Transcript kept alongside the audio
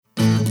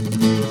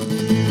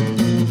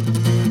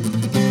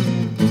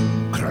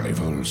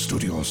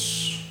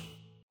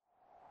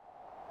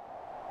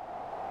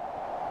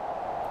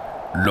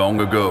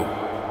Long ago,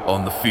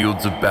 on the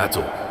fields of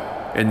battle,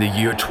 in the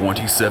year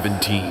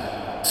 2017,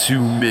 two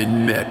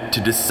men met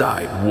to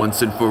decide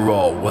once and for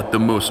all what the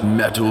most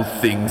metal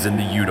things in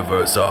the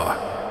universe are.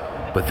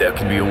 But there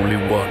can be only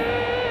one.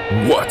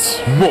 What's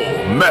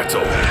more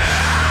metal?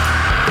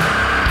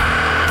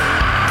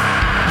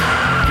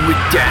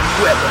 With Dan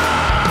Weber,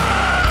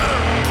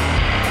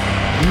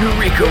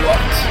 Nariko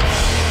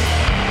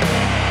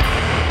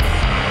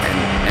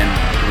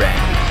and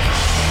Randy.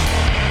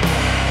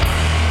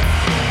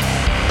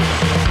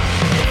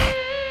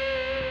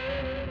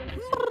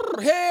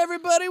 Hey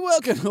everybody,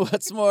 welcome to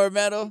What's More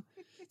Metal,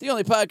 the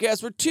only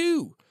podcast where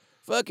two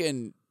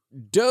fucking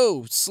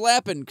dough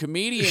slapping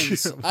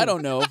comedians. I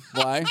don't know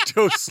why.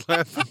 Dough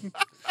slapping.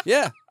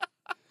 Yeah.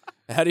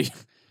 How do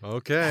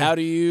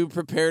you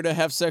prepare to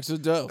have sex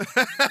with dough?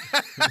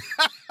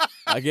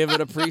 I give it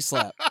a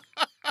pre-slap.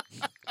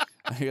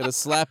 I get a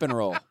slap and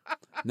roll.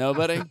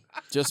 Nobody?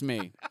 Just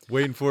me.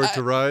 Waiting for it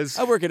to rise.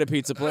 I work at a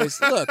pizza place.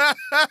 Look.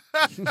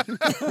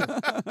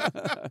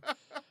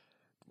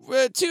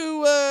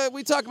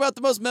 We talk about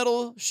the most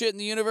metal shit in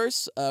the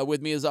universe.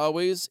 With me, as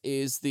always,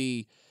 is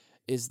the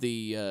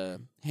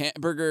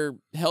hamburger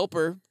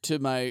helper to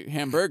my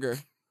hamburger.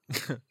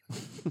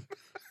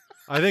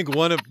 I think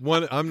one.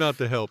 I'm not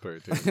the helper,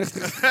 dude.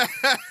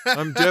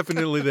 I'm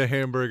definitely the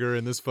hamburger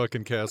in this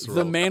fucking casserole.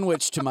 The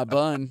manwich to my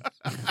bun.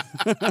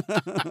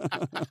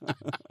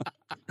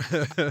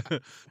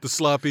 The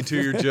sloppy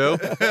to your Joe.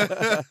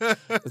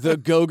 The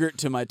Go-Gurt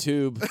to my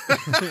tube.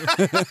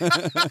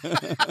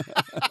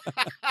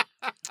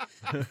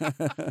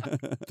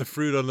 The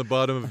fruit on the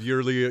bottom of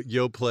your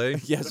yo play.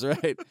 Yes,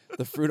 right.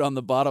 The fruit on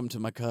the bottom to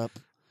my cup.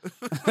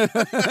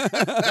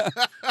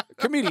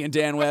 Comedian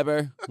Dan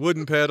Weber.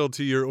 Wooden paddle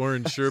to your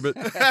orange sherbet.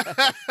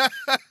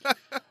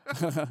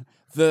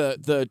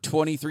 The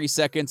 23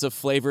 seconds of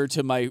flavor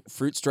to my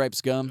Fruit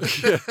Stripes gum.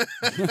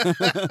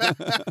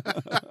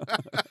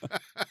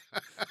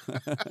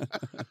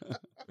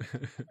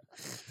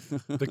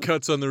 The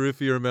cuts on the roof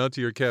of your mouth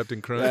to your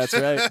Captain Crunch. That's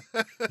right.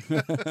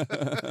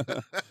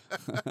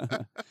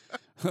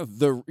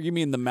 You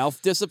mean the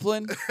mouth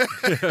discipline?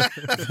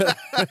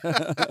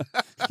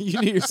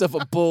 You need yourself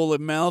a bowl of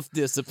mouth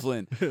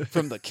discipline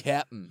from the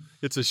captain.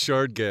 It's a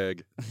shard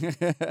gag.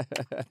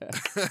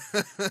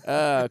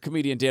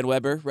 Comedian Dan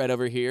Weber, right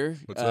over here.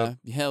 What's up?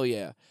 Hell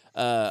yeah.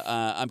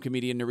 I'm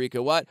comedian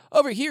Nariko Watt.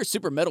 Over here,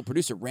 super metal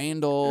producer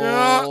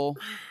Randall.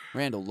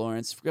 Randall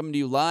Lawrence, coming to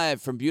you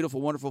live from beautiful,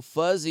 wonderful,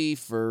 fuzzy,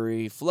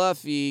 furry,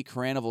 fluffy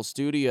Carnival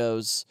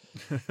Studios.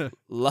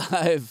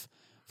 Live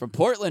from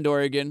Portland,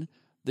 Oregon,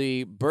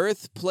 the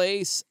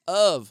birthplace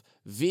of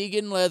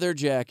vegan leather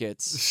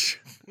jackets.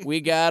 We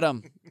got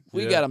them.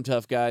 We got them,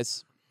 tough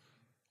guys.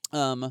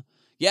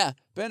 Yeah,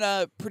 been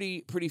a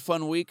pretty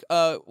fun week.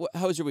 How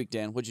was your week,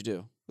 Dan? What'd you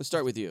do? Let's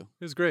start with you.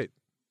 It was great.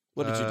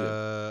 What did you do?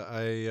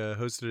 I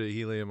hosted at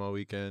Helium all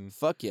weekend.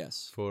 Fuck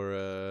yes.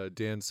 For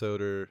Dan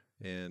Soder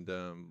and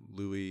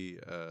Louis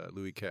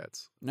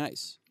Katz.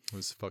 Nice. It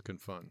was fucking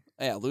fun.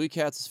 Yeah, Louis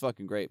Katz is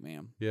fucking great,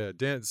 man. Yeah,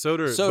 Dan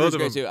Soder. Soder's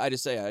great too. I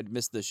just say I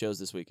missed the shows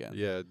this weekend.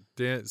 Yeah,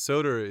 Dan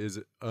Soder is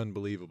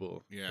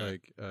unbelievable. Yeah.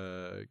 Like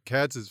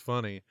Katz is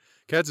funny.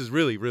 Katz is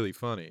really, really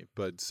funny,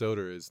 but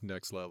Soder is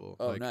next level.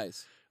 Oh, like,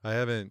 nice. I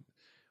haven't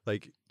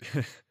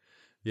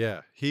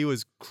yeah, he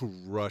was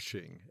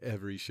crushing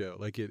every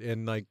show.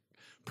 And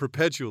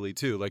perpetually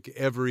too.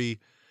 He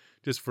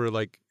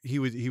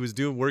was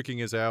working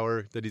his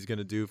hour that he's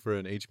gonna do for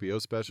an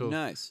HBO special.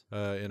 Nice.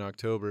 In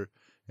October.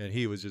 And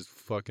he was just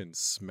fucking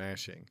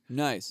smashing.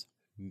 Nice.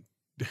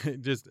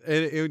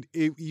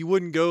 You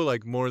wouldn't go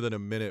more than a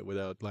minute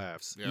without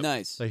laughs. Yep.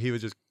 Nice. Like he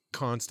was just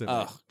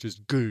constantly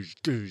just goosh.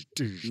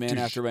 Man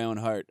after my own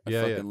heart. I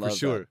fucking love for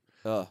sure.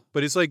 that. Oh.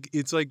 But it's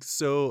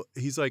so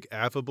he's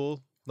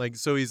affable.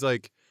 So he's yeah.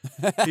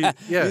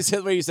 You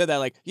said where you said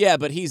that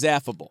but he's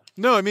affable.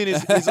 No, I mean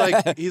he's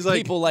like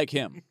people like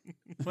him.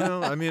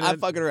 Well, I mean I'm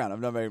fucking around.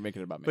 I'm not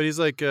making it about me. But he's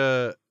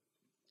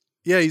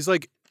he's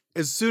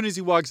as soon as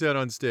he walks out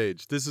on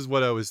stage, this is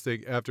what I was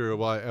thinking after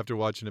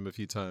watching him a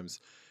few times.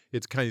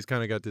 He's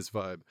kind of got this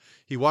vibe.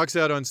 He walks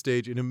out on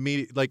stage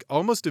and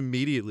almost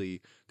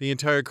immediately, the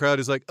entire crowd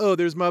is like, "Oh,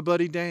 there's my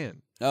buddy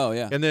Dan." Oh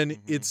yeah. And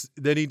then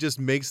then he just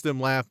makes them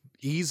laugh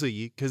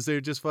easily because they're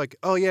just like,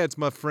 "Oh yeah, it's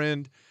my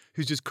friend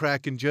who's just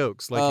cracking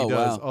jokes he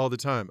does all the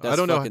time." That's I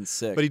don't know, fucking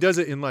sick. but he does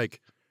it in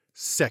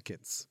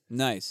seconds.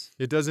 Nice.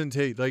 It doesn't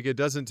take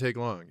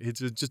long. It's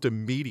just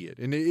immediate,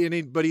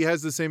 but he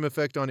has the same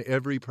effect on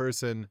every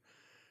person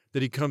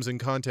that he comes in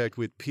contact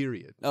with.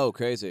 Period. Oh,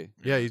 crazy.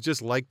 Yeah, he's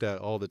just like that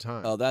all the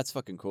time. Oh, that's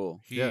fucking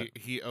cool.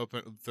 He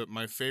opened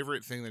my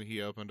favorite thing that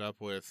he opened up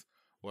with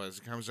was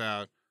he comes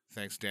out,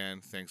 thanks Dan,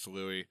 thanks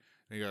Louis,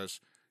 and he goes,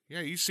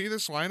 "Yeah, you see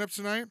this lineup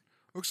tonight?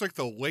 Looks like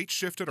the late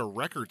shift at a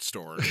record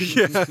store."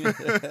 Yeah.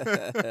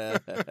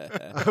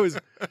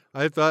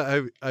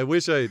 I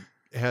wish I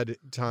had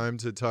time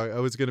to talk. I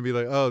was going to be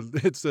like, "Oh,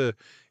 it's the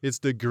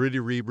gritty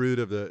reboot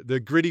of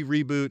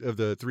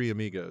the Three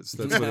Amigos."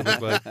 That's what it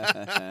looked like.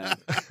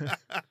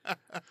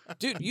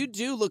 Dude, you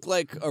do look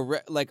like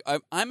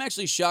I'm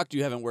actually shocked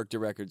you haven't worked a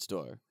record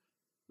store.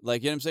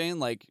 Like, you know what I'm saying?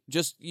 Like,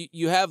 just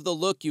you have the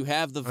look, you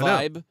have the I know.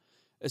 vibe.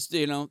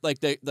 You know, like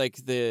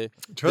the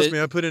Trust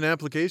me, I put in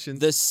applications.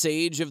 the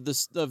sage of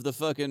the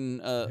fucking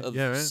of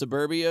Yeah, right.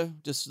 suburbia,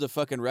 just the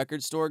fucking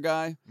record store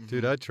guy.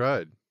 Dude, I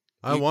tried.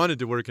 I wanted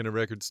to work in a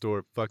record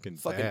store fucking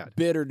bad.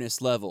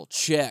 Bitterness level,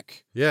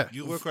 check. Yeah.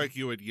 You look like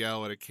you would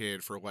yell at a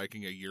kid for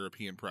liking a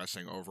European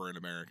pressing over an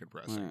American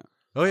pressing. Yeah.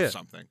 Oh, yeah.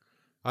 Something.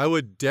 I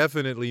would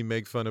definitely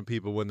make fun of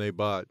people when they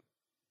bought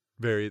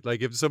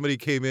like if somebody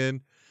came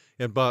in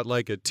and bought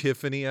like a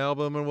Tiffany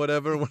album or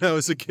whatever when I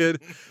was a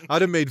kid,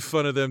 I'd have made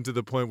fun of them to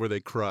the point where they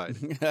cried.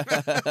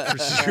 For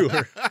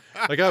sure.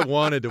 Like I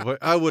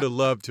would have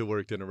loved to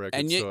worked in a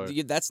record store.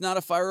 And that's not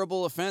a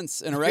fireable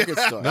offense in a record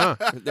store. No.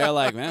 They're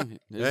like, man.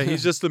 Yeah,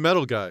 he's just the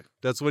metal guy.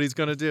 That's what he's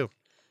going to do.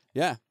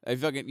 Yeah, I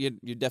fucking you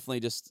definitely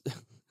just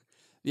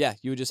yeah,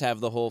 you would just have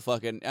the whole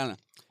fucking I don't know.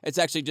 It's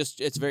actually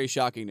it's very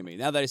shocking to me.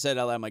 Now that I said it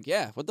out loud, I'm like,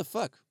 yeah, what the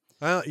fuck?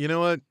 You know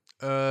what?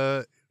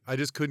 I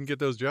just couldn't get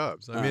those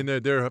jobs. I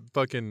mean, they're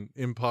fucking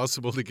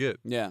impossible to get.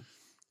 Yeah.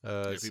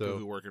 People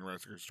who work in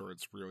record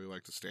stores really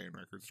like to stay in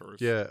record stores.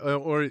 Yeah,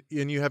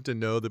 and you have to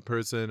know the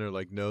person or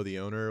like know the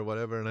owner or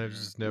whatever, and I was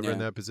just never in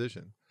that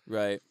position.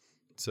 Right.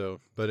 So,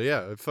 but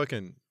yeah,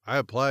 I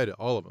applied to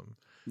all of them.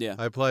 Yeah.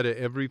 I applied to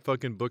every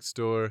fucking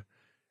bookstore,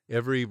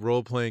 every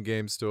role-playing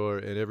game store,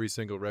 and every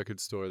single record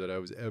store that I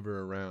was ever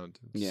around.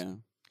 Yeah.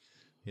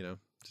 You know,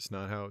 just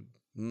not how.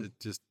 It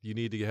just you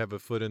need to have a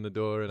foot in the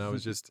door, and I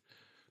was just,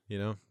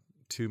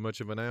 too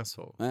much of an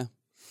asshole.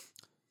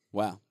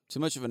 Wow. Too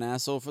much of an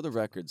asshole for the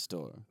record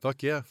store.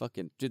 Fuck yeah.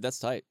 Fucking dude, that's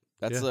tight.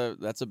 That's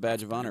a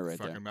badge of honor right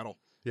there. Fucking metal.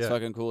 Yeah. It's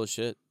fucking cool as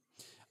shit.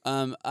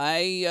 What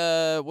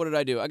did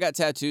I do? I got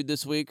tattooed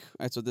this week.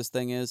 That's what this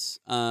thing is.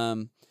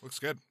 Looks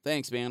good.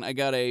 Thanks, man. I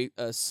got a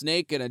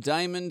snake and a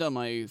diamond on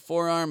my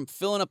forearm,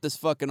 filling up this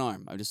fucking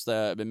arm. I've just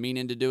been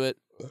meaning to do it,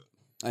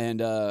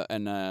 and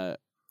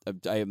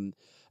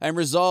I'm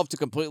resolved to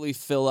completely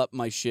fill up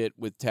my shit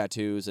with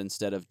tattoos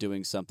instead of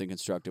doing something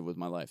constructive with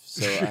my life.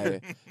 So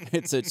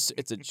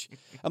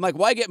I'm like,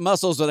 why get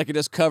muscles when I can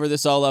just cover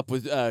this all up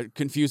with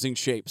confusing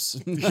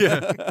shapes?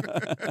 Yeah.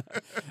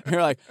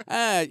 You're like,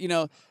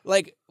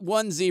 like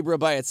one zebra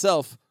by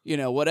itself,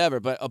 whatever,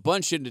 but a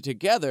bunch of it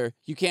together,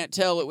 you can't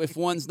tell if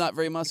one's not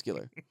very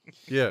muscular.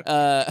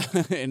 Yeah.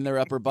 In their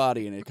upper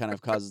body, and it kind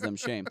of causes them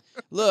shame.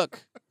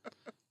 Look.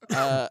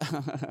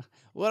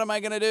 What am I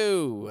gonna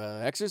do?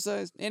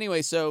 Exercise?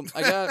 Anyway, so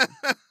I got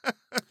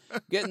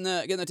getting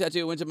the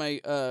tattoo. Went to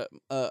my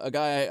a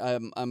guy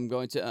I'm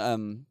going to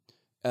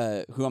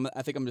I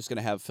think I'm just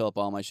gonna have fill up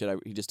all my shit.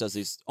 He just does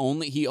these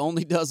he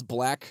only does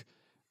black.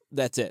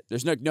 That's it.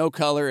 There's no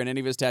color in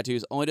any of his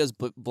tattoos. Only does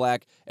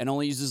black and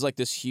only uses like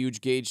this huge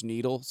gauge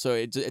needle. So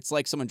it's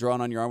like someone drawing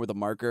on your arm with a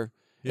marker.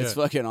 Yeah. It's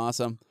fucking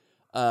awesome.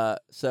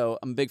 So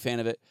I'm a big fan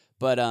of it.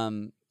 But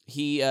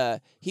he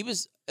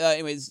was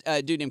anyways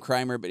a dude named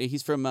Krymer, but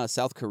he's from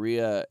South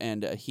Korea,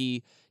 and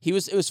it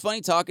was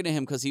funny talking to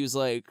him because he was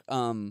like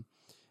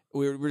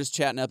we were just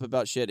chatting up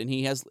about shit, and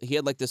he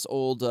had like this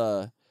old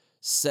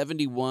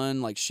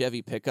 71 like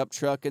Chevy pickup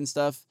truck and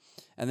stuff,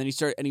 and then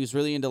he was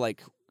really into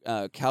like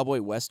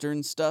cowboy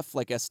western stuff,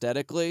 like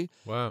aesthetically.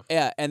 Wow.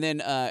 Yeah, and then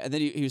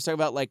he was talking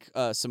about like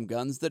some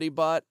guns that he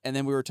bought, and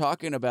then we were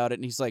talking about it,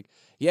 and he's like,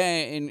 yeah,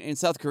 in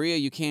South Korea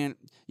you can't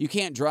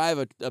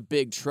drive a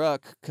big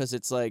truck because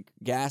it's like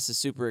gas is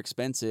super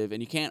expensive,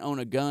 and you can't own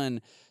a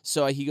gun.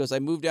 So he goes, I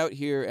moved out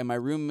here, and my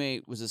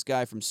roommate was this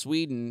guy from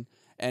Sweden.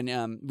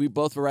 And we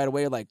both were right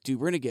away like, dude,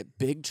 we're going to get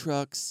big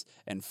trucks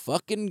and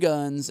fucking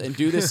guns and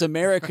do this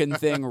American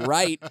thing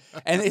right.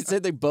 And they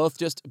said they both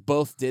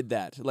did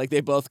that. Like, they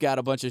both got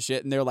a bunch of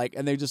shit, and they're like,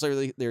 and they just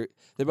really, they're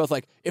both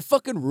like, it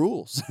fucking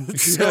rules.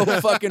 It's so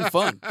fucking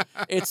fun.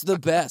 It's the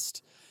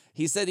best.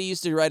 He said he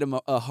used to ride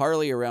a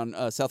Harley around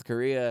South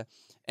Korea.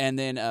 And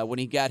then when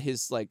he got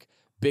his like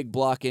big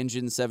block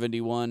engine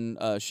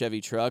 71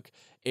 Chevy truck,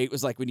 it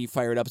was like when you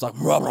fire it up, it's like,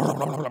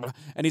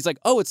 and he's like,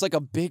 oh, it's like a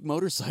big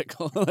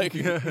motorcycle. Like,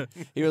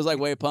 he was like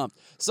way pumped.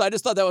 So I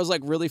just thought that was like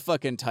really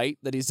fucking tight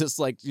that he's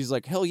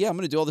like, hell yeah, I'm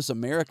going to do all this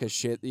America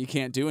shit that you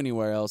can't do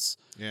anywhere else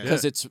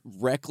because it's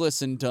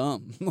reckless and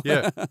dumb.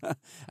 Yeah.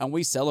 And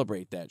we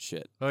celebrate that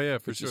shit. Oh yeah,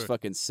 for which sure. is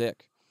fucking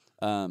sick.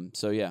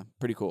 So yeah,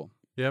 pretty cool.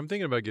 Yeah, I'm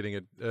thinking about getting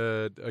it.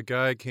 A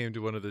guy came to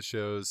one of the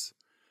shows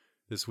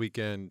this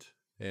weekend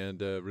and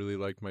really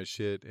liked my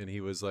shit, and he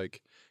was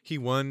like, he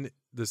won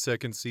the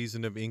second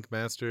season of Ink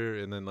Master,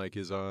 and then like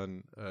is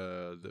on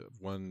the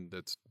one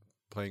that's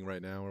playing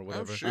right now or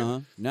whatever. Oh,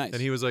 shit. Nice.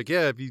 And he was like,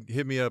 yeah, if you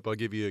hit me up, I'll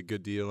give you a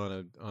good deal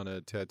on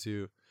a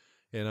tattoo.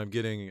 And I'm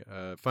getting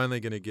finally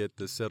gonna get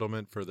the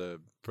settlement for the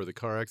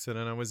car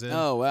accident I was in.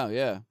 Oh wow,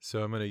 yeah.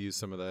 So I'm gonna use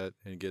some of that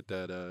and get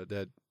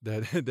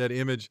that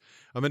image.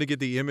 I'm gonna get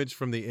the image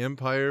from the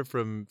Empire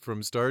from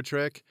Star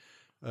Trek,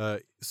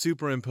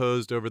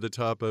 superimposed over the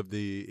top of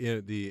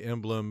the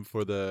emblem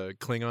for the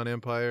Klingon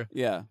Empire.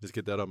 Yeah. Just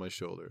get that on my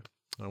shoulder.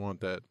 I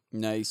want that.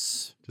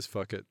 Nice. Just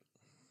fuck it.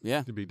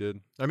 Yeah. To be good.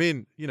 I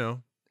mean,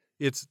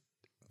 it's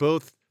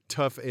both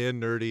tough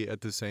and nerdy at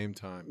the same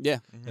time. Yeah.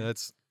 And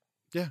that's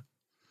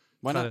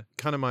Why not?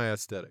 kind of my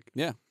aesthetic.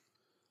 Yeah.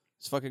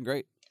 It's fucking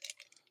great.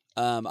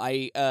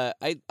 I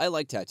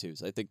like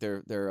tattoos. I think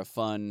they're a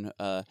fun.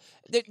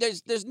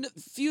 There's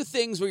few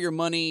things where your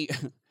money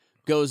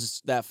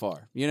goes that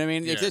far. You know what I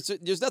mean? Yeah.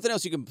 There's nothing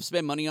else you can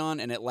spend money on,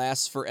 and it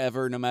lasts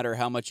forever, no matter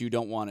how much you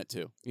don't want it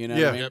to. You know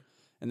what I mean? Yep.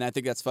 And I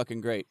think that's fucking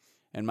great.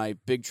 And my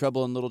Big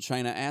Trouble in Little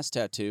China ass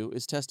tattoo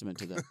is testament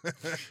to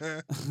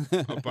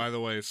that. Oh, by the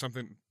way,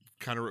 something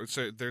kind of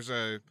so there's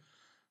a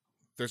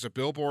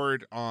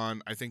billboard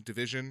on I think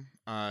Division,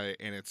 and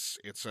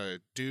it's a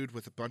dude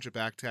with a bunch of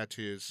back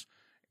tattoos,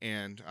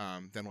 and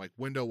then like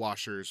window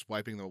washers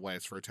wiping them away.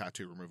 It's for a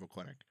tattoo removal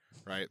clinic,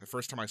 right? The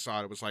first time I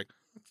saw it, it was like,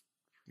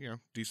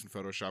 decent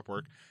Photoshop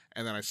work,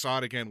 and then I saw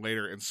it again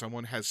later, and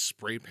someone has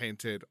spray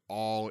painted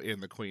all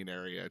in the Queen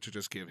area to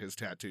just give his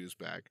tattoos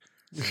back.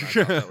 And I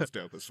thought that was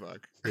dope as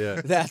fuck.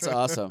 Yeah. That's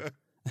awesome.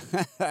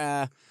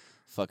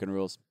 Fucking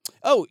rules.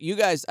 Oh, you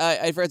guys,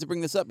 I forgot to bring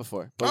this up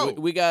before, but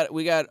we got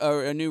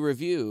a new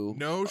review.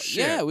 No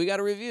shit. Yeah, we got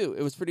a review.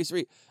 It was pretty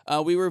sweet.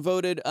 We were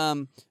voted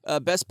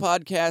best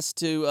podcast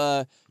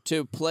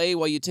to play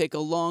while you take a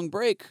long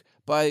break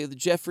by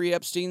Jeffrey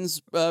Epstein's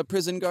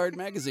Prison Guard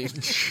magazine.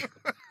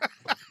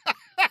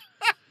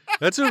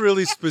 That's a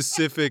really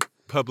specific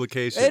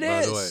publication, It by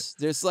is. the way.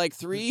 There's like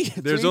three.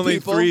 There's three only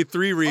people.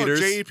 three Oh,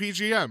 readers.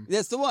 JEPGM.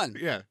 That's the one.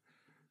 Yeah.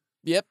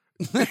 Yep.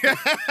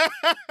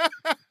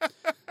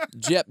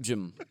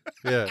 Jepjum.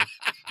 Yeah.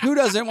 Who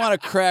doesn't want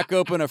to crack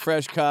open a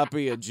fresh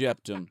copy of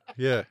Jeptum?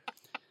 Yeah.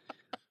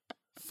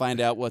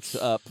 Find out what's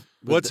up.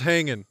 with What's the-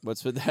 hanging?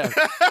 What's with that?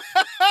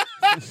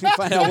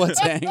 Find out what's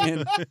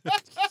hanging.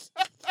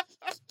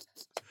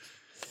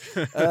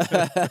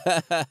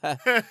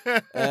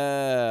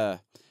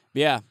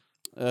 Yeah.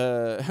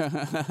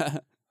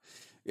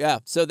 Yeah.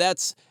 So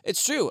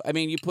it's true. I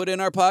mean, you put in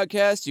our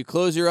podcast, you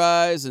close your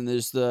eyes, and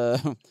there's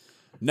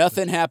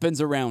nothing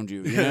happens around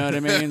you. You know what I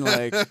mean?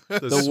 Like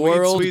the sweet,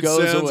 world sweet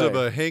goes sounds away. of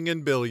a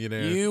hanging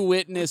billionaire. You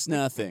witness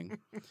nothing.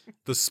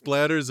 The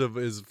splatters of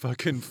his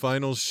fucking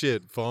final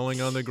shit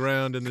falling on the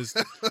ground in his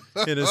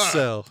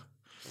cell.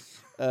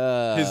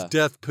 His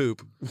death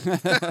poop.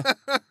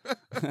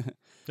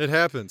 It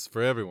happens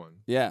for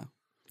everyone. Yeah.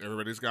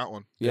 Everybody's got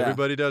one. Yeah.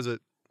 Everybody does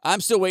it. I'm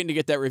still waiting to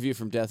get that review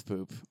from Death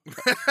Poop.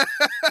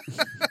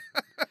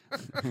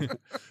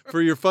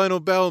 For your final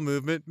bowel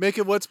movement, make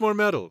it what's more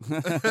metal.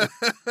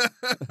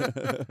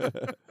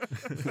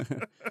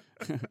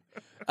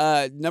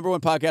 Number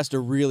one podcast to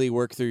really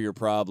work through your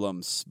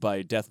problems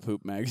by Death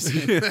Poop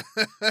magazine.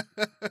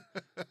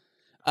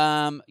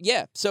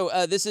 Yeah.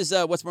 So this is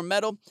What's More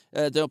Metal.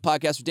 The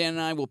podcast where Dan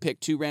and I will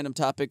pick two random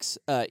topics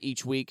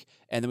each week,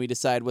 and then we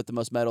decide what the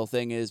most metal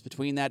thing is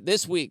between that.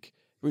 This week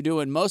we're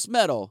doing most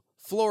metal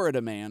Florida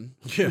man.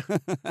 Yeah.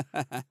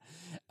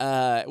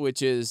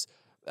 Which is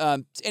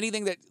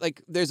anything that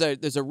like there's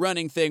a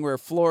running thing where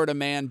Florida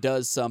man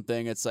does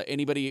something. It's like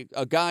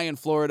a guy in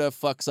Florida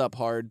fucks up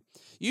hard,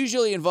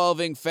 usually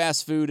involving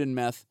fast food and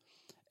meth,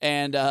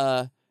 and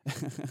so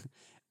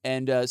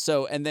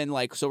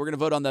we're gonna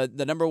vote on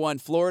the number one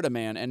Florida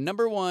man and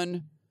number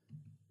one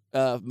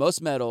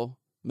most metal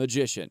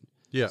magician.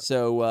 Yeah.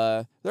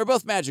 So they're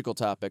both magical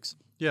topics.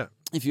 Yeah.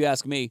 If you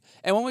ask me.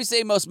 And when we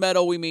say most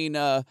metal, we mean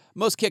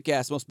most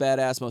kick-ass, most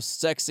badass,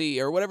 most sexy,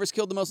 or whatever's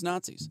killed the most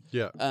Nazis.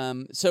 Yeah.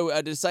 So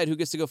to decide who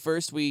gets to go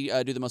first, we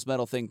do the most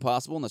metal thing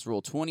possible, and let's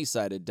roll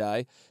 20-sided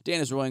die.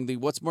 Dan is rolling the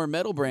What's More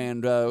Metal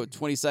brand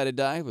 20-sided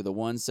die, where the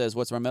 1 says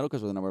What's More Metal,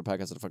 because we're the number of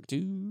podcasts that fuck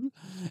 2.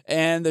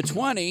 And the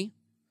 20,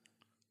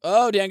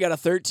 Dan got a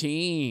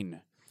 13.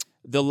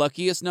 The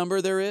luckiest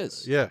number there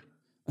is. Yeah.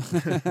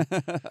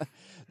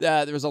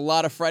 There was a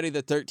lot of Friday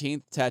the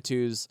 13th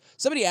tattoos.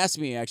 Somebody asked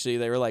me, actually,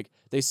 they were like,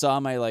 they saw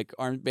my like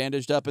arm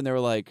bandaged up and they were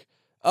like,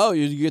 oh,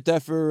 you get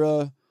that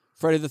for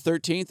Friday the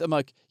 13th? I'm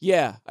like,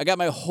 yeah, I got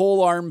my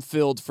whole arm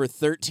filled for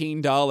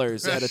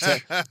 $13 at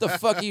a What the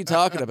fuck are you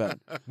talking about?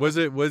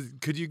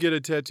 Could you get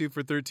a tattoo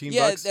for $13?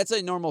 Yeah, that's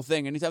a normal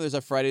thing. Anytime there's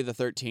a Friday the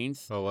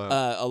 13th, Oh,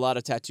 wow. a lot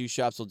of tattoo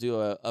shops will do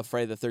a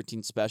Friday the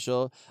 13th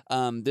special.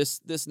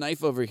 This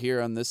knife over here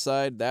on this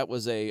side, that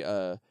was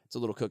it's a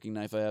little cooking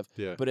knife I have.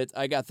 Yeah. But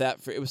I got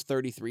that it was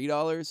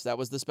 $33. That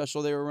was the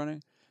special they were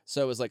running.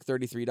 So it was like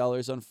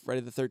 $33 on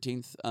Friday the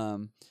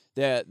 13th.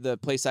 The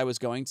place I was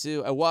going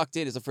to, I walked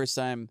in. It's the first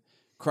time.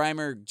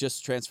 Crimer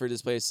just transferred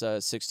his place,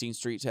 16th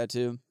Street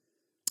Tattoo.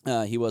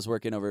 He was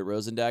working over at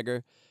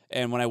Rosendagger.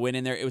 And when I went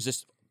in there, it was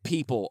just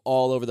people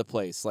all over the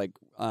place, like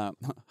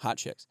hot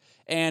chicks.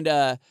 And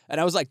I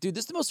was like, dude,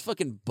 this is the most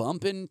fucking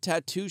bumping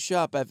tattoo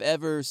shop I've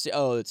ever seen.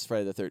 Oh, it's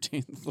Friday the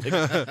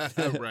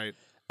 13th. Right.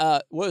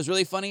 What was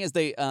really funny is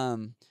they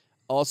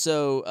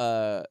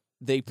also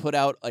they put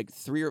out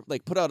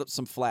put out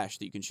some flash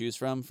that you can choose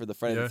from for the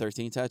Friday the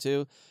 13th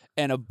tattoo,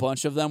 and a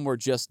bunch of them were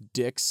just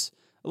dicks.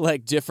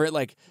 Like different,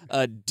 like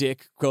a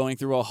dick going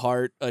through a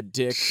heart, a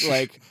dick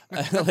like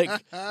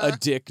a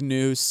dick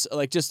noose,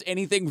 like just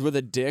anything with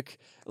a dick,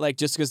 like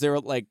just because they're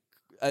like,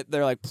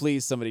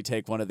 please somebody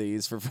take one of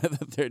these for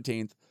the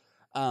 13th.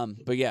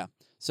 But yeah,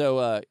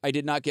 so I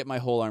did not get my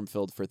whole arm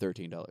filled for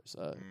 $13,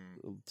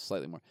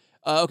 slightly more.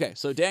 Okay,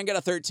 so Dan got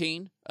a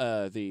 13.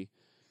 The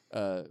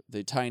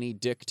the tiny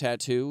dick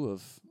tattoo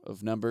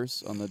of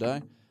numbers on the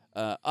die.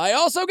 I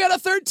also got a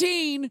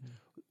 13.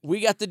 We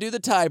got to do the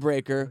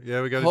tiebreaker.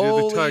 Yeah, we got to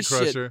do the tie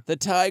crusher. The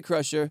tie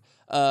crusher.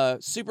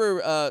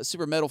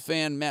 Super metal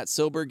fan Matt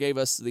Silber gave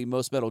us the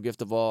most metal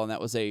gift of all, and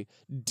that was a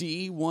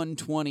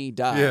D120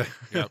 die. Yeah.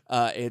 Yep.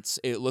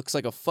 It looks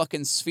like a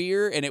fucking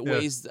sphere, and it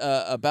weighs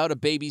about a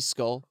baby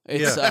skull.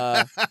 It's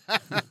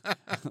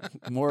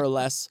more or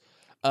less.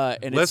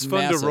 And less it's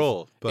fun massive. to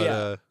roll,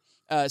 but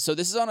so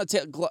this is on a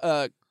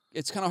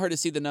it's kind of hard to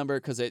see the number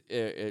because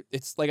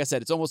it's like I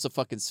said, it's almost a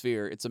fucking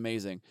sphere. It's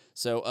amazing.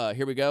 So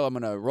here we go. I'm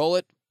gonna roll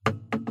it.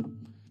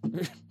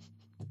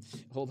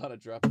 Hold on, I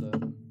dropped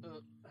the.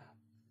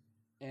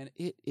 And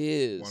it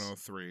is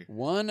 103.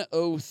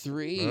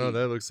 103. oh,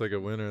 that looks like a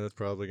winner. That's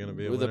probably going to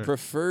be a with winner. a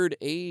preferred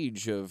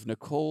age of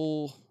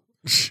Nicole.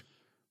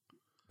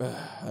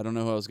 I don't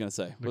know who I was going to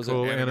say. What was it?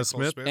 Nicole Anna Anna Nicole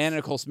Smith. Smith. Anna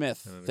Nicole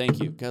Smith. Anna Thank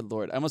you. Good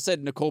Lord. I almost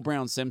said Nicole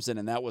Brown Simpson,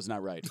 and that was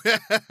not right.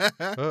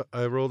 Oh,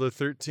 I rolled a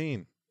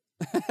 13.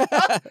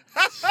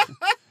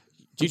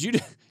 Did you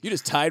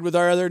just tied with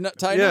our other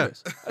tie Yeah.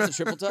 numbers? That's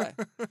a triple tie.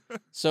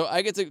 So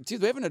I get to,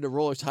 dude, we haven't had to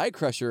roll a tie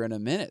crusher in a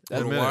minute. In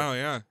a minute. while,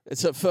 yeah.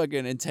 It's a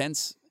fucking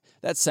intense.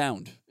 That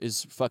sound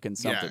is fucking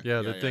something.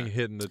 Yeah, Yeah, the thing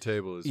hitting the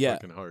table is Yeah.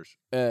 fucking harsh.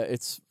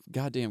 It's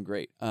goddamn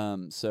great.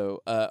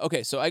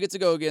 Okay, so I get to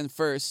go again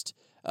first.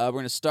 We're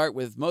gonna start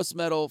with most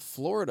metal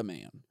Florida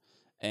Man,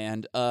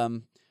 and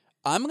I'm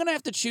gonna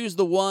have to choose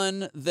the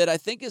one that I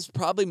think is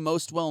probably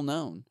most well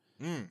known.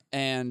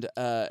 And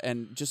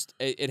just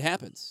it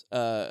happens.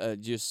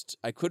 Just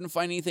I couldn't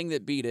find anything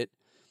that beat it,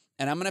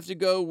 and I'm gonna have to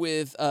go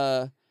with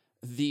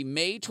the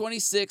May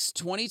 26,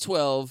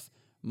 2012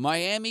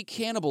 Miami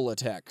cannibal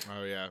attack.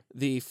 Oh, yeah.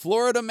 The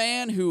Florida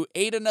man who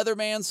ate another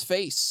man's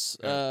face.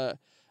 Yeah.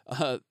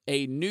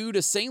 A nude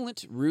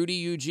assailant, Rudy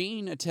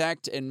Eugene,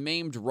 attacked and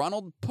maimed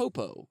Ronald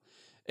Popo,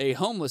 a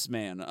homeless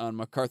man on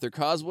MacArthur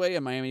Causeway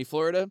in Miami,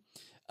 Florida.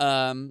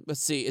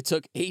 Let's see. It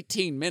took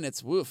 18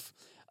 minutes. Woof.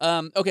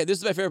 Okay, this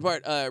is my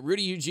favorite part.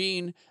 Rudy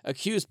Eugene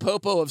accused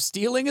Popo of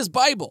stealing his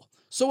Bible.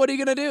 So what are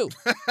you going to do?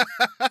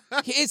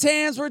 His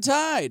hands were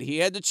tied. He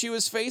had to chew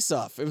his face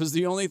off. It was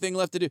the only thing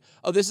left to do.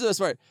 Oh, this is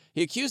the part.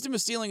 He accused him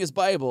of stealing his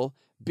Bible,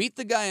 beat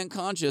the guy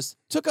unconscious,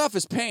 took off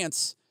his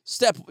pants.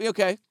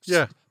 Okay.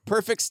 Yeah.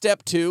 Perfect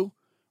step 2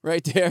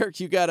 right there.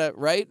 You got to,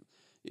 right?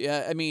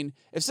 Yeah, I mean,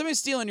 if somebody's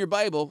stealing your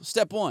Bible,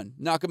 step 1,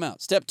 knock them out.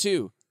 Step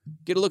 2,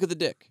 get a look at the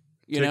dick.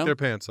 Take their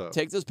pants off.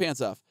 Take those pants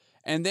off.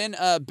 And then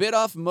bit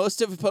off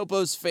most of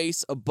Popo's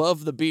face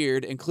above the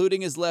beard,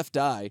 including his left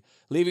eye,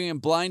 leaving him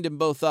blind in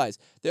both eyes.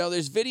 Now,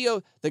 there's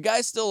video. The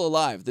guy's still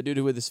alive, the dude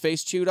with his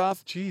face chewed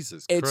off.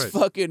 Jesus It's Christ.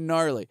 fucking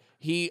gnarly.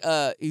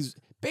 He's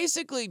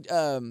basically...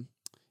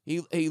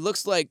 He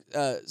looks like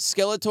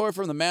Skeletor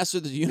from the Master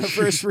of the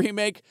Universe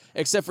remake,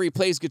 except for he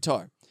plays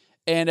guitar.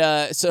 And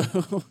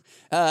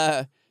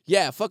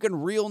yeah, fucking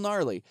real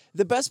gnarly.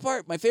 The best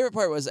part, my favorite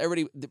part was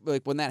everybody,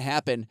 like, when that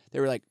happened, they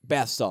were like,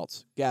 bath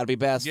salts. Gotta be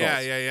bath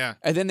salts. Yeah.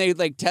 And then they,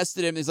 like,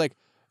 tested him. He's like,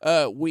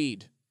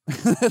 weed.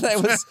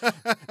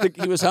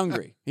 He was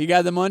hungry. He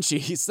got the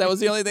munchies. That was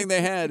the only thing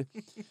they had.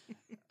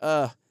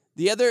 The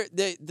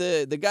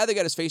guy that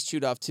got his face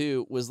chewed off,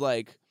 too, was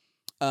like,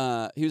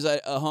 he was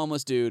a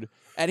homeless dude.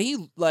 And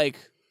he, like,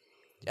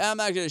 I'm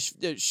not going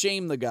to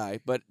shame the guy,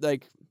 but,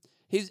 like,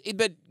 he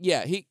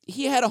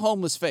had a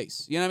homeless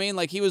face. You know what I mean?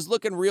 Like, he was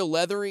looking real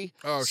leathery.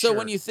 Oh, so sure.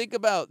 when you think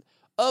about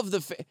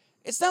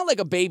it's not like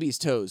a baby's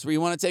toes where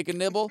you want to take a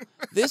nibble.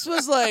 This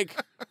was like,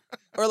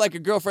 or like a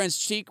girlfriend's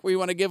cheek where you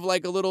want to give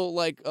like a little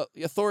like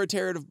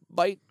authoritative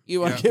bite.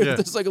 You want to give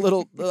this like a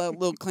little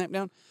clamp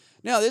down.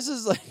 No, this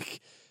is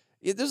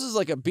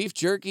like a beef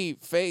jerky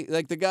face.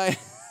 Like the guy.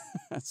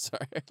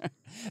 Sorry.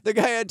 The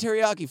guy had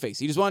teriyaki face.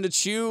 He just wanted to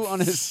chew on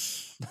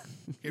his...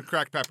 He had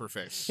cracked pepper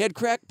face. He had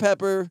cracked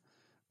pepper.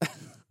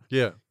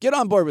 Yeah. Get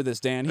on board with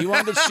this, Dan. He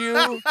wanted to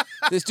chew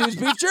this dude's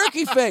beef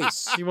jerky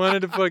face. He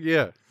wanted to fuck.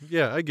 Yeah,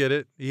 I get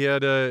it. He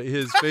had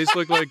his face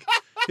looked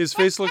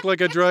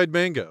like a dried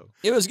mango.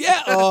 It was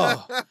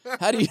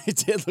it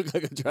did look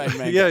like a dried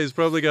mango. Yeah, he's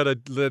probably got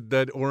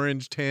that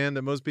orange tan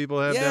that most people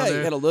have down he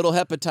there. had a little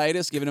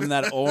hepatitis, giving him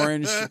that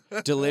orange,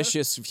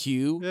 delicious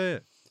hue. Yeah.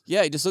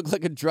 Yeah, he just looked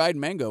like a dried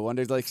mango.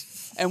 Wondered like,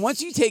 and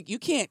once you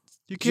can't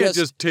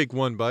just take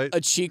one bite.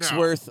 A cheek's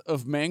worth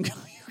of mango.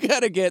 You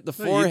gotta get the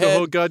No, forehead. eat the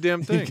whole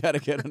goddamn thing. You gotta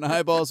get an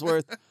eyeball's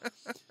worth.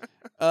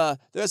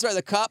 That's right.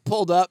 The cop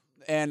pulled up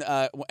and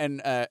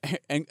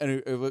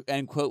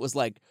quote was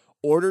like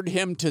ordered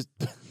him to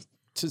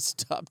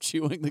stop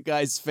chewing the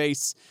guy's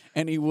face,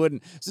 and he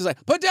wouldn't. So he's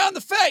like, put down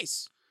the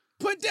face.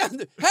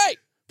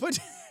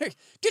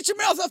 Get your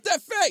mouth off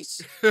that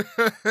face.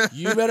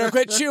 You better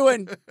quit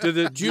chewing.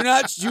 Do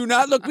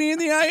not look me in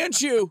the eye and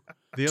chew.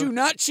 Do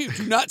not chew.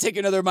 Do not take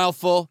another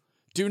mouthful.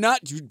 Do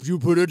not. You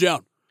put it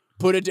down.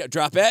 Put it down.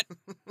 Drop it.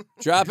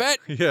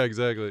 Yeah,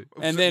 exactly.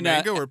 And then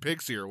mango or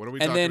pixie or what are we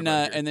talking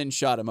about here? And then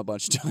shot him a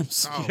bunch of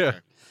times. Oh, Yeah. okay.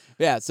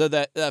 Yeah. So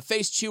the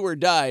face chewer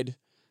died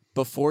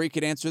before he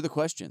could answer the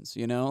questions.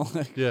 You know.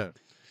 Yeah.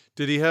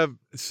 Did he have?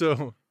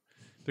 So,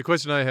 the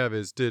question I have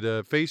is,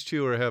 did Face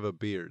Chewer have a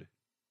beard?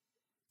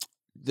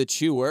 the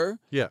chewer.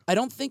 Yeah. I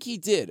don't think he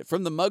did.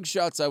 From the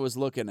mugshots I was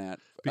looking at.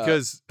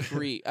 Because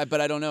but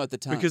I don't know at the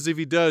time. because if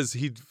he does,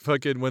 he'd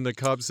fucking when the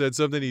cop said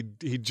something,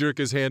 he'd jerk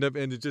his hand up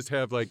and it'd just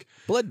have like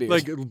Bloodbeard.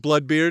 like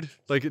bloodbeard,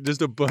 like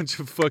just a bunch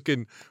of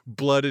fucking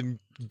blood and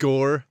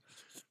gore.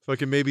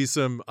 Fucking maybe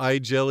some eye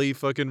jelly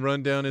fucking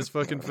run down his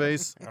fucking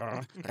face.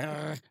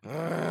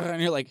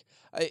 And you're like,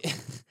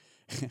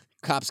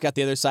 cop's got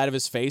the other side of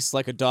his face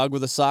like a dog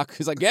with a sock.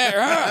 He's like,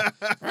 yeah.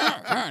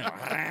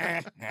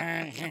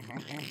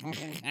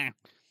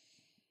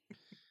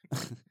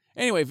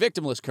 Anyway,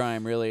 victimless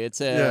crime, really. It's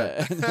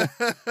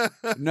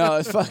no,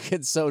 it's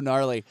fucking so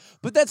gnarly.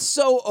 But that's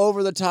so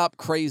over the top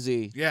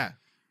crazy. Yeah.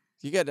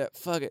 You gotta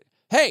fuck it.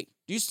 Hey,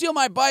 do you steal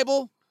my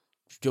Bible?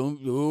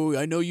 Oh,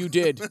 I know you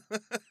did.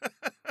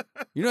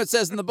 You know what it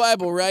says in the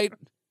Bible, right?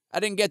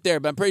 I didn't get there,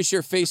 but I'm pretty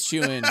sure face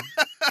chewing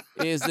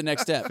is the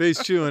next step.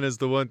 Face chewing is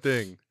the one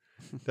thing.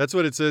 That's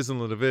what it says in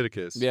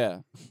Leviticus.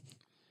 Yeah.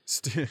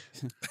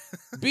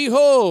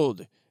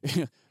 Behold,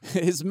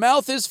 his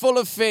mouth is full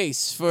of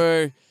face,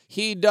 for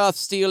he doth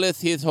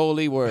stealeth his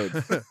holy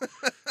word.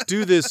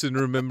 Do this in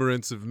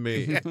remembrance of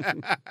me.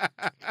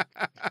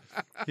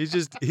 He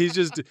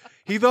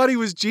thought he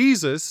was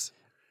Jesus,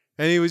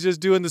 and he was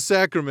just doing the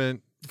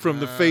sacrament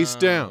from the face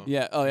down.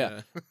 Yeah. Oh,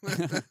 yeah.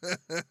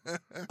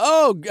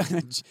 Oh,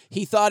 God.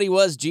 He thought he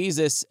was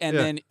Jesus, and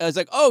then I was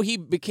like, oh, he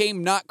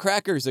became not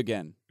crackers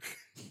again.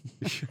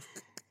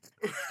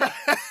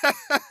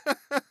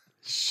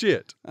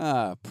 Shit.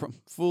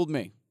 Fooled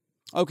me.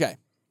 Okay.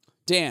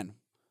 Dan,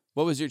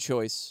 what was your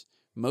choice?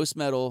 Most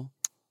Metal,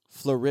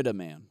 Florida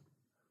Man.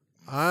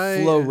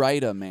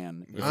 Florida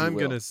Man. I'm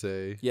going to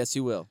say. Yes,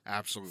 you will.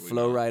 Absolutely.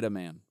 Florida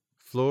Man.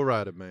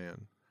 Florida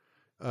Man.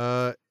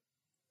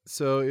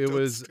 So it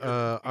was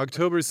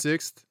October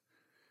 6th,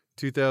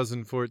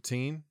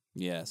 2014.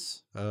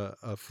 Yes.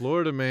 A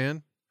Florida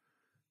man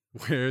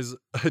wears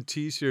a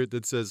T-shirt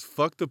that says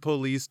 "Fuck the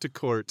police" to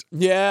court.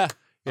 Yeah.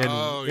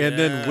 And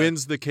then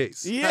wins the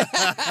case. Yeah.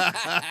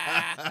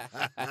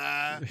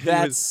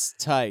 That's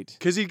tight.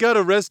 Because he got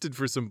arrested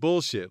for some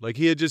bullshit. Like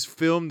he had just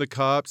filmed the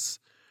cops,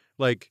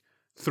 like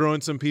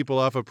throwing some people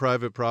off of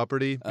private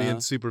property,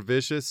 being super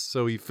vicious.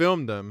 So he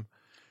filmed them.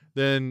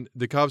 Then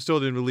the cops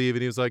told him to leave,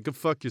 and he was like, "Go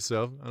fuck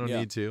yourself. I don't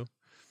need to."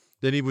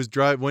 Then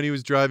when he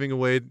was driving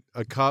away,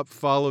 a cop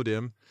followed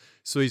him,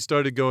 so he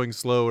started going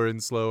slower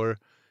and slower,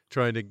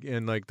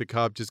 and like the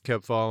cop just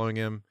kept following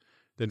him.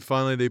 Then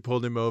finally they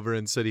pulled him over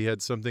and said he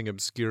had something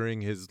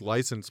obscuring his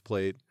license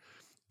plate.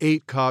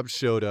 8 cops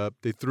showed up.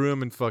 They threw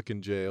him in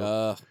fucking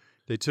jail.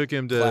 They took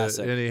him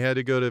classic. And he had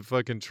to go to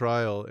fucking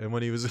trial. And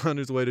when he was on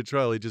his way to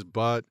trial, he just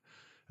bought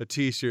a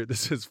T-shirt that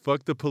says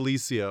 "Fuck the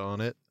Policia" on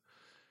it.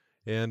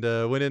 And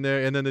went in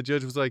there, and then the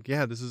judge was like,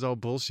 "Yeah, this is all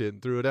bullshit,"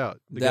 and threw it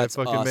out. The guy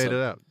fucking made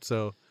it out.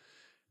 So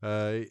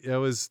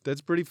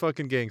that's pretty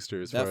fucking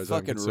gangster as far as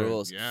I'm concerned. That fucking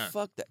rules. Yeah.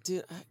 Fuck that,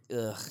 dude.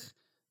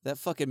 That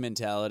fucking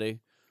mentality.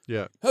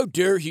 Yeah. How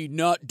dare he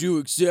not do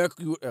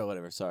exactly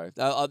whatever. Sorry.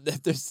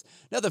 There's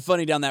nothing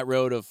funny down that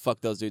road of fuck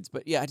those dudes.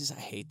 But yeah, I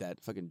hate that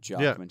fucking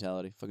jock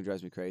mentality. Fucking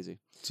drives me crazy.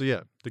 So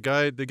yeah, the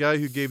guy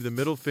who gave the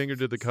middle finger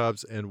to the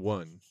cops and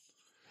won.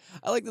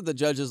 I like that the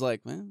judge is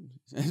like, man,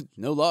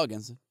 no law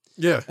against it.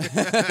 Yeah.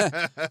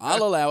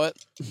 I'll allow it.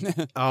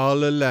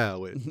 I'll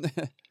allow it.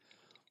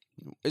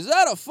 Is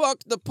that a fuck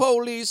the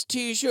police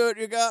T-shirt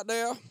you got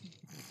there?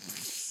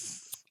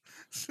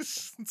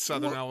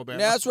 Southern Alabama.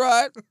 That's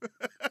right.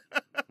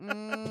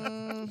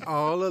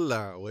 I'll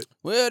allow it.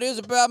 Well, it is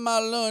about my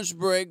lunch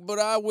break, but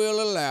I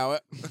will allow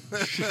it.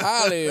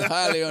 Highly,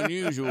 highly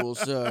unusual,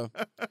 sir.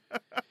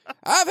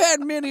 I've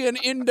had many an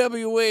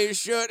NWA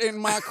shirt in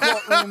my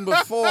courtroom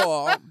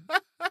before.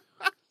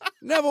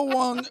 Never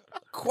one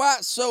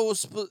quite so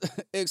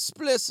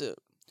explicit.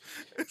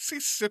 Is he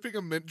sipping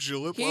a mint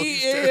julep? He while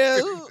he's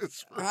standing?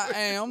 is. I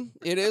am.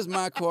 It is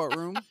my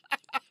courtroom.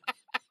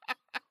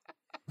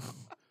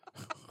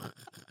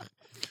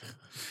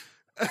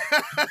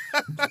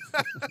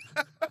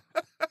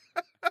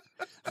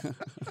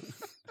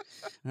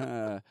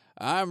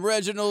 I'm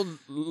Reginald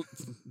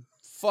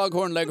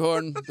Foghorn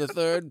Leghorn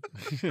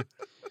III.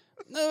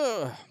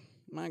 Oh,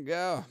 my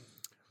God.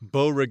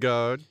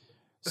 Beauregard.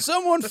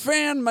 Someone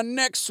fanned my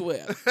neck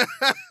sweat.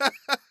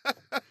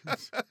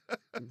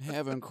 I'm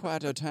having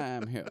quite a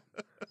time here.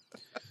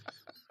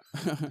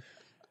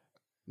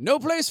 No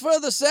place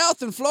further south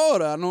than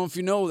Florida. I don't know if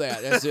you know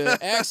that. As the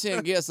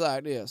accent gets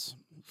like this.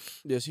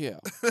 This here.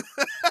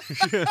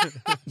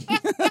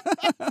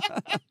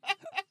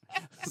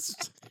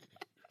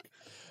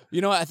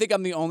 You know, I think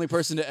I'm the only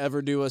person to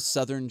ever do a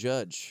Southern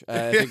judge.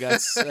 I think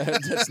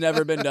that's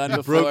never been done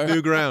before. Broke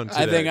new ground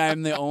today. I think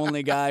I'm the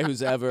only guy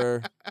who's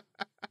ever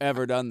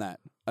done that.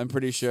 I'm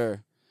pretty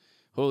sure.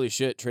 Holy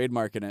shit,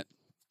 trademarking it.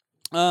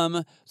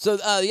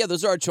 Yeah,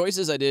 those are our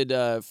choices. I did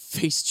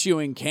Face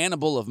Chewing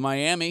Cannibal of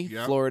Miami,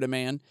 Florida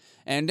Man.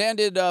 And Dan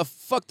did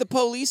Fuck the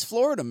Police,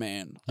 Florida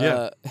Man.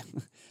 Yeah.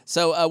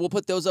 So we'll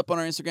put those up on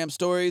our Instagram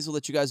stories. We'll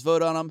let you guys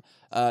vote on them.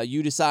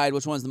 You decide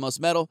which one's the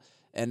most metal,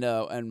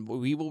 and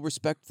we will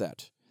respect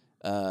that.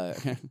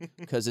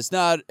 because it's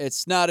not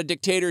a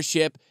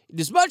dictatorship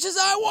as much as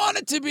I want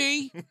it to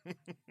be.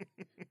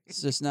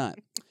 It's just not.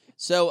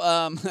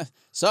 So,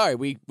 sorry,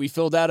 we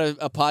filled out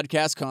a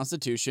podcast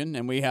constitution,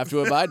 and we have to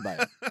abide by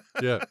it.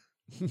 Yeah.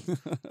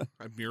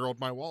 I muraled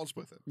my walls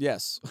with it.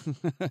 Yes.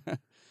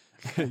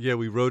 Yeah,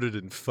 we wrote it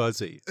in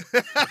fuzzy.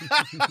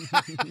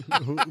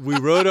 we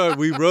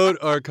wrote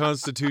our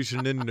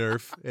constitution in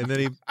Nerf, and then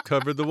he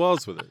covered the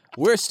walls with it.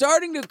 We're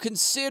starting to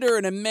consider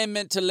an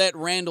amendment to let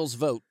Randalls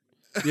vote.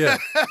 Yeah.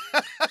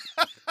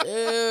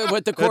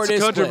 But the court That's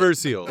is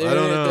controversial. Split. I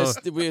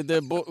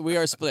don't know. We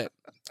are split.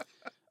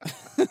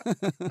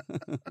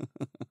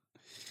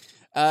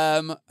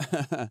 All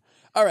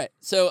right.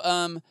 So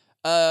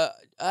I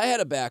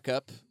had a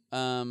backup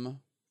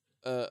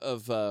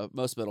of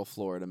Most Metal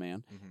Florida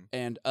Man,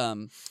 and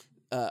and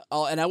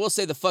I will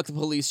say the fuck the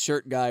police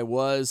shirt guy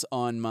was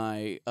on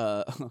my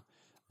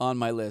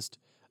list.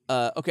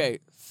 Okay.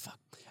 Fuck.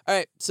 All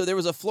right. So there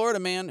was a Florida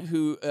man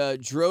who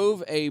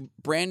drove a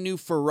brand new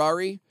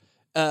Ferrari,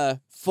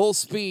 full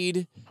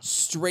speed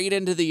straight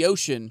into the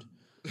ocean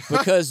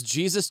because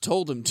Jesus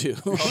told him to.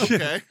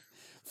 Okay.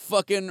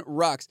 Fucking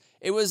rocks.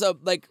 It was a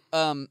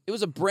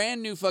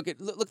brand new fucking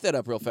look that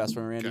up real fast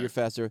for me, Randy. Okay. You're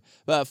faster.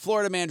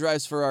 Florida man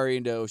drives Ferrari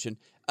into ocean.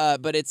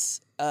 But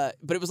it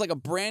was like a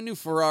brand new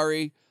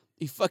Ferrari.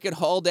 He fucking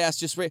hauled ass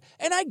just right.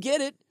 And I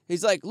get it.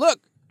 He's like, look,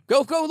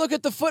 go look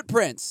at the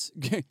footprints.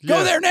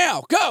 Go there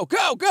now. Go.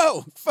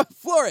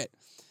 Floor it.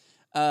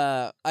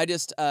 I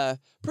just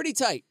pretty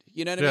tight.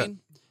 You know what I mean?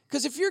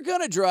 Because if you're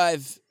gonna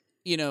drive,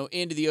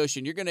 into the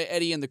ocean, you're gonna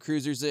eddy in the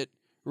cruisers it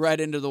right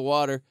into the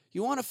water.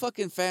 You want a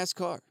fucking fast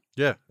car.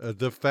 Yeah,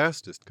 the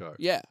fastest car.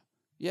 Yeah,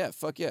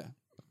 fuck yeah.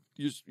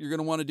 You're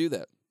gonna want to do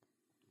that.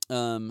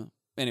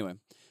 Anyway,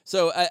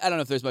 so I don't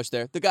know if there's much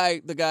there. The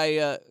guy.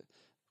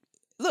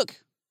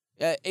 Look,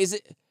 is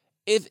it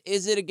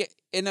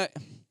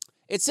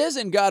it says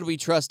in God we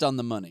trust on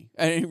the money.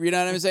 You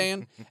know what I'm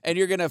saying? And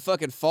you're gonna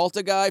fucking fault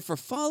a guy for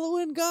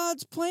following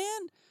God's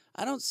plan?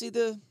 I don't see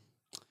I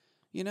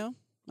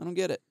don't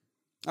get it.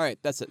 All right,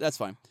 that's it. That's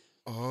fine.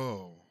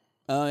 Oh.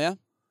 Oh yeah.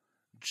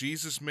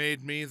 Jesus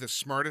made me the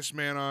smartest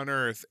man on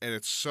earth, and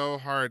it's so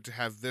hard to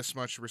have this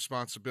much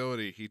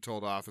responsibility, he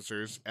told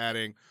officers,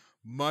 adding,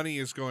 money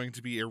is going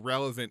to be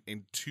irrelevant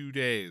in 2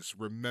 days.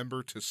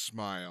 Remember to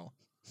smile.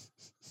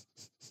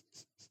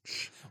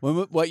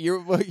 What year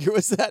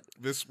was that?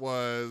 This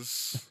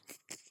was...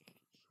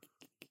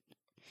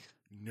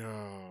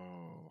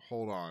 No.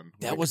 Hold on.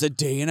 That was a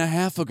day and a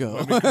half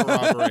ago. Let me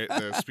corroborate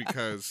this,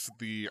 because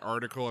the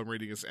article I'm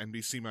reading is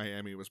NBC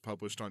Miami was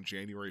published on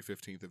January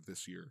 15th of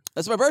this year.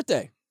 That's my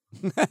birthday.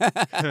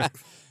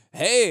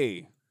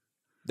 Hey,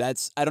 I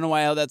don't know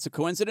how that's a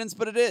coincidence,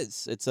 but it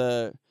is. It's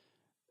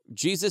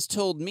Jesus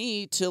told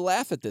me to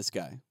laugh at this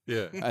guy.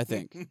 Yeah. I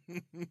think.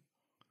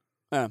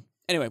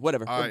 Anyway,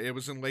 whatever. It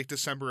was in late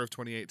December of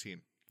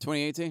 2018.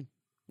 2018.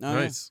 Oh,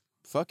 Nice.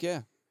 yeah. Fuck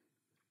yeah.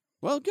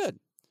 Well, good.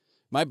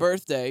 My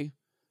birthday,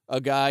 a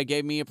guy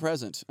gave me a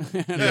present,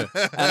 and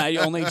I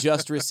only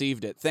just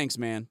received it. Thanks,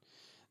 man.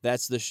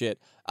 That's the shit.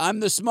 I'm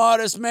the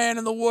smartest man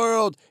in the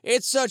world.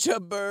 It's such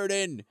a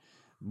burden.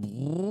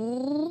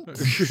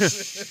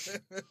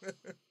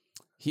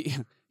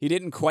 He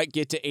didn't quite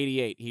get to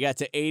 88. He got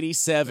to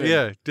 87.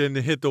 Yeah,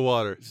 didn't hit the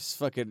water. Just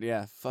fucking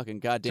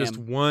goddamn. Just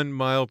 1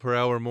 mile per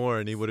hour more,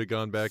 and he would have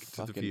gone back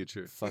to the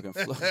future. Fucking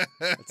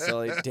that's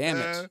all damn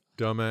it.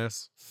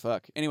 Dumbass.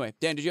 Fuck. Anyway,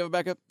 Dan, did you have a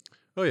backup?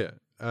 Oh yeah.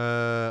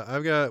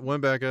 I've got one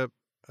backup.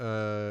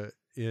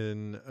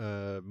 In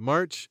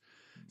March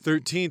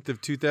 13th of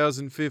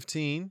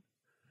 2015,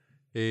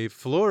 a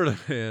Florida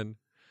man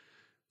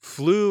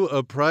flew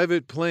a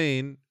private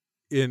plane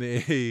in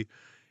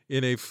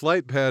a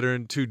flight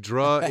pattern to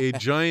draw a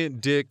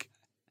giant dick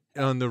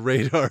on the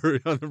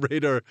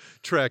radar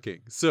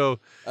tracking. So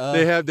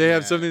they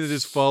have something that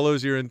just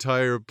follows your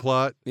entire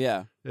plot.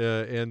 Yeah.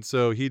 And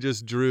so he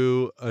just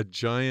drew a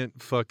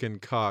giant fucking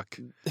cock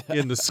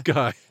in the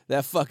sky.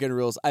 That fucking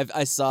rules.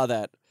 I saw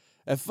that.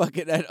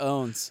 That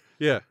owns.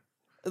 Yeah.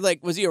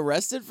 Like, was he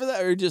arrested for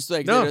that, or just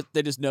like No.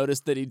 they just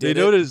noticed that he did?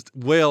 They noticed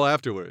well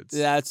afterwards.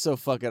 Yeah, that's so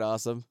fucking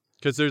awesome.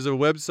 Because there's a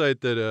website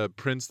that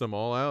prints them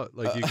all out.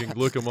 Like you can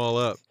look them all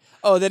up.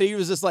 Oh, that he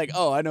was just like,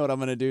 oh, I know what I'm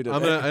gonna do today.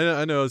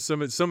 I know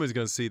somebody's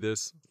gonna see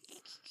this.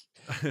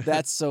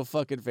 That's so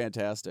fucking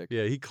fantastic.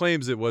 Yeah, he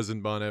claims it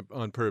wasn't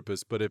on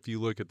purpose, but if you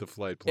look at the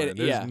flight plan,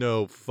 there's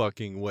no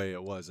fucking way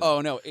it wasn't. Oh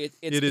no, It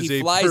he is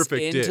a flies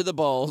perfect into dick. the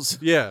balls,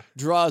 Yeah,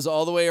 draws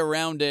all the way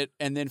around it,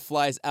 and then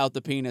flies out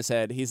the penis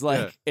head. He's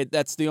like,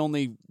 that's the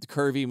only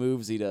curvy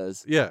moves he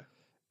does. yeah.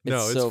 No,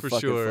 It's it's so for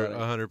fucking sure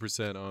funny.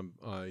 100%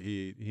 on.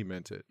 He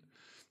meant it.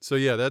 So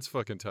yeah, that's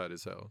fucking tight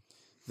as hell.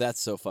 That's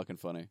so fucking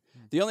funny.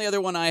 The only other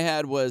one I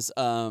had was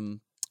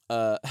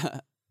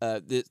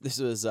this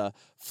was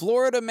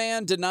Florida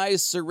man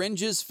denies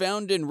syringes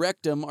found in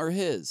rectum are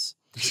his.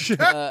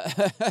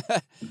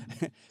 Because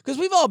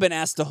we've all been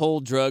asked to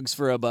hold drugs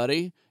for a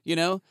buddy, you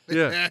know?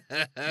 Yeah.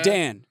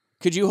 Dan,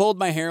 could you hold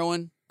my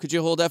heroin? Could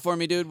you hold that for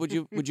me, dude? Would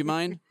you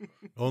mind?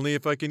 Only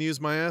if I can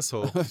use my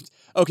asshole.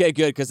 Okay,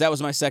 good, because that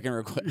was my second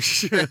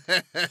request.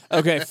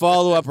 Okay,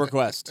 follow-up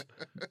request.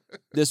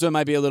 This one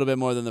might be a little bit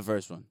more than the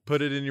first one.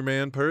 Put it in your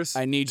man purse.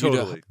 I need you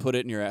to put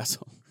it in your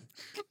asshole.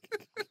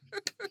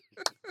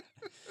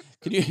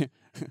 Can you?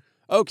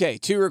 Okay,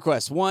 2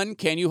 requests. 1,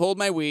 can you hold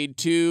my weed?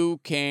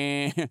 2,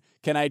 can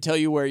I tell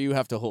you where you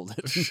have to hold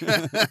it?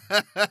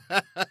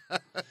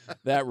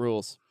 That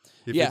rules.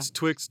 If it's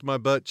twixt my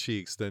butt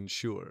cheeks, then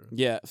sure.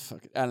 Yeah,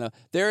 fuck it. I don't know.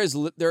 There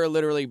are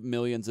literally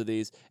millions of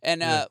these,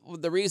 and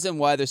the reason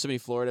why there's so many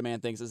Florida man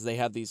things is they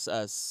have these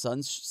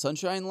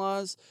sunshine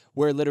laws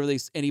where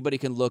literally anybody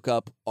can look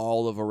up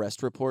all of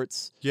arrest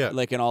reports. Yeah,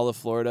 like in all of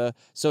Florida.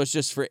 So it's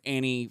just for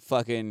any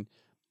fucking.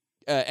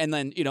 And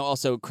then,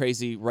 also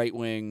crazy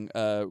right-wing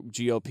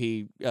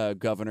GOP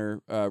governor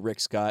Rick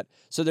Scott.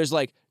 So there's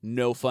like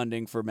no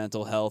funding for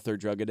mental health or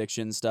drug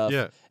addiction stuff.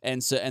 Yeah.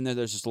 And then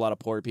there's just a lot of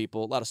poor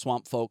people, a lot of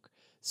swamp folk.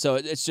 So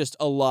it's just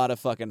a lot of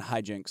fucking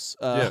hijinks.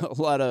 A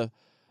lot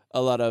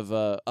of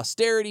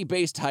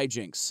austerity-based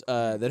hijinks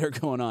that are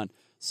going on.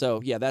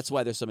 So yeah, that's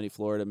why there's so many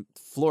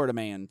Florida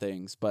man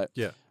things. But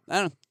yeah,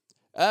 I don't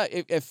know.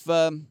 If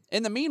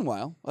in the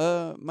meanwhile,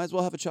 might as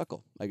well have a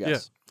chuckle, I guess. Yeah.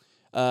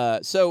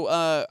 So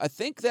I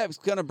think that's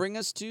going to bring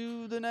us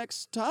to the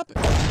next topic.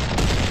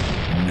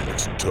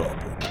 Next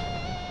topic.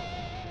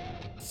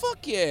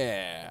 Fuck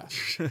yeah.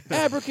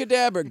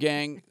 Abracadabra,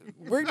 gang.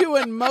 We're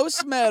doing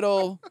most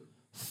metal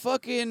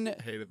fucking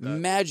Hated that.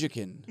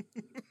 magician.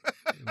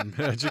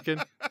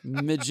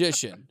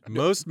 Magician.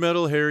 Most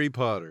metal Harry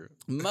Potter.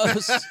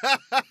 Most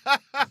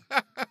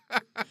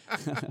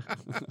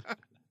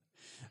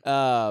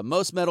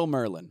metal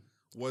Merlin.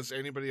 Was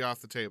anybody off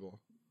the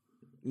table?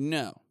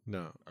 No.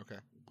 Okay.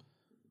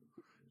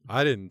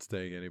 I didn't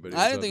think anybody.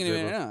 I didn't think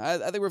anybody. No. I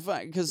think we're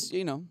fine because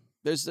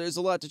there's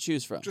a lot to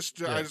choose from. I just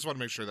want to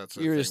make sure that's.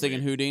 You were just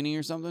thinking Houdini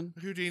or something.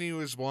 Houdini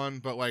was one,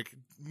 but like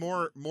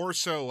more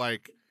so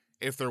like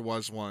if there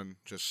was one,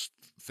 just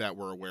that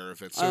we're aware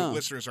of it, so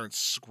listeners aren't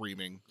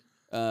screaming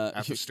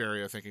at the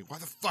stereo, thinking, "Why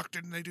the fuck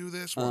didn't they do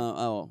this?"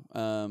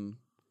 The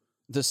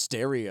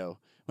stereo.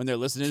 When they're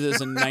listening to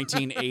this in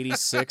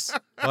 1986.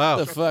 Wow.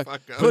 The fuck?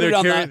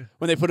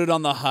 When they put it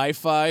on the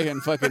hi-fi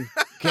and fucking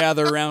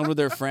gather around with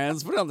their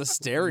friends, put it on the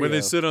stereo. When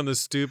they sit on the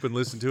stoop and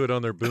listen to it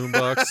on their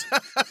boombox.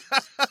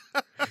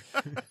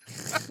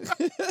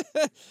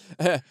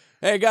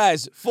 Hey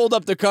guys, fold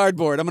up the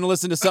cardboard. I'm going to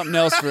listen to something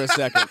else for a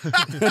second.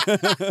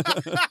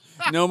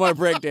 No more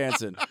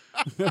breakdancing.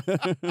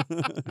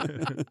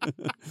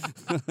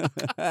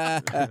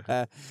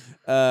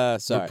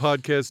 Sorry.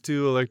 Podcast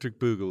 2 Electric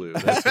Boogaloo.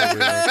 That's what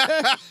we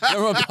are.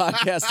 Remember a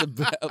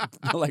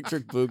podcast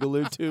Electric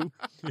Boogaloo 2?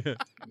 Yeah.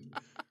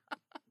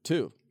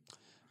 2.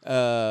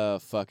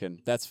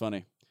 Fucking, that's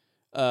funny.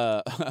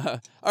 All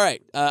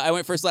right. I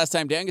went first last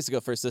time. Dan gets to go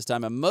first this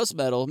time. I'm most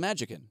metal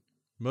magician.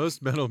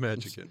 Most metal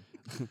magician.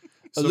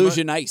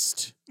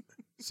 Illusionist.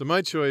 So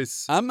my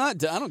choice. I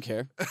don't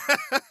care.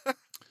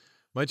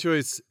 My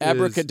choice is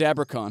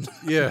Abracadabracon.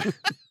 Yeah.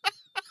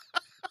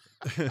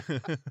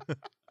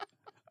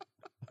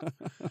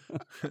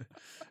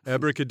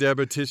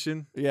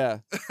 Abracadabratition. Yeah.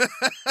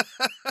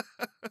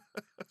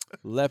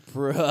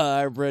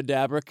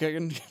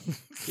 Lepradabracon.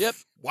 Yep.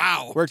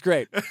 Wow. Worked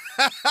great.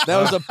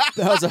 That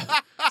was a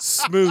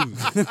Smooth.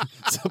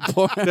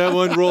 support. That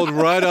one rolled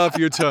right off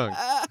your tongue.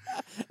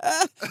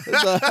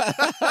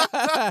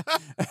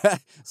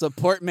 It's a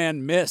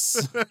Portman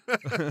miss.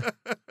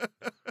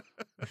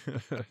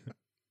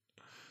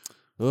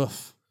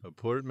 Oof. A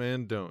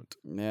Portman don't.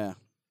 Yeah.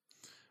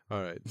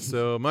 All right.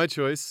 So my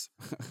choice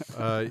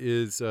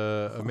is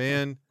a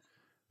man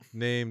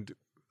named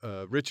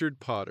Richard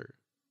Potter.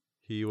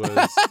 He was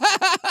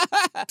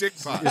Dick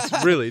Potter.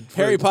 It's really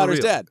Harry for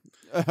Potter's real. dad.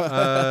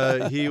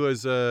 He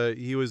was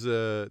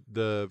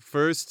the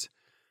first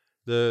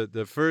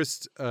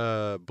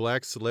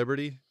black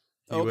celebrity.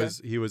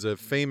 He was a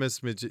famous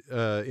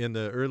in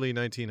the early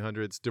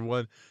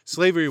 1900s.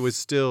 Slavery was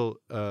still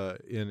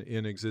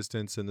in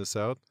existence in the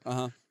South.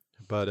 Uh-huh.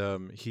 But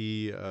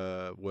he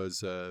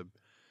was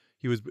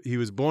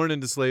born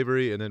into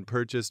slavery and then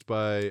purchased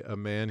by a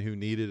man who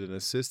needed an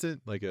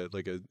assistant,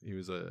 he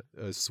was a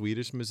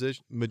Swedish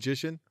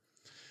magician.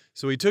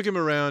 So he took him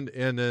around,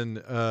 and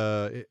then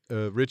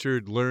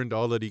Richard learned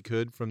all that he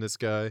could from this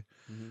guy.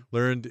 Mm-hmm.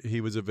 Learned he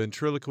was a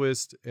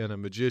ventriloquist and a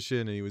magician,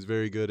 and he was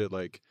very good at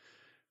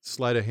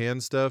sleight of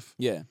hand stuff.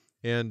 Yeah.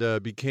 And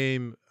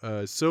became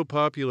so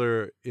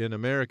popular in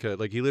America.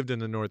 Like, he lived in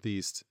the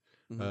Northeast.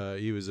 Mm-hmm.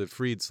 He was a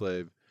freed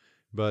slave,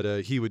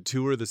 but he would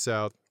tour the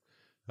South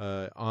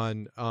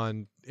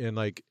and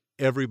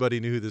everybody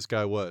knew who this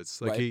guy was.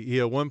 Like, right.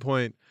 he at one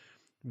point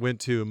went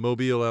to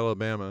Mobile,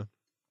 Alabama,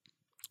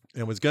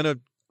 and was gonna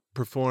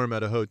perform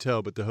at a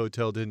hotel, but the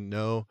hotel didn't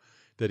know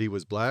that he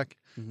was black.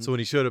 Mm-hmm. So when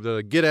he showed up, they're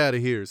like, "Get out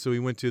of here!" So he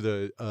went to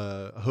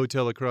the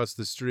hotel across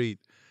the street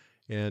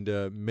and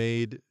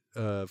made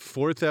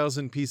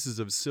 4,000 pieces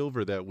of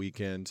silver that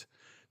weekend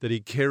that he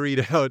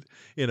carried out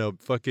in a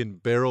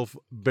fucking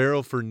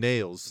barrel for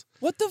nails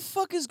What the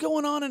fuck is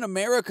going on in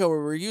America where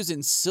we're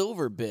using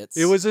silver bits?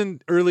 It was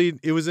in early.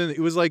 It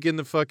was like in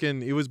the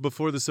fucking. It was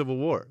before the Civil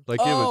War.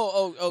 Like it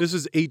was. Oh. This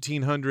was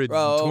 1820.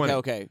 Oh,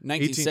 okay.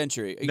 19th 18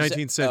 century. You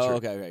 19th said- century. Oh,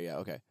 okay, yeah,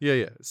 okay.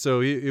 Yeah.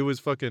 So it was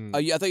fucking.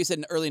 I thought you said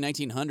in early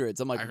 1900s.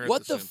 I'm I like, heard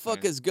what the the same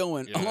fuck thing. is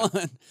going Yeah.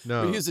 on?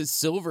 No. We're using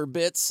silver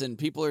bits and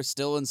people are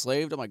still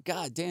enslaved. I'm like,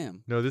 God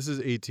damn. No, this is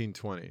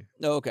 1820.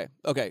 Oh, okay.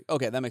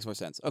 That makes more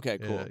sense. Okay,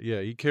 cool.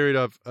 Yeah. He carried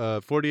off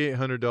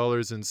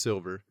 $4,800 in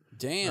silver.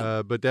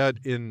 Damn. But that's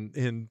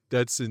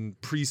in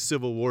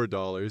pre-Civil War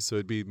dollars, so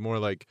it'd be more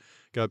like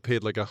got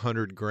paid like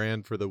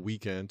 $100,000 for the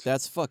weekend.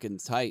 That's fucking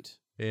tight.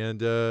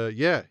 And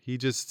he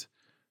just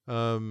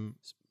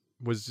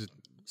was just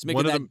He's making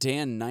one of that them.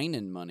 Dan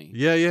Ninen money.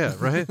 Yeah,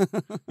 right.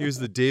 He was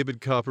the David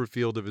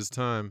Copperfield of his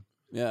time.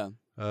 Yeah.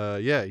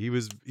 He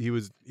was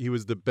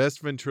the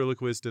best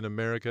ventriloquist in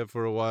America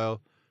for a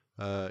while,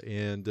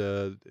 and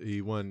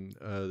he won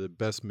the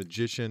best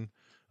magician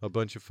a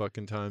bunch of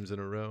fucking times in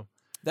a row.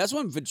 That's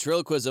when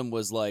ventriloquism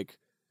was like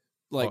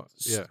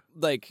yeah.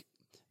 like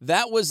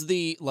that was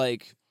the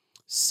like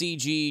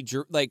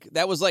CG like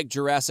that was like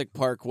Jurassic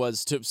Park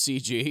was to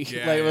CG.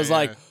 Yeah, like it was yeah,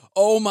 like, yeah.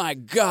 oh my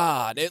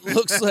God, it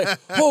looks like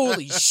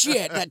holy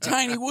shit, that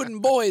tiny wooden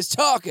boy is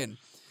talking.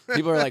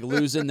 People are like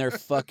losing their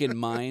fucking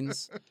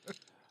minds.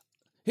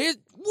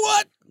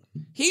 What?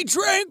 He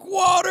drank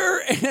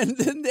water and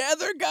then the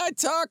other guy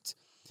talked.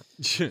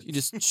 He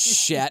just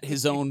shat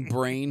his own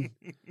brain.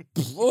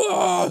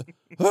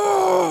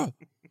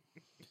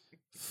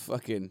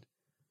 Fucking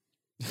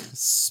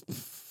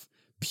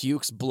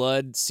pukes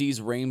blood, sees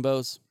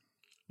rainbows.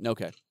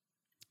 Okay.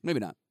 Maybe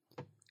not.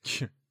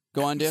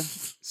 Go on, Dan.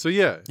 So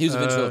yeah, He was a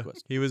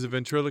ventriloquist. He was a And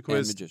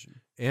ventriloquist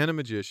magician. and a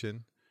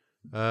magician,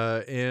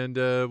 and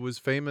was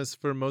famous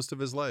for most of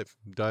his life.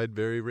 Died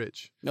very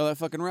rich. No, that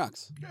fucking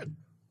rocks. Good.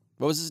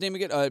 What was his name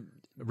again?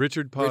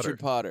 Richard Potter, Richard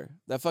Potter.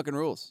 That fucking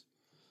rules.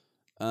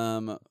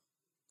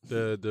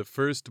 the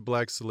first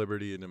black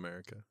celebrity in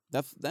America.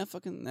 That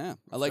fucking yeah.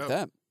 I like dope.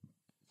 that.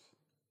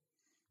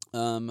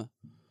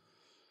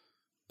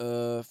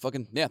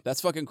 Fucking yeah,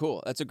 that's fucking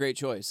cool. That's a great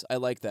choice. I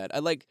like that. I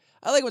like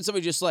when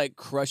somebody just like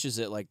crushes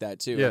it like that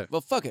too. Yeah. Like, well,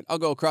 fuck it. I'll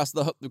go across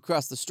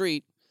the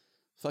street,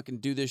 fucking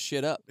do this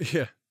shit up.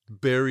 Yeah,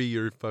 bury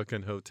your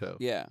fucking hotel.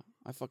 Yeah,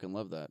 I fucking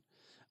love that.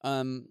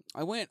 I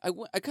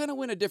kind of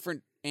went a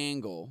different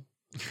angle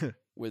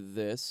with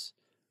this.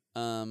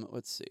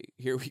 Let's see.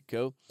 Here we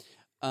go.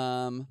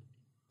 I'm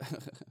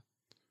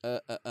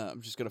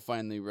just gonna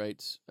find the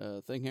right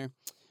thing here.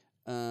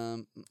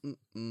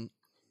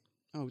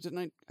 Oh, didn't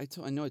I?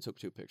 I know I took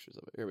 2 pictures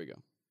of it. Here we go.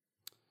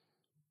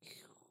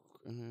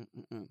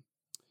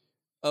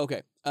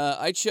 Okay.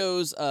 I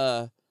chose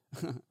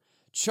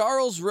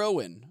Charles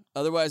Rowan,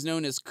 otherwise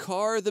known as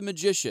Carr the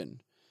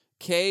Magician.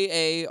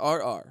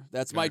 Karr.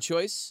 That's my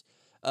choice.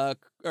 Carr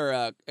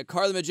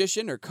the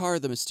Magician or Carr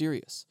the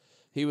Mysterious.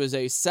 He was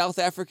a South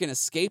African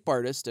escape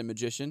artist and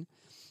magician.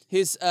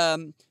 His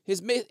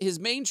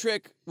main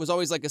trick was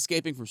always like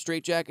escaping from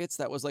straitjackets.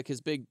 That was like his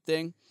big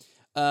thing.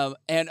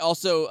 And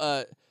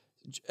also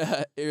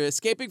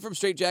escaping from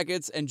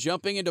straitjackets and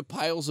jumping into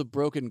piles of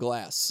broken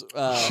glass.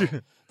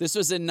 This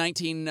was in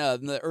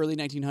the early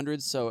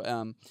 1900s. So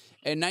in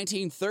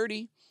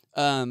 1930,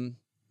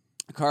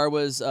 Carr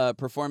was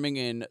performing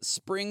in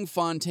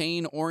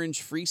Springfontein,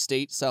 Orange Free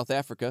State, South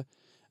Africa,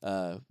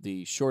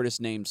 the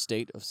shortest named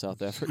state of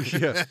South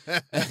Africa.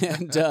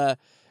 Yeah.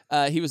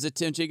 And he was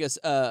attempting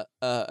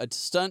a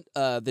stunt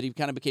that he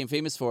kind of became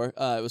famous for.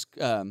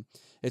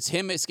 It's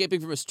him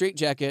escaping from a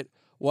straitjacket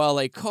while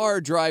a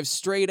car drives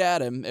straight at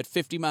him at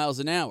 50 miles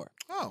an hour.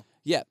 Oh.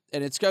 Yeah,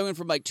 and it's going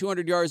from like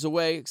 200 yards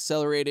away,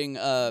 accelerating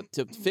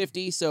to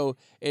 50. So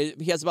he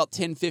has about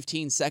 10,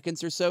 15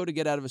 seconds or so to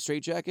get out of a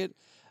straitjacket.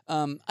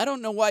 I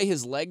don't know why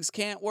his legs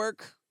can't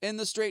work in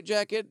the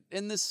straitjacket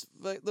in this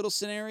little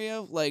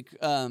scenario. Like, you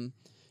know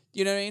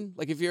what I mean?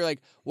 Like if you're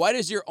like, why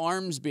does your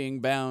arms being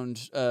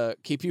bound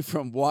keep you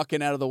from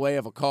walking out of the way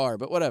of a car?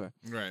 But whatever.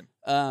 Right.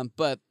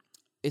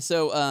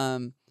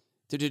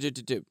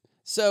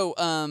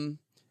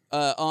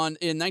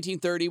 In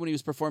 1930, when he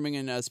was performing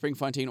in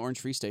Springfontein,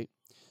 Orange Free State,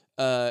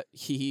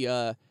 he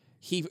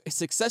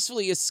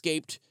successfully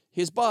escaped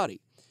his body.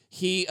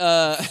 He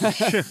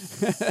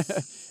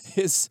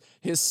his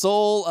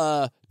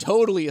soul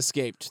totally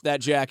escaped that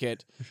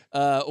jacket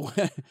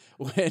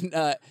when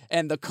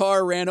and the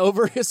car ran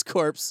over his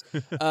corpse,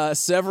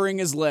 severing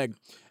his leg,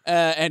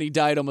 and he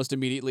died almost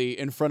immediately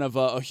in front of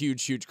a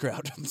huge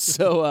crowd.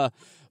 So,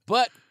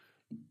 but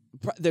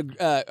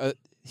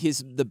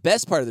the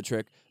best part of the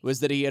trick was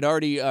that he had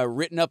already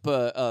written up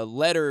a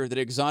letter that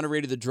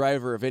exonerated the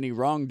driver of any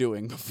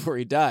wrongdoing before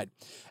he died.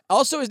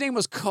 Also, his name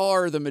was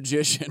Carr the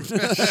Magician.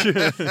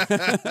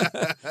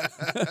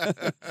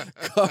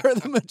 Carr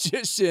the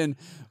Magician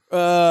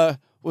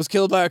was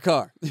killed by a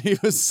car. He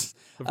was,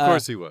 Of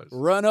course he was.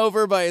 run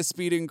over by a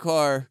speeding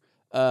car.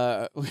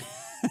 And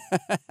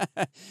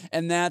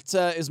that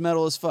is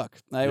metal as fuck.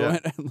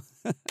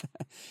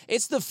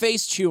 It's the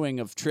face chewing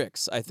of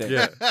tricks, I think.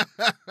 Yeah.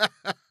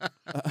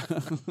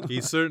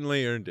 He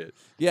certainly earned it.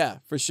 Yeah,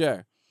 for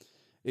sure.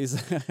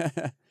 He's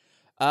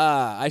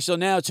I shall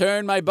now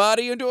turn my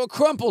body into a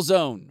crumple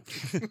zone.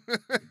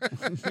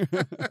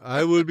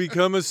 I will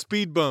become a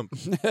speed bump.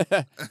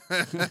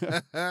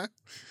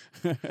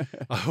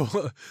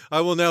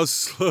 I will now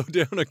slow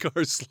down a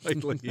car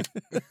slightly.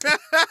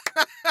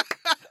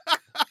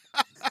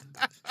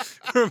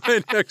 For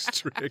my next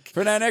trick.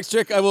 For my next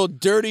trick, I will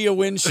dirty a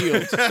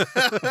windshield.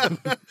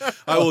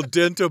 I will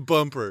dent a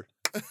bumper.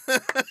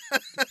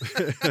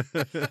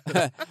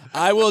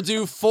 I will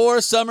do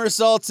 4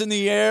 somersaults in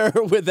the air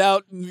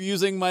without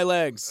using my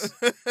legs.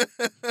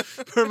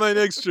 For my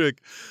next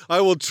trick,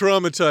 I will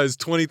traumatize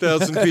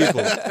 20,000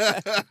 people.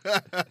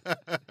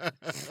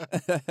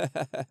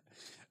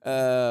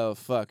 Oh,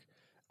 fuck.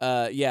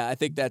 Yeah, I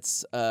think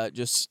that's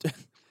just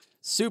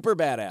super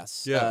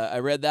badass. Yeah. I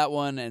read that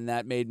one, and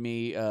that made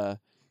me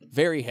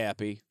very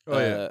happy. Oh,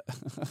 yeah.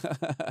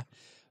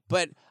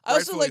 But I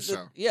also Rightfully like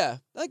so.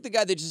 I like the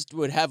guy that just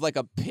would have like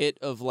a pit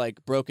of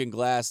like broken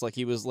glass, like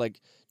he was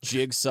like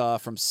Jigsaw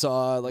from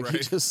Saw, like he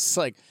Right. just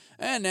like,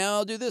 and now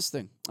I'll do this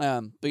thing.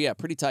 But yeah,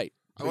 pretty tight.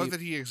 I love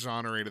that he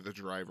exonerated the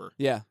driver.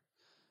 Yeah,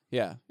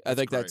 I That's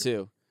think that great.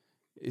 too.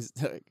 Is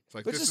like, It's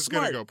like, which this is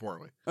smart. going to go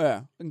poorly.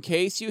 Yeah, in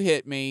case you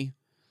hit me,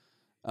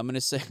 I'm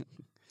gonna say.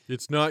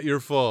 It's not your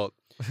fault.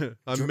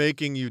 I'm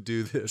making you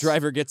do this.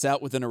 Driver gets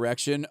out with an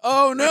erection.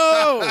 Oh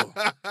no!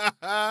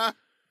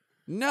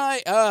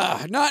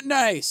 Not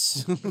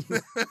nice.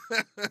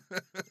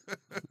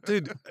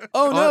 Dude,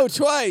 Oh no,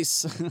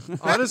 twice.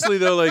 honestly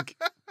though, like,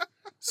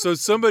 so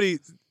somebody,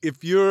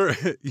 if you're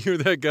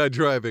that guy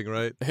driving,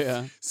 right?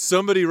 Yeah,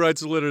 Somebody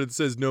writes a letter that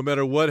says, no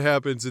matter what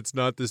happens, it's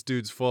not this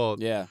dude's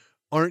fault. yeah,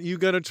 Aren't you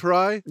gonna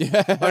try?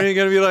 yeah. Aren't you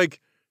gonna be like,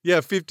 yeah,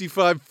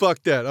 55,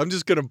 fuck that. I'm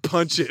just gonna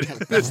punch it.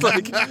 It's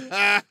like,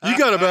 you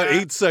got about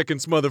 8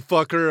 seconds,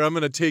 motherfucker. I'm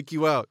gonna take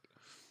you out.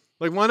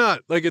 Like, why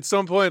not? Like, at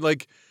some point,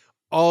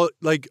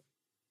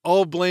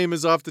 all blame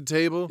is off the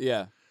table.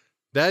 Yeah,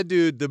 That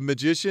dude, the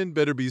magician,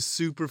 better be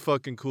super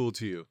fucking cool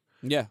to you.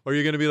 yeah, Or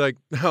you're gonna be like,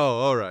 oh,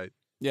 all right.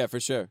 yeah, for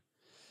sure.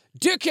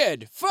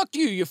 Dickhead, fuck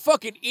you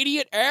fucking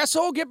idiot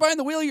asshole. Get behind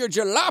the wheel of your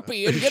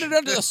jalopy and get it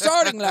under the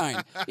starting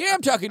line. Yeah,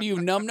 I'm talking to you,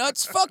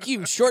 numbnuts. Fuck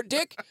you, short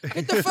dick.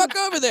 Get the fuck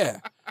over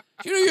there.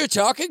 You know who you're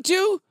talking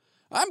to?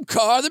 I'm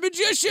Carr the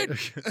Magician.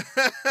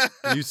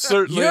 You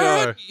certainly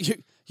are.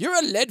 You're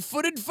a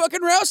lead-footed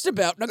fucking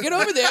roustabout. Now get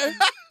over there.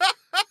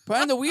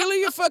 Behind the wheel of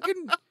your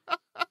fucking...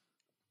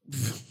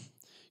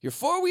 your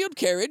four-wheeled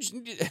carriage.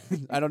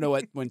 I don't know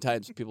when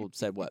times people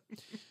said what.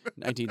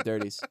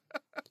 1930s.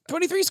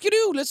 23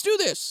 skidoo. Let's do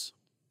this.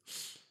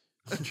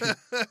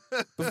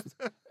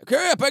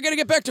 Hurry up. I got to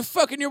get back to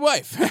fucking your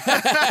wife.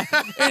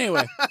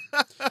 Anyway.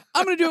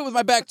 I'm going to do it with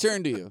my back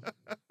turned to you.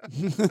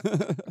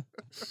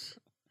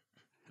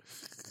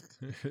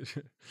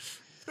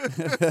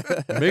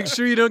 Make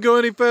sure you don't go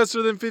any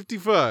faster than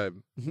 55.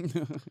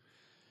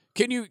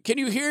 Can you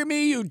hear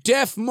me, you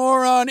deaf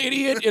moron,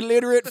 idiot,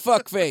 illiterate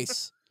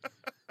fuckface?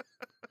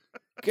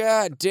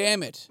 God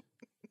damn it.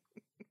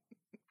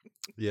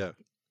 Yeah.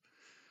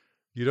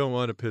 You don't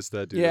want to piss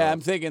that dude Yeah, off.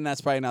 I'm thinking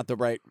that's probably not the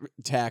right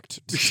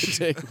tact to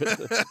take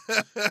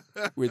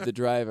with the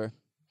driver.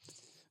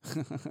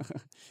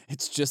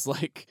 It's just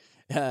like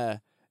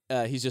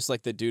he's just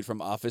like the dude from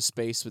Office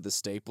Space with the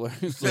stapler.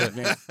 He's like,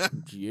 man,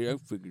 yeah, I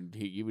freaking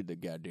hit you with the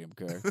goddamn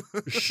car.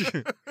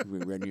 We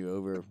run you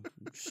over,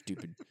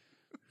 stupid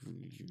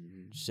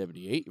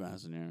 78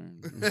 miles an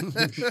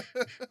hour.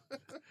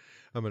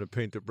 I'm going to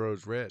paint the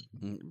bros red.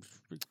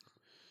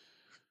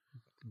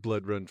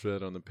 Blood runs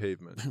red on the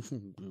pavement.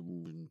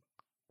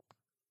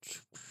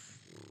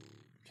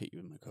 Hit you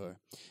in my car.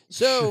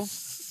 So,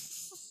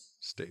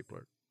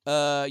 Stapler.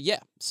 yeah.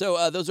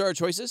 So those are our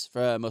choices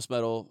for Most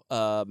Metal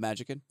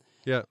Magician.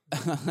 Yeah.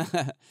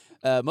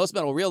 Most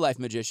Metal Real Life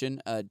Magician.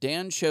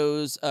 Dan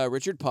chose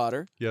Richard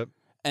Potter. Yep.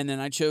 And then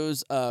I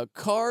chose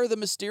Carr the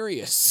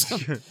Mysterious.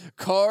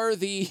 Carr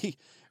the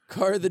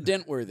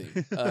Dentworthy.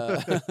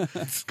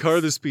 Car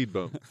the speed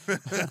bump.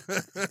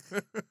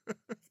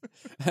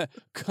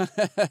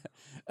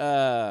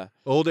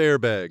 Old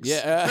airbags.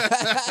 Yeah.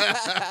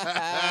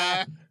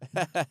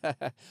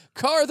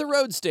 Carr the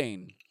Road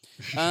Stain.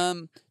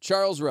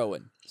 Charles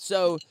Rowan.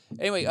 So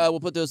anyway, we'll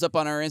put those up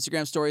on our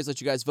Instagram stories.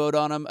 Let you guys vote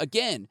on them.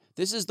 Again,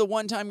 this is the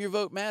one time your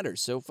vote matters.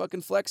 So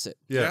fucking flex it.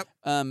 Yeah.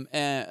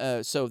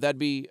 Yep. So that'd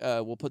be.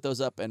 We'll put those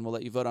up and we'll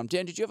let you vote on 'em.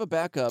 Dan, did you have a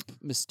backup?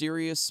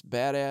 Mysterious,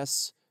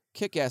 badass,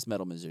 kick-ass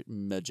metal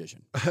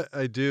magician.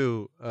 I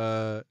do.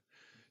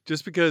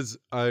 Just because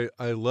I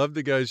love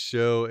the guy's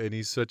show and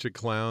he's such a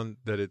clown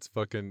that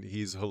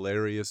he's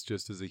hilarious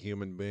just as a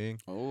human being.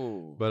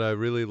 Oh. But I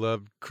really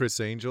loved Chris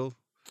Angel.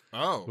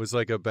 Oh. Was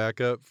like a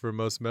backup for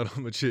Most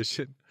Metal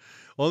Magician.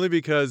 Only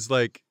because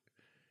like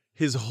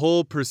his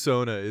whole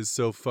persona is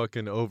so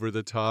fucking over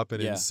the top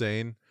and Yeah.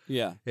 insane.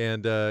 Yeah.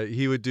 And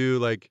he would do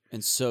like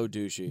And so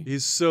douchey.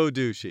 he's so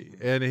douchey.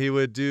 And he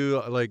would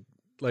do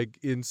like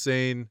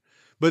insane,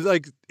 but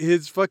like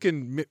his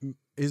fucking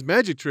his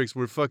magic tricks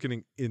were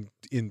fucking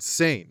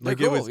insane. They're Like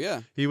cool, it was,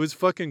 yeah. he was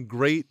fucking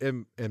great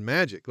and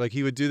magic. Like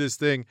he would do this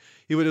thing.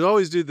 He would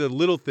always do the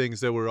little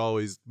things that were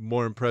always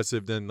more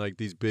impressive than like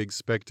these big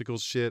spectacle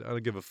shit. I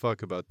don't give a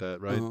fuck about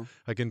that, right? Uh-huh.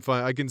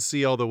 I can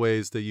see all the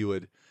ways that you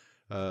would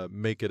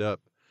make it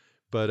up,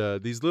 but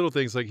these little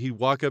things, like he'd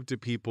walk up to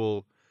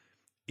people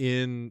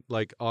in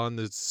like on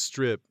the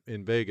strip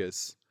in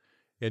Vegas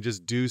and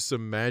just do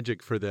some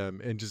magic for them,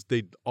 and just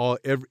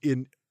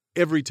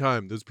every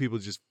time those people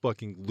just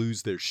fucking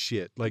lose their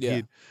shit. Like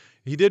Yeah.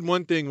 he did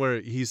one thing where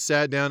he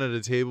sat down at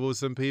a table with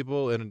some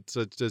people, and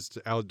it's just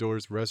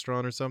outdoors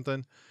restaurant or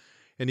something,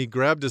 and he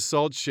grabbed a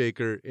salt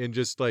shaker and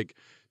just like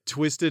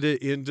twisted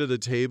it into the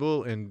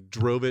table and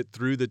drove it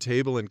through the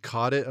table and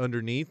caught it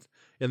underneath,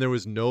 and there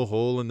was no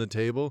hole in the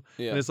table.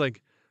 Yeah. And it's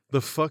like,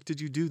 the fuck did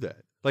you do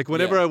that? Like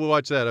whenever I would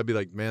watch that, I'd be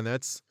like, man,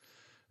 that's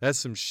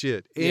some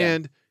shit. Yeah.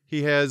 And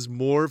he has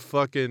more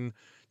fucking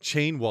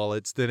chain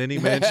wallets than any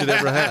man should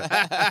ever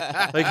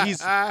have. Like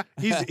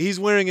he's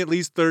wearing at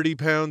least 30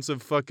 pounds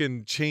of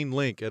fucking chain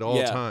link at all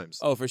Yeah. times.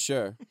 Oh, for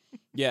sure.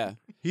 Yeah.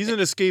 He's an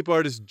escape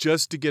artist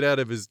just to get out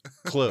of his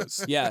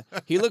clothes. Yeah.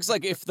 He looks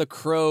like if the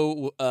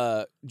Crow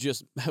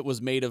just was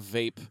made of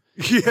vape.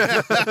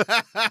 Yeah.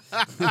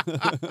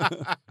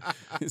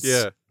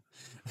 Yeah.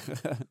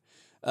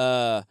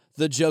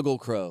 The Juggle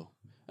Crow.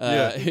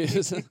 Yeah.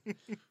 is the-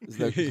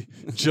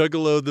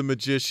 Juggalo the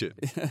magician.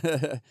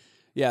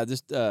 yeah,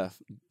 just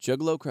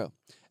Juggalo Crow.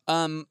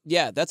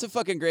 Yeah, that's a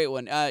fucking great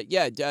one.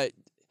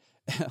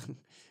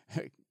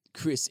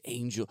 Chris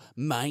Angel,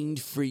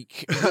 Mind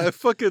Freak. I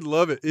fucking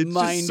love it. It's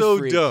Mind just so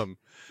freak. dumb.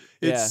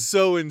 It's Yeah.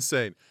 so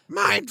insane.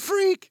 Mind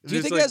freak. Do you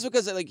It's think like, that's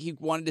because like he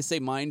wanted to say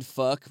mind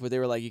fuck, but they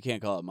were like, you can't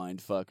call it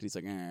mind fuck? And he's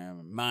like,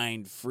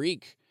 mind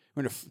freak.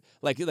 We're gonna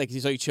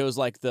so he chose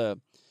like the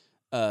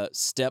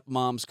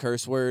stepmom's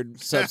curse word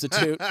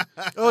substitute.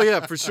 Oh yeah,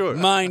 for sure.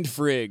 Mind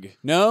frig.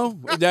 No,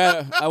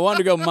 I wanted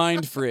to go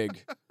mind frig.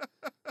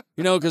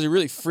 You know, because it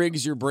really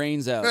frigs your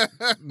brains out.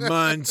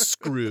 Mind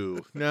screw.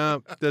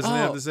 No, doesn't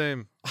have Oh. the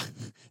same.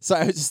 So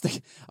I was just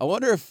thinking, I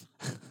wonder if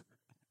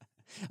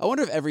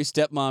every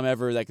stepmom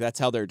ever, like, that's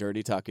how their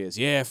dirty talk is.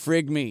 Yeah,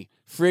 frig me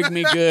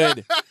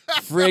good,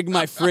 frig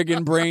my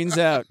friggin' brains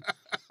out.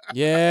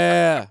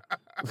 Yeah.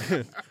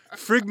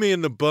 Frig me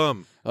in the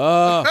bum.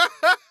 Oh,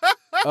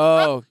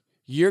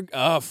 you're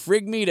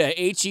frig me to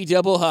HE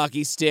double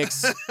hockey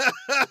sticks.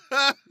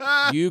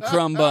 You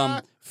crumb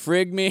bum,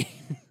 frig me,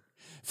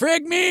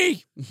 frig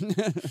me,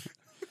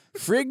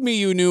 frig me.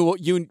 You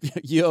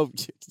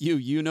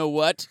know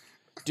what?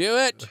 Do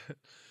it.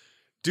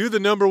 Do the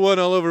number one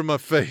all over my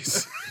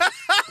face.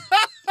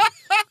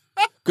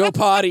 Go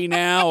potty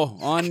now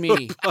on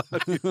me.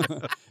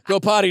 Go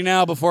potty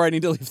now before I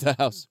need to leave the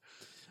house.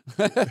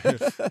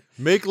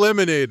 Make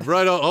lemonade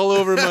right all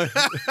over my.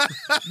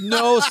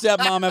 No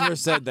stepmom ever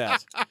said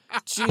that.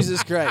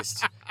 Jesus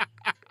Christ.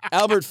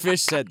 Albert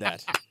Fish said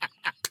that.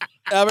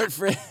 Albert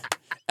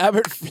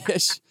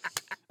Fish,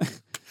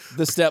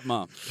 the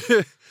stepmom.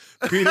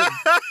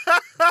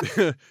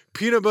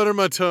 Peanut butter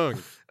my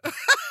tongue.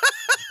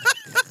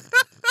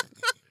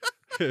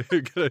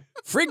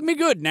 Frig me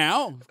good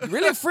now.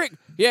 Really frig.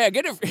 Yeah,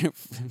 get it.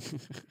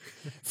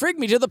 Frig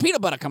me till the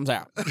peanut butter comes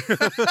out.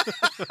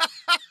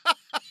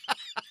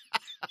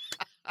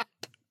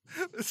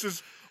 This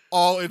is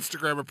all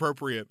Instagram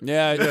appropriate.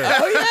 Yeah. Yeah.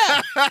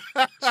 Oh,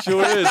 yeah.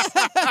 Sure is.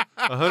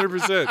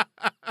 100%.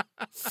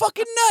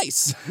 Fucking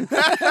nice.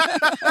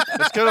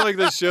 It's kind of like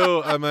the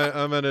show I'm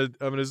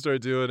gonna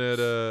start doing at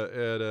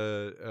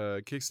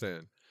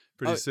Kickstand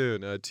pretty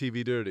soon.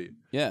 TV Dirty,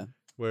 Yeah.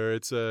 where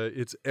it's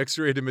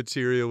X-rated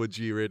material with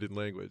G-rated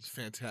language.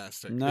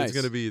 Fantastic. Nice. It's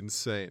gonna be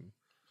insane.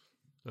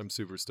 I'm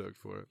super stoked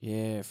for it.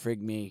 Yeah, frig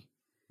me.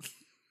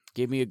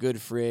 Give me a good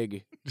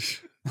frig.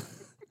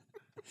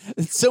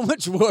 It's so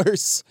much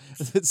worse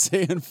than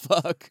saying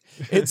fuck.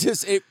 It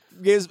just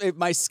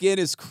my skin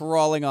is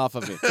crawling off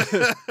of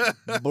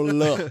it.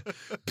 Blah.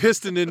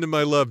 Piston into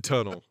my love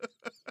tunnel.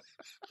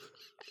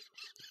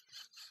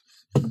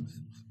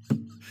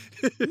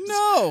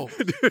 No. No.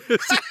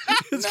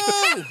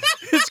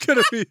 It's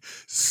gonna be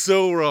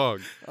so wrong.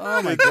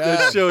 Oh my That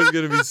god. show is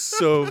gonna be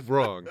so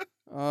wrong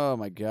Oh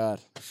my god.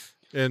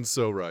 and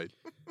so right.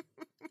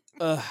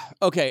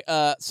 Okay,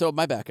 so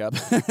my backup.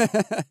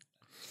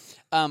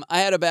 I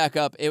had a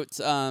backup. It's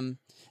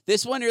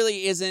this one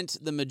really isn't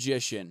the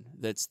magician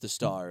that's the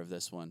star of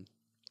this one.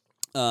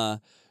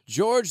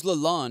 George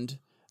Lalonde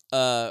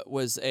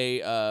was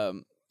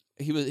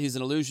he's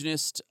an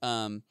illusionist.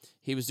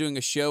 He was doing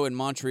a show in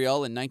Montreal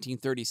in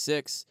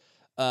 1936.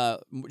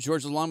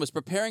 George Lalonde was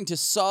preparing to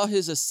saw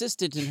his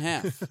assistant in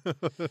half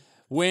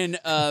when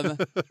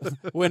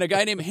a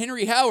guy named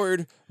Henry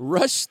Howard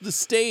rushed the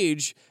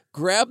stage,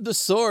 grabbed the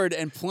sword,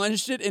 and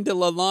plunged it into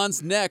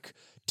Lalonde's neck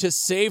to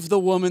save the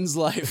woman's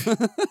life.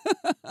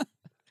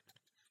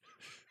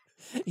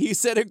 He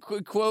said, a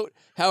quote,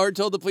 Howard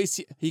told the police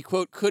he,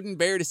 quote, couldn't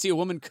bear to see a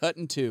woman cut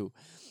in two.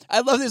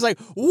 I love this, like,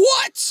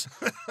 what?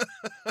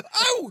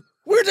 Oh,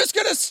 we're just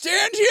going to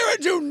stand here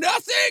and do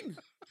nothing?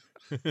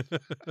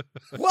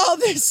 While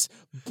this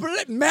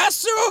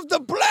master of the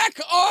black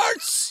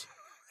arts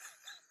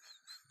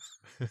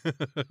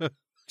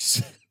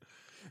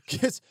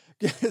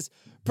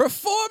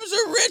performs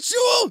a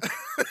ritual,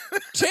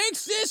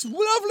 takes this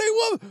lovely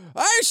woman,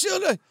 I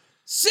shall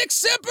Sic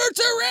Semper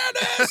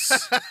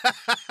Tyrannis!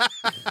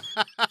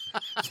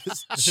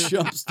 Just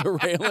jumps the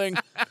railing.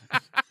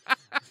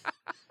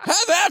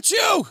 Have at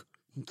you!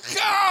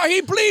 Ah, he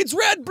bleeds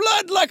red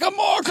blood like a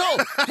mortal!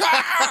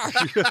 Ah,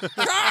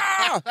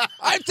 ah,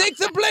 I think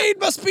the blade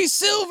must be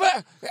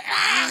silver!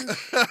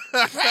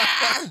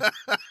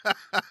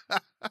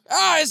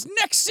 His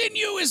neck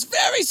sinew is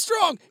very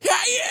strong! 3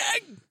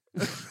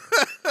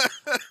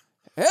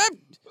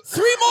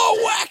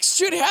 more whacks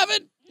should have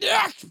it!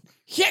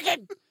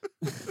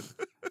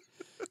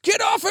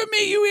 Get off of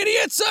me, you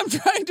idiots! I'm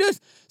trying to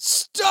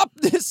stop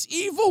this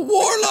evil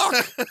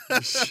warlock!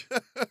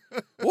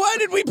 Why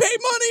did we pay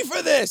money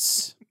for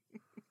this?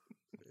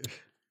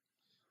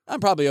 I'm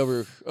probably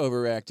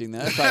overacting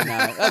that. That's probably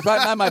not.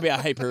 That might be a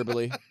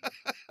hyperbole.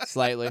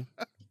 Slightly.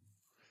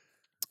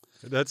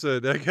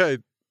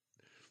 That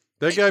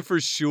guy for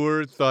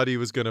sure thought he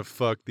was gonna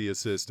fuck the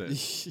assistant.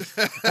 He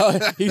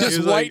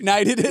just white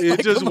knighted it. He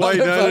just white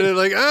knighted it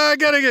like, I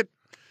gotta get.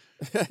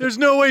 There's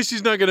no way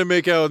she's not gonna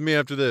make out with me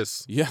after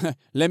this. Yeah,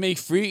 let me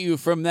free you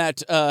from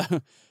that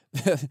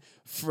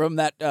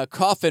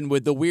coffin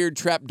with the weird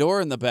trap door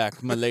in the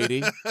back, my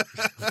lady.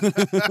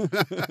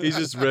 He's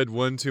just read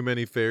one too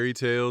many fairy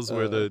tales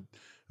where the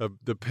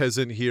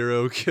peasant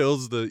hero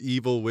kills the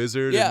evil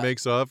wizard and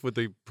makes off with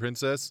the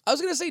princess. I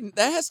was gonna say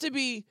that has to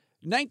be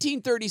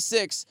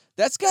 1936.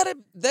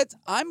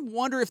 I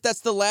wonder if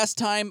that's the last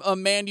time a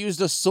man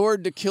used a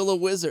sword to kill a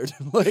wizard.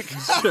 Like,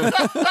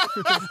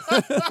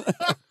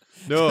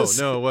 no,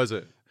 it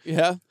wasn't.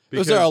 Yeah.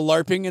 Was there a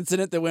LARPing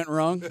incident that went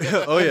wrong?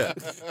 Oh yeah,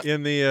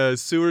 in the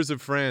sewers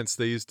of France,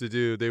 they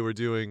were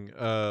doing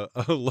a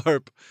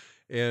LARP,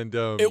 and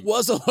it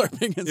was a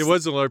LARPing incident. It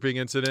was a LARPing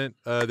incident.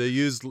 They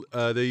used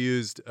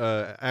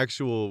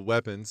actual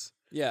weapons.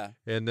 Yeah.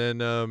 And then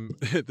the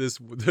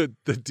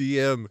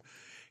DM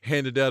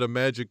handed out a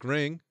magic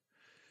ring.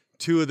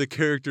 2 of the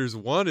characters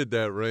wanted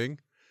that ring,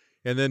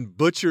 and then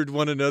butchered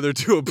one another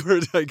to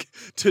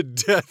to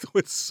death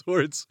with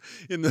swords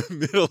in the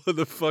middle of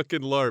the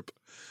fucking LARP.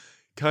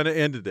 Kind of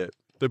ended it.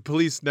 The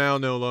police now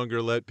no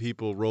longer let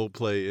people role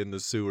play in the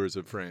sewers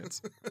of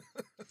France.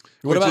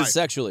 What about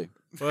sexually?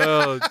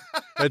 Well,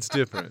 that's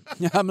different.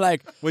 I'm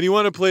like, when you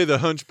want to play the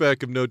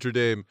Hunchback of Notre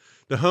Dame,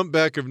 the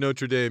Humpback of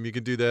Notre Dame, you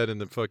can do that in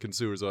the fucking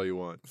sewers all you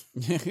want.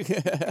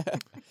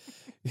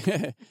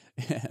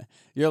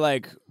 You're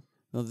like,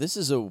 well, this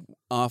is a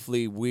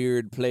awfully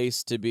weird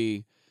place to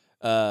be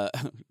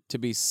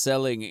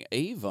selling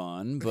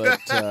Avon,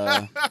 but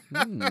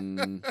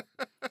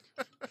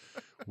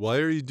Why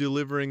are you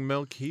delivering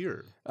milk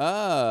here?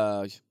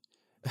 I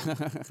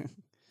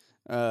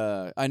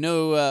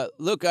know.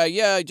 Look, I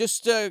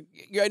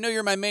know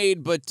you're my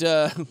maid, but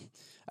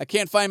I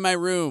can't find my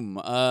room.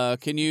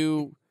 Can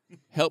you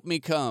help me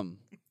come?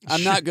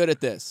 I'm not good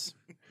at this.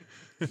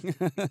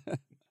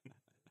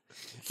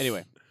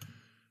 Anyway.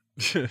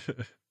 So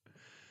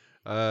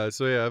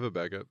yeah, I have a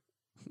backup.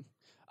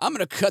 I'm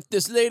gonna cut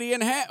this lady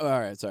in half. All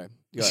right, sorry.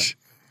 Go ahead.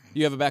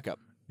 You have a backup.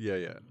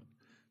 Yeah.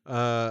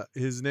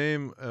 His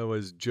name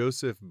was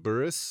Joseph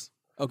Burris.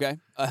 Okay.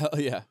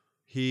 Yeah.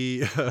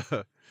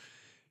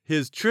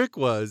 His trick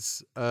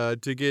was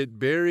to get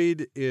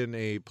buried in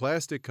a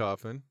plastic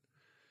coffin,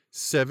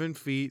 7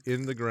 feet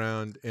in the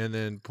ground, and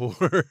then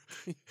pour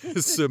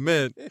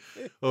cement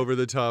over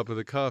the top of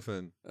the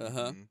coffin.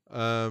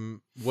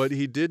 What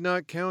he did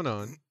not count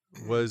on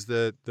was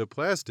that the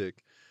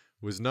plastic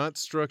was not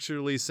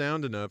structurally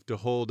sound enough to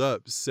hold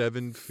up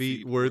 7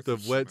 feet worth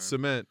of wet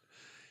cement.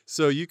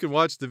 So you can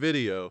watch the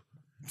video.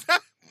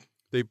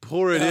 They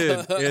pour it in,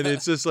 and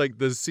it's just like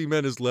the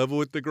cement is level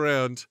with the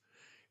ground,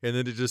 and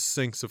then it just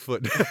sinks a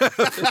foot. That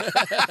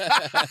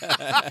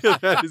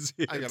is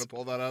it. I gotta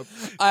pull that up.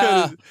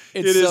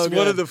 It is so one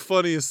good. of the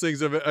funniest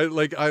things I've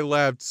I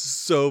laughed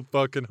so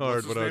fucking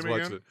hard What's when I his was name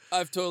watching again?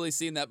 I've totally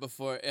seen that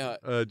before.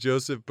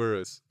 Joseph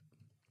Burris.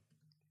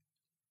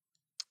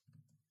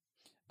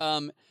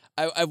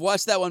 I've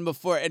watched that one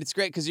before, and it's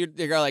great because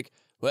they're like,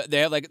 they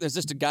have like, there's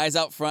just guys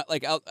out front,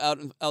 like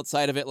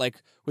outside of it, like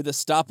with a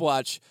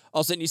stopwatch.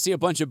 All of a sudden, you see a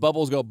bunch of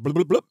bubbles go blub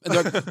blub blub, and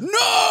they're like,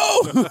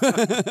 no,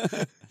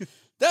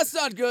 that's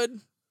not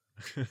good.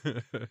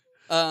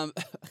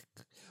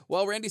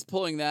 While Randy's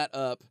pulling that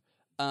up,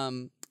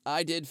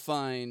 I did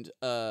find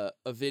a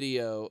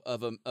video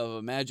of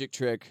a magic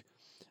trick.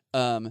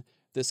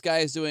 This guy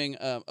is doing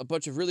a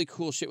bunch of really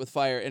cool shit with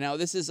fire, and now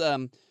this is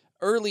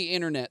early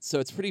internet, so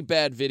it's pretty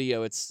bad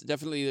video. It's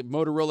definitely the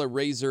Motorola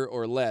Razr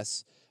or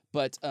less.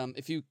 But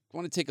if you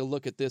want to take a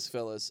look at this,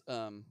 fellas, I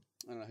don't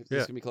know, is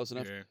this gonna be close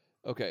enough? Yeah.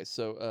 Okay,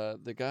 so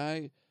the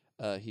guy,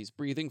 he's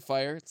breathing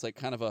fire. It's like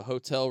kind of a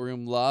hotel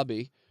room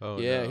lobby. Oh,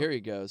 yeah, no. here he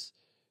goes.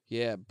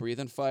 Yeah,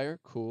 breathing fire.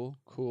 Cool.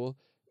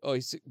 Oh,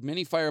 he's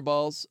mini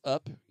fireballs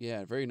up.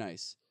 Yeah, very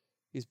nice.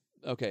 He's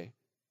okay.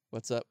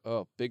 What's up?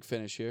 Oh, big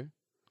finish here.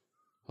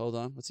 Hold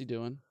on. What's he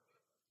doing?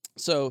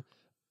 So,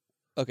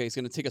 okay, he's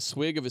going to take a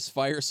swig of his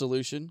fire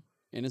solution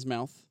in his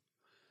mouth,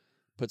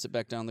 puts it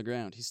back down the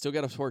ground. He's still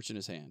got a torch in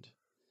his hand.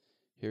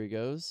 Here he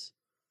goes.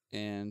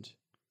 And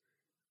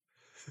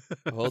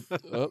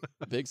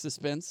big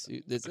suspense.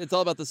 It's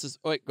all about this.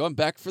 Oh, wait, going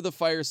back for the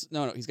fire.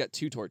 No, he's got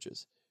 2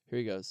 torches. Here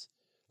he goes.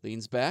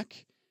 Leans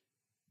back.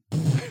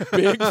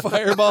 Big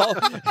fireball.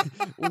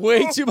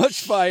 Way too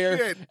much fire.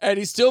 Shit. And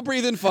he's still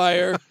breathing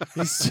fire.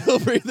 He's still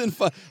breathing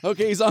fire.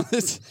 Okay, he's on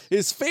this.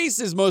 His face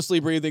is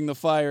mostly breathing the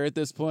fire at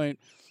this point.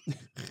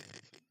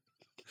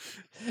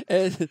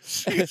 And,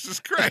 Jesus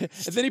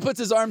Christ. and then he puts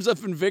his arms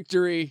up in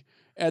victory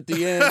at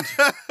the end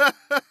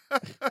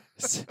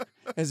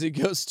as he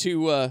goes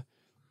to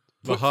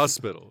The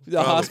hospital.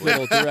 the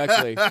hospital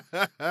directly.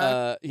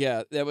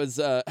 Yeah, that was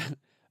a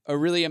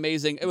really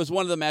amazing. It was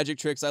one of the magic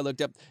tricks I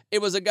looked up.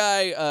 It was a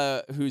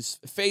guy whose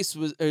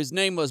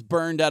name was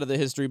burned out of the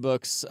history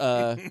books.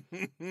 But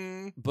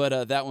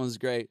that one's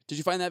great. Did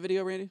you find that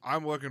video, Randy?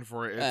 I'm looking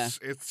for it.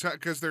 It's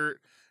because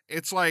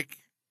it's like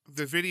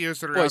the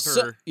videos that are Boy, out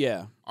there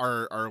yeah.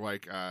 are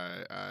like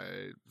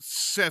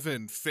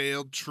 7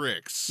 failed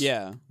tricks.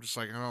 Yeah. I'm just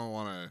like, I don't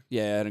want to.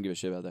 Yeah, I don't give a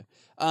shit about that.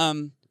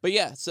 But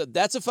yeah, so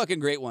that's a fucking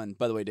great one,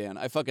 by the way, Dan.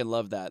 I fucking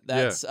love that.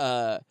 That's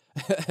I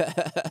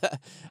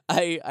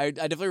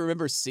definitely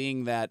remember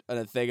seeing that on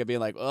a thing and being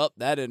like, oh,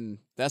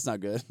 that's not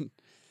good.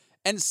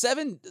 And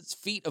 7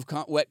 feet of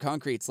wet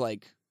concrete's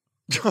like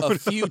a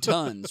few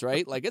tons,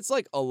 right? Like it's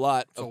like a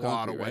lot It's a of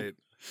lot concrete, of right? weight.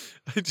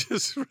 I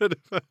just read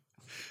about.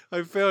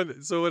 I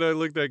found so when I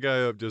looked that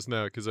guy up just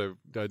now because I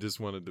just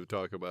wanted to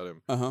talk about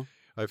him. Uh-huh.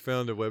 I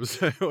found a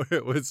website where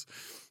it was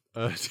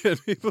 10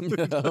 people who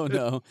died. Oh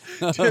no.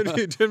 10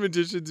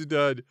 magicians who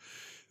died.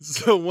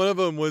 So one of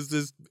them was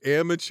this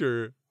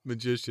amateur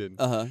magician.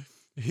 Uh-huh.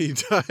 He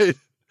died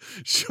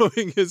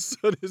showing his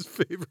son his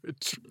favorite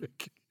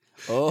trick.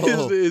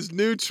 Oh. His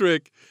new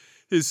trick,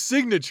 his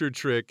signature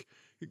trick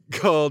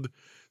called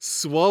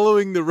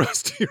swallowing the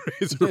rusty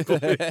razor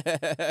blade.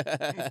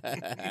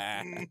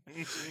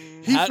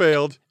 He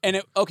failed. And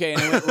it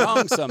went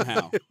wrong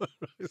somehow.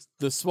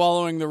 The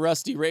swallowing the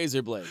rusty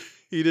razor blade.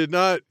 He did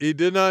not die of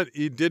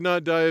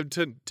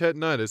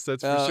tetanitis.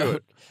 That's for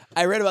sure.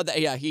 I read about that.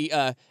 Yeah, he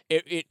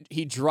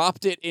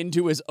dropped it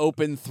into his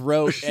open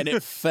throat and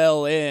it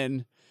fell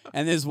in.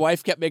 And his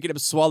wife kept making him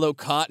swallow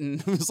cotton.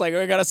 It was like,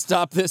 I gotta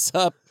stop this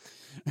up.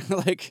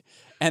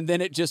 And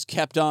then it just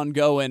kept on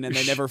going, and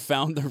they never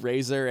found the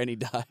razor, and he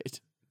died.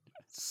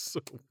 So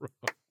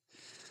wrong.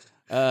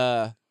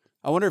 I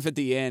wonder if at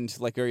the end,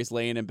 like where he's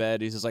laying in bed,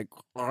 he's just like,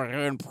 "Are you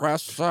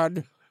impressed,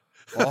 son?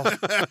 Oh,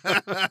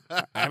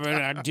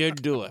 I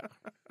did do it.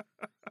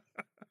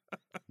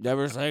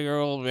 Never say your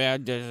old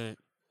man did it.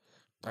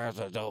 That's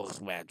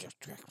those magic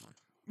tricks."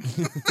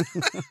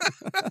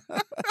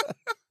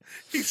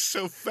 He's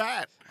so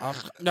fat.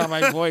 No,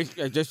 my voice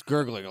is just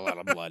gurgling a lot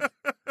of blood.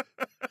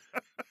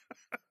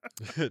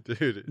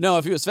 Dude. No,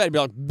 if he was fat, he'd be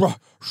like,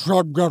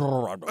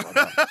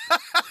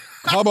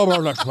 come over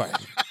this way.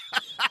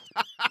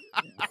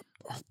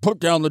 Put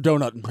down the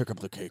donut and pick up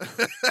the cake.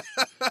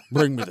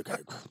 Bring me the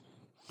cake.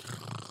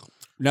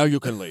 Now you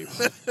can leave.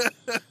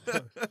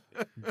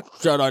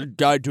 Said I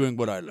died doing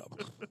what I love.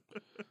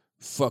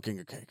 Fucking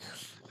a cake.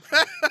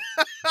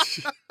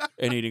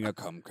 And eating a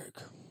cum cake.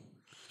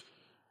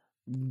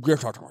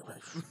 Get out of my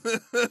face.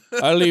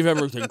 I leave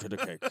everything to the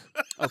cake.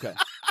 Okay.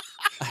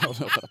 I don't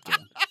know what I'm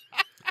doing.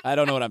 I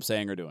don't know what I'm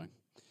saying or doing.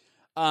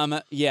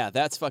 Yeah,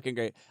 that's fucking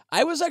great.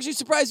 I was actually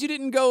surprised you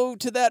didn't go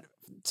to that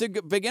to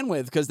begin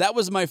with, because that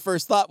was my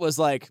first thought was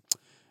like,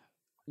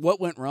 what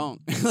went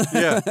wrong?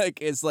 Yeah.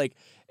 It's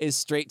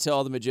straight to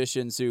all the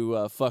magicians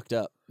who fucked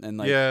up. And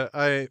like, yeah,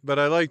 I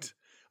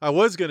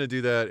was going to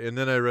do that, and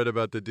then I read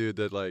about the dude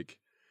that like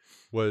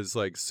was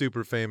like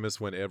super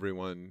famous when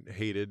everyone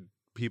hated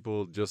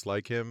people just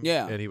like him.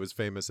 Yeah. And he was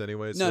famous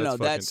anyway.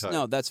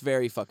 So that's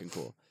very fucking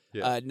cool.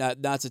 Yeah.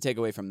 Not to take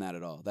away from that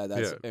at all.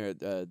 That's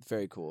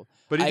very cool.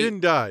 But he didn't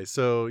die,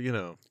 so you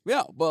know.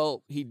 Yeah,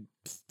 well,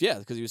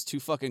 because he was too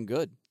fucking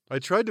good. I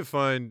tried to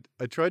find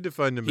a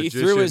magician. He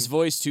threw his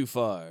voice too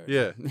far.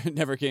 Yeah.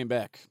 Never came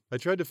back. I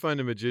tried to find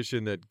a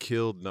magician that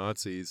killed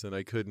Nazis, and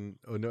I couldn't,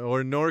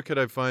 nor could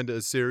I find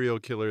a serial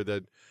killer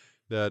that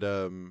had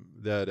a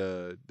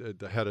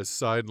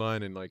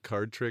sideline and like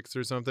card tricks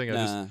or something.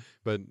 Those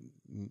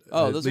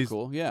are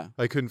cool. Yeah,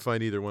 I couldn't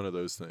find either one of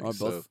those things. Oh,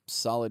 both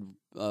solid.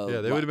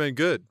 Yeah, they would have been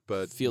good,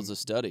 but fields of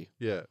study.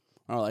 Yeah,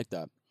 I like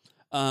that.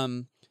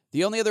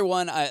 The only other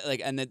one I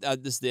like, and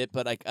this is it,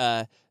 but like,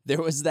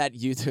 there was that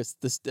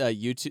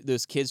YouTube,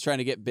 those kids trying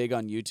to get big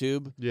on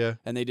YouTube. Yeah,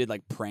 and they did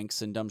like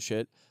pranks and dumb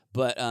shit.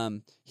 But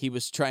he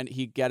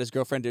got his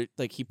girlfriend to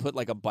like, he put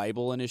like a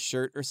Bible in his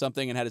shirt or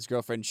something and had his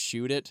girlfriend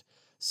shoot it.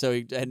 So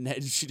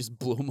she just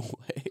blew him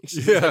away.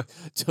 Yeah, like,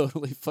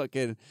 totally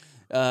fucking.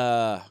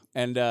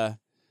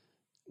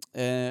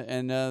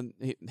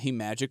 He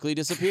magically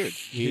disappeared.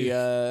 He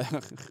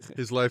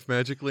his life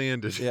magically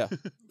ended. Yeah,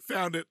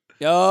 found it.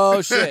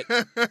 Oh shit.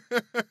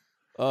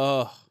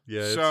 Oh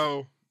yeah.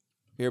 So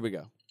here we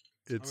go.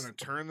 I'm gonna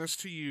turn this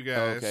to you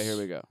guys. Okay, here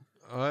we go.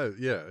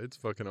 Yeah, it's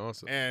fucking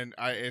awesome. And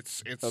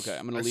it's Okay,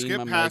 I'm gonna I lean skip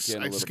my mic past in a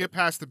I little skip bit.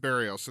 past the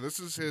burial. So this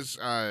is his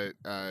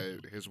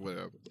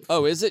widow.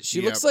 Oh, is it? She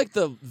Yep. looks like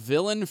the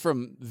villain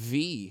from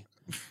V.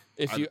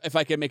 If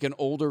I can make an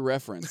older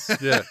reference.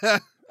 Yeah,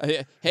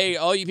 Hey,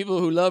 all you people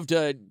who loved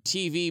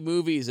TV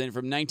movies and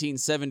from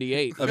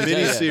 1978. a let me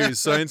tell ya, miniseries,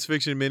 science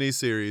fiction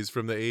miniseries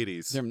from the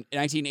 80s. from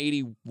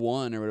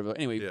 1981 or whatever.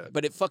 Anyway, Yeah.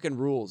 but it fucking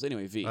rules.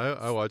 Anyway, V.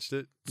 I watched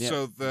it. Yeah.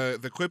 So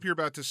the clip you're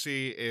about to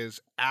see is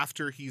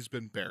after he's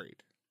been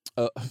buried.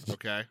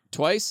 Okay.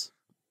 Twice?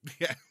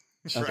 Yeah.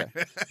 Okay.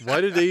 Right. Why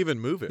did they even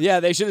move it?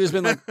 Yeah, they should have just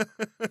been like,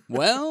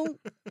 well,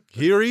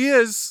 Here he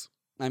is.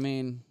 I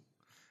mean,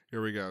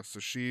 Here we go. So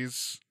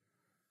she's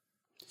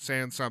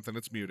saying something.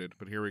 It's muted,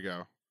 but here we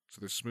go. So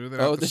they're smoothing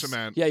oh, out the this,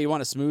 cement, yeah, you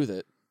want to smooth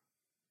it.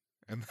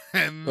 and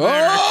then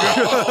there it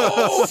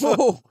goes.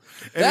 Oh,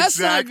 An that's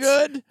not exact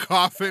good.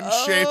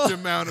 Coffin-shaped Oh.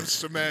 amount of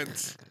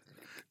cement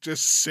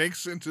just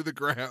sinks into the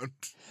ground.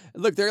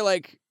 Look, they're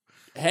like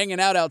hanging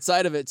out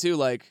outside of it too,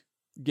 like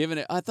giving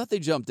it. I thought they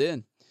jumped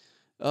in.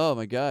 Oh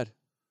my god.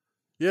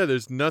 Yeah,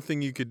 there's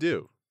nothing you could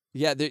do.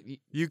 Yeah.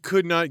 You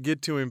could not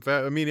get to him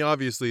fast. I mean,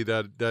 obviously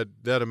that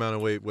amount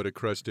of weight would have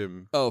crushed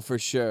him. Oh, for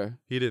sure.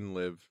 He didn't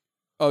live.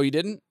 Oh, you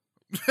didn't?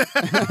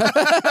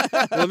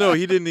 Well, no,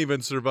 he didn't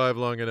even survive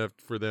long enough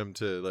for them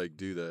to like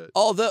do that.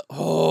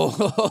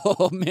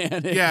 Oh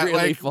man, it Yeah, really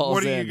like falls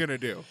what are in. you gonna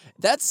do?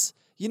 That's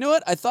you know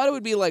what? I thought it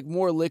would be like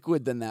more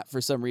liquid than that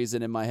for some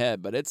reason in my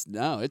head, but it's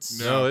No.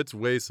 No, it's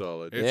way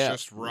solid. It's Yeah.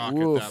 just rock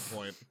Woof. at that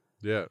point.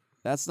 Yeah.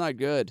 that's not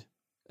good.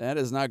 That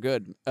is not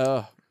good.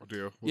 We'll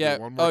do Yeah.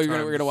 one more Oh, time.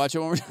 we're gonna watch it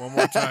one more time. One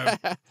more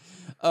time.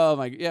 Oh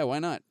my. Yeah. Why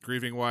not?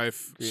 Grieving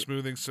wife,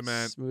 smoothing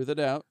cement. Smooth it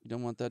out. You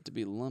don't want that to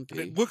be And lumpy.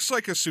 it looks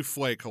like a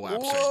souffle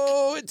collapsing.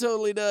 Whoa! It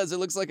totally does. It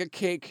looks like a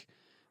cake.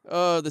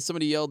 Oh, that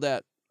somebody yelled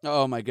at.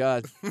 Oh my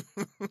god.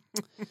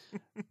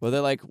 Well, they're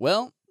like,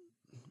 well,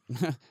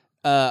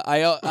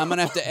 I'm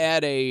gonna have to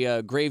add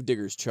a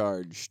gravedigger's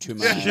charge to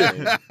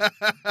my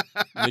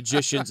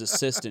magician's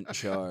assistant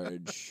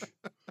charge,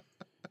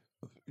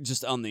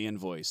 just on the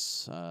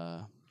invoice.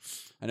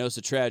 I know it's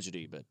a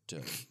tragedy, but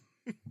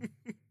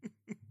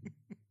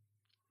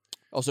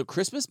also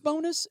Christmas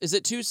bonus. Is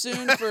it too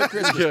soon for a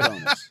Christmas Yeah.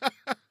 bonus?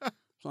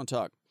 Just want to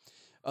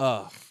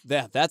talk.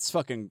 That's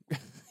fucking.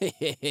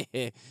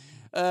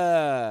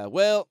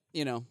 Well,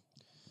 you know.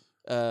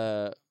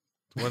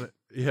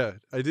 Yeah,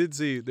 I did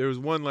see. There was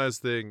one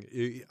last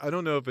thing. I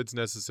don't know if it's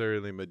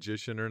necessarily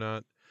magician or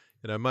not,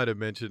 and I might have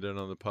mentioned it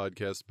on the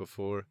podcast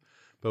before.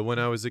 But when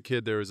I was a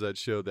kid, there was that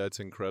show That's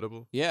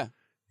Incredible, Yeah.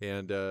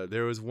 and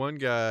there was one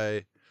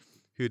guy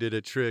who did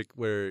a trick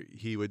where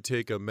he would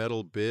take a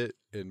metal bit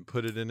and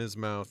put it in his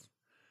mouth,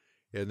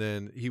 and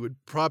then he would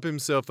prop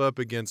himself up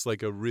against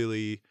like a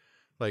really,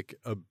 like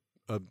a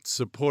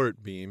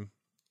support beam,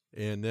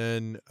 and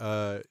then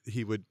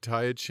he would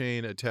attach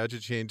a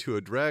chain to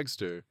a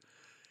dragster.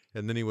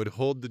 And then he would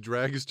hold the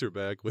dragster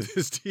back with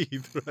his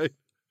teeth, right?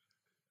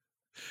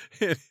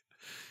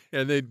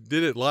 And they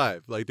did it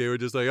live. Like they were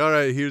just like, all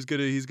right, he's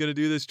gonna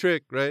do this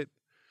trick, right?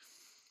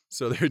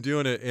 So they're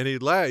doing it, and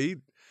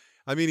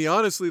he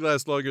honestly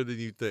lasts longer than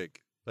you'd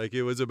think. Like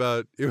it was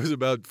about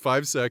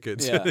 5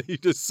 seconds, Yeah. and then you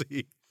just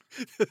see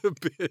the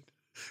bit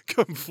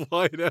come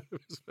flying out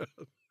of his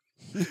mouth.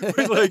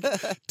 With like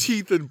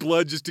teeth and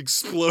blood just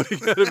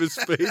exploding out of his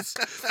face,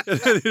 and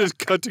then they just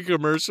cut to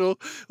commercial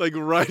like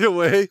right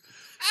away.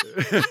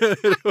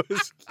 It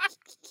was,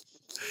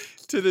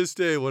 to this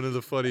day, one of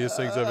the funniest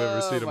things I've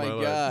ever seen in my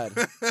life.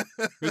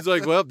 God. It's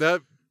like, well,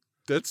 that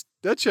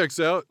checks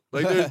out.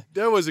 Like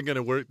that wasn't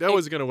gonna work. That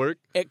wasn't gonna work.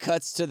 It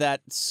cuts to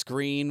that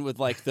screen with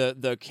like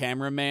the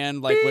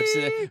cameraman like looks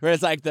at it, where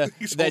it's like the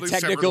He's the holding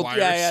separate technical wires.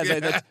 yeah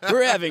it's like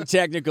we're having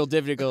technical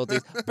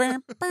difficulties.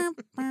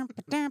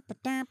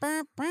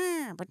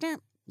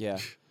 Yeah.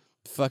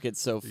 Fuck,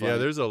 it's so funny. Yeah,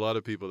 there's a lot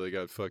of people that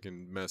got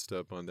fucking messed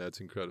up on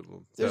That's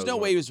Incredible. There's That no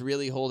was way he one. was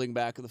really holding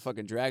back the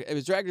fucking drag. It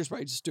was Dragner's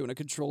probably just doing a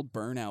controlled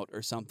burnout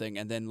or something,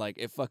 and then like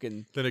it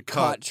fucking Then it caught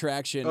caught.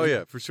 traction. Oh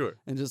yeah, for sure.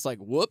 and just like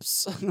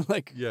whoops,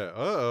 like Yeah.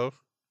 Oh.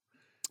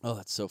 oh,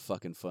 that's so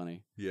fucking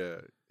funny. Yeah.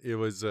 It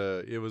was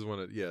one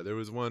of there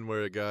was one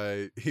where a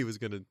guy he was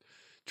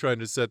trying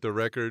to set the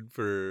record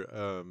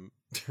for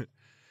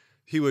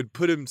he would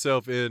put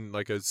himself in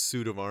like a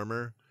suit of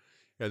armor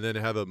and then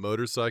have a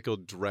motorcycle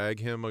drag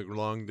him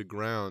along the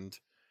ground,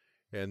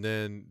 and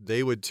then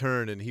they would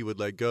turn and he would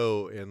let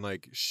go and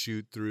like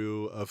shoot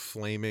through a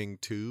flaming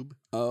tube,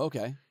 Oh,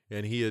 okay.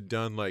 and he had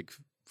done like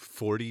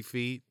 40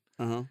 feet,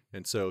 Uh-huh.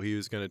 and so he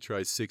was going to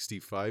try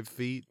 65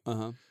 feet.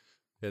 Uh-huh.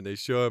 And they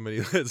show him, and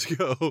he lets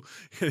go,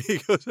 and he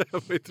goes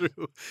halfway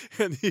through,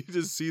 and you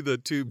just see the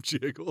tube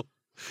jiggle.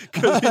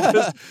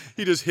 Because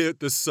he just hit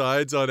the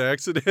sides on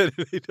accident,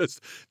 and he just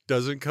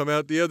doesn't come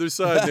out the other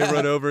side. They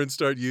run over and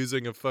start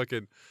using a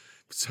fucking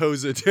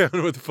hose it down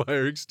with a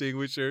fire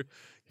extinguisher.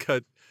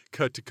 Cut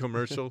to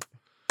commercial.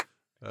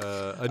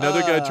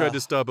 Another guy tried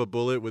to stop a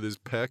bullet with his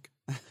peck.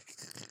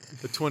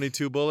 A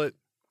 22 bullet.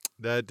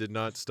 That did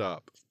not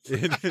stop.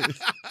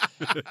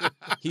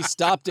 He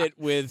stopped it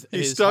with He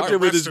his stopped heart. it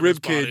with his Rest of his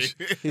rib cage.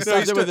 body. He No,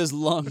 stopped he it with his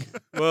lung.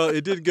 Well,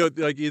 it didn't go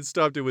like he had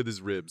stopped it with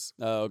his ribs,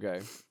 Oh,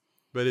 okay.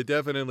 but it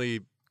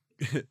definitely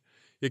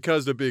it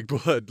caused a big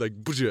blood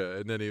like "Booja,"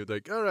 and then he was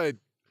like, "All right,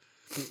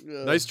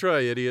 nice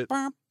try, idiot."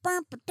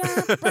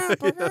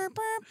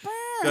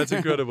 That's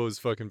incredible. It was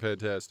fucking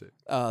fantastic.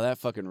 Oh, that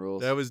fucking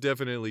rules. That was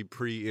definitely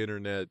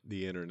pre-internet,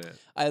 the internet.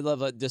 I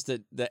love just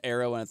the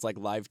era when it's like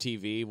live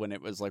TV, when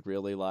it was like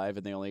really live,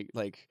 and they only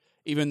like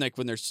even like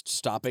when they're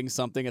stopping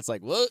something, it's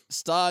like, whoa,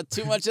 stop,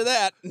 too much of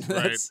that.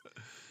 That's,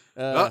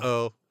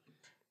 Uh-oh.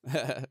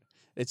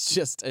 It's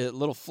just a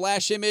little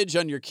flash image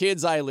on your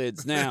kid's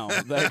eyelids now.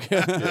 Like,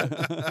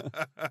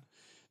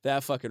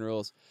 that fucking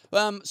rules.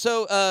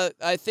 So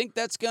I think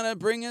that's gonna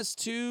bring us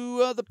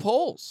to the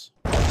polls.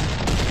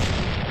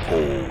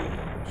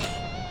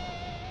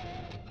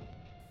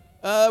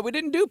 We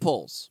didn't do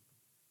polls.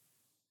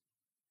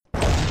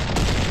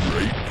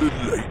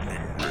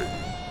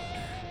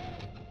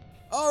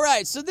 All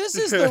right, so this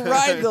is the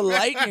Ride the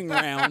Lightning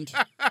round.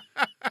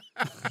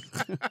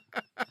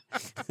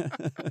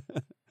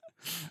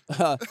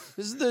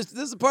 This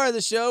is a part of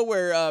the show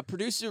where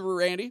producer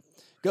Randy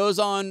goes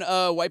on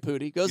White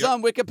Pooty, goes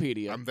on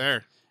Wikipedia. I'm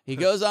there. He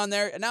goes on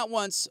there not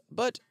once,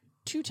 but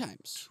 2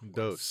 times.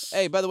 Dose.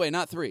 Hey, by the way,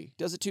 not 3.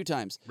 Does it 2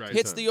 times. Right.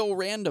 Hits the old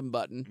random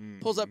button,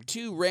 pulls up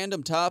 2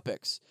 random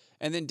topics,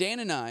 and then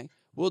Dan and I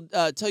will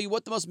tell you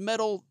what the most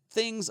metal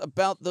things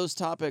about those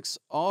topics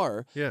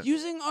are,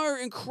 using our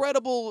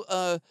incredible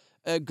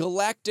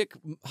galactic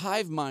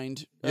hive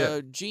mind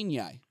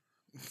genii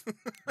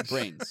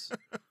brains.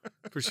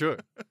 For sure.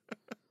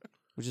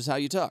 Which is how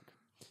you talk.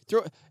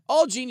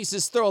 All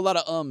geniuses throw a lot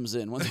of ums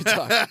in when they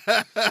talk.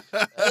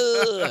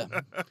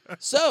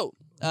 So,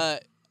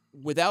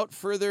 without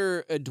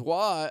further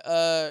ado,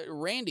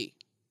 Randy.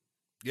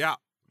 Yeah.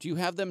 Do you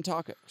have them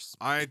tacos?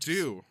 I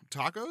do.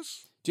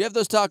 Tacos? Do you have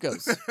those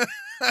tacos?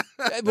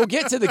 We'll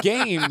get to the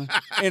game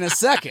in a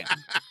second.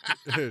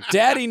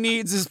 Daddy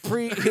needs his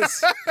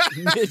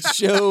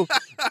mid-show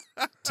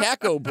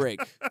taco break.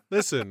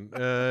 Listen,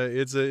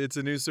 it's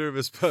a new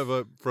service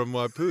from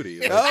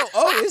Wapooty.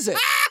 Oh, is it?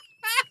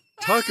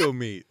 Taco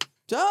meat.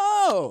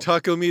 Oh.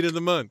 Taco meat of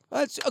the month.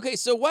 Okay,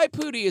 so White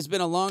Pooty has been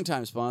a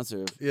longtime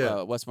sponsor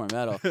of Westmore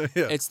Metal.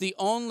 Yeah. It's the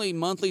only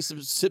monthly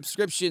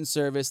subscription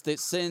service that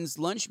sends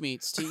lunch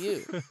meats to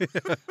you.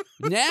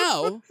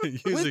 Now,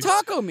 with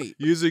taco meat.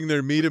 Using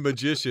their meat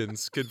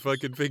magicians can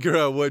fucking figure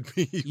out what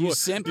meat you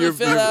simply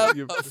fill out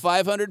a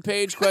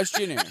 500-page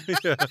questionnaire.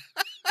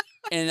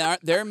 And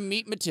their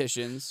meat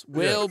magicians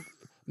will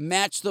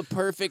match the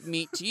perfect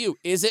meat to you.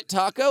 Is it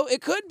taco?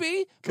 It could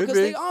be, because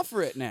they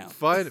offer it now.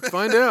 Find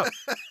out.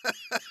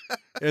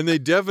 And they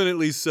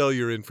definitely sell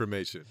your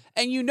information.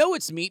 And you know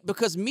it's meat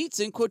because meat's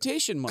in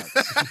quotation marks.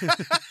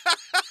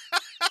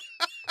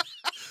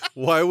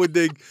 Why would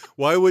they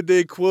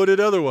quote it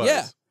otherwise?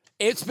 Yeah.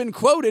 It's been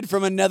quoted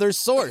from another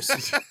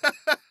source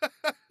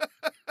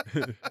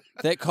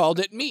that called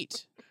it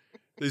meat.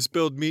 They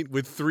spelled meat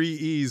with 3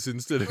 E's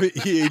instead of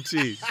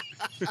EAT.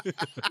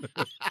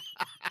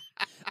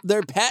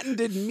 Their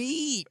patented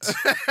meat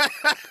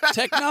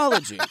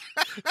technology.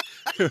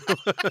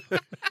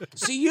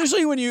 See,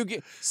 usually when you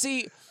get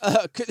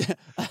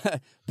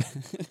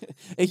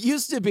it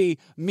used to be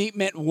meat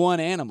meant one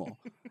animal,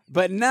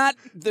 but not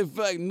the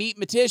meat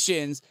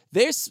maticians.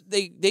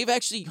 They've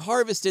actually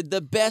harvested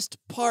the best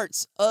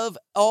parts of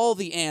all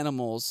the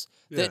animals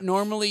that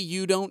normally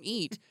you don't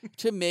eat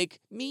to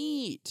make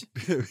meat.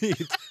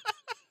 Meat.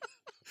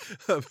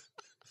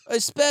 A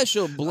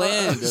special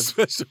blend.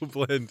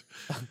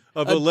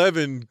 Of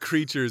 11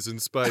 creatures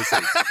and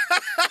spices.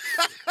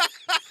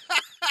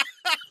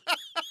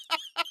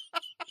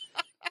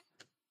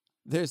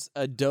 There's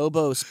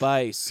adobo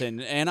spice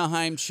and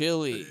Anaheim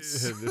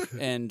chilies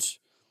and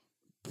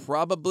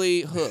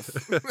probably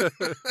hoof.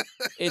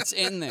 It's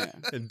in there.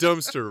 And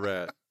dumpster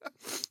rat.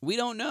 We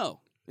don't know.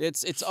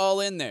 It's all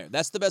in there.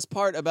 That's the best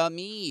part about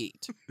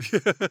meat.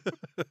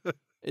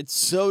 It's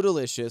so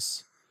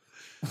delicious.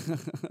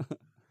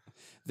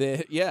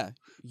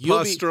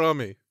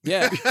 Pastrami.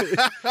 Yeah.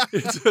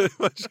 It's a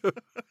bunch of...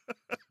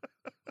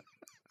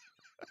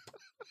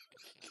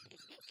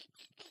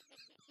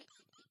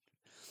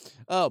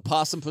 Oh,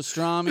 possum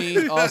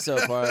pastrami,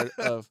 also part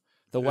of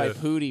the White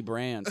Pooty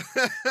brand.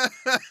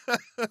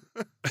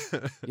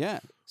 Yeah.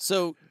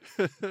 So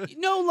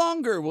no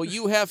longer will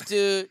you have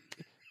to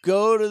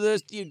go to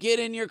you get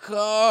in your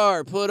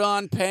car, put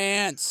on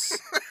pants.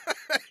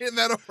 In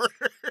that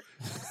order.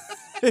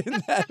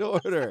 In that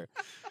order.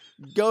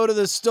 Go to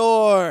the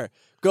store.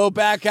 Go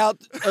back out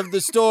of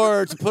the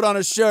store to put on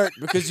a shirt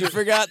because you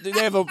forgot they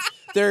have a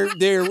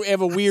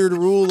weird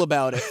rule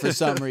about it for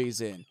some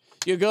reason.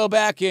 You go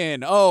back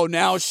in. Oh,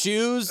 now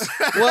shoes?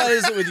 What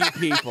is it with you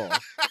people?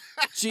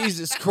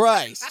 Jesus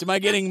Christ. Am I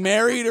getting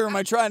married or am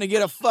I trying to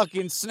get a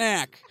fucking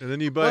snack? And then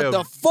you buy what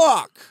the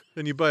fuck?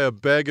 Then you buy a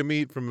bag of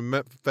meat from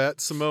a fat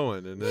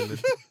Samoan and then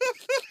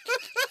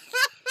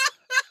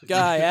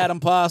guy, Adam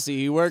Posse.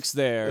 He works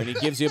there, and he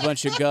gives you a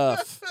bunch of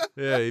guff.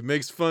 Yeah, he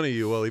makes fun of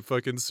you while he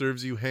fucking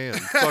serves you ham.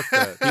 Fuck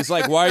that. He's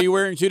like, why are you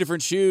wearing 2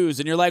 different shoes?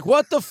 And you're like,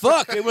 what the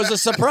fuck? It was a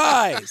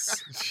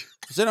surprise.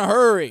 I was in a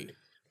hurry.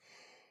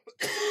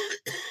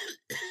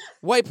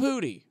 White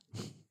Pootie.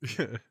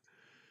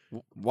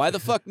 Why the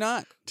fuck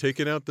not?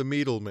 Taking out the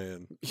Meadle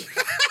man.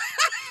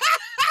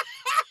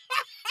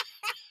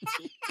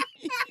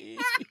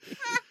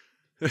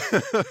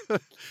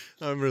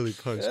 I'm really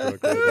punch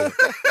drunk right now.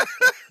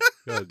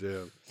 God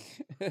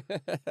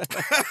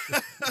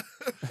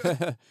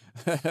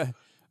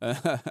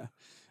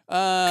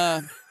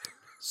damn.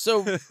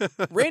 So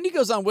Randy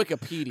goes on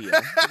Wikipedia,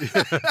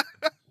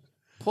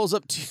 pulls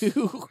up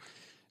two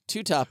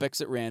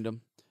topics at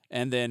random,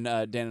 and then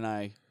Dan and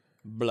I,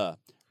 blah.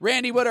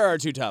 Randy, what are our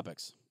 2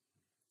 topics?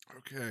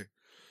 Okay.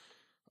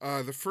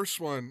 The first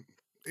one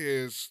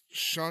is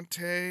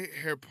Chante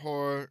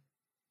Herpor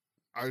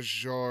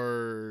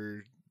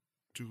Ajardui.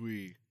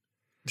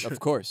 Of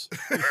course.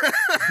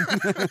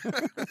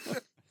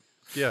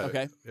 Yeah.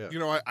 Okay. Yeah. You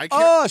know, I can't.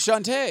 Oh,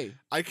 Shantae.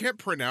 I can't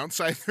pronounce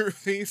either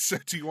of these. So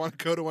do you want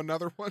to go to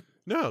another one?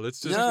 No, let's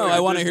just. No, I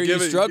wanna hear you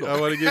struggle. I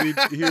want to hear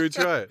you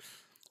try it.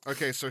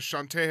 Okay, so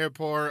Chante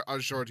Herpor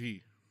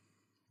Ajardui.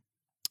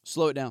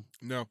 Slow it down.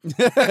 No.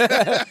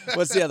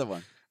 What's the other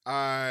one?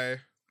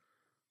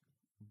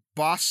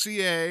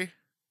 Bossier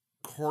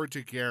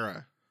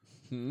Cordillera.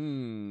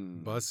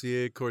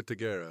 Bossier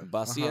Cortagera.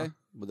 Bossier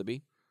with a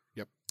B?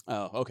 Yep.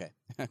 Oh, okay.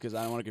 Because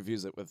I don't want to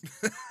confuse it with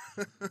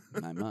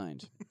my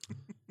mind.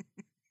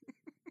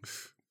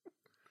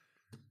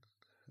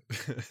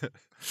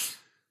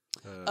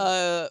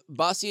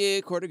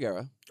 Bossier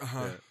Cortagera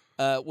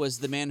Uh-huh. was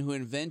the man who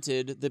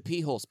invented the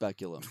pee-hole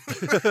speculum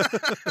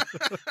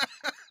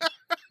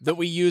that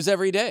we use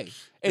every day.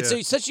 It's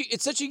Yeah.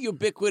 such a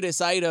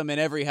ubiquitous item in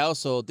every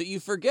household that you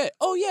forget.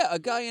 Oh yeah, a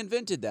guy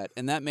invented that,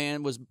 and that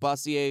man was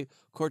Bossier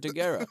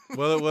Cortagera.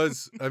 Well, it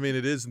was. I mean,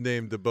 it is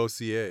named the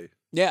Bossier.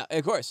 Yeah,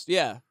 of course.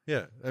 Yeah.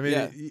 Yeah. I mean,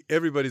 Yeah.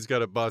 everybody's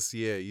got a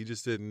Bossier. You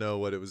just didn't know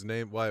what it was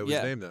named. Why it was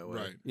Yeah. named that way.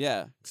 Right.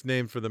 Yeah. It's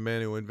named for the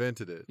man who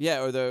invented it.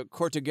 Yeah, or the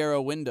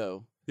Cortagera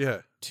window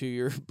Yeah. to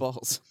your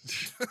balls.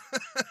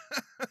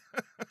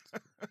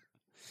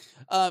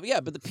 Yeah,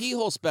 but the pee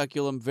hole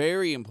speculum,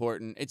 very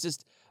important. It's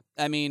just,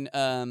 I mean,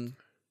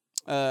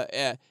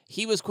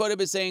 he was quoted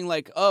as saying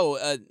like,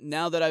 "Oh,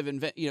 now that I've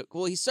invented,"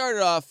 well, he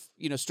started off,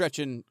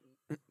 stretching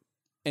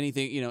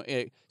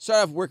anything,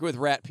 started off working with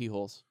rat pee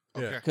holes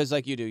Okay. because,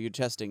 like you do, you're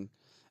testing,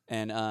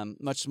 and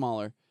much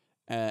smaller,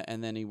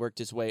 and then he worked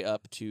his way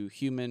up to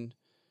human,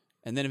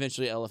 and then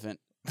eventually elephant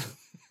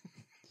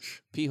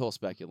pee hole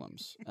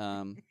speculums.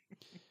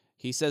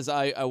 He says,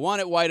 "I want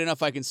it wide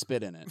enough I can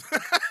spit in it."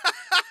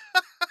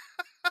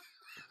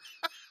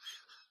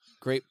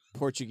 Great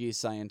Portuguese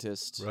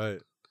scientist,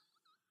 Right.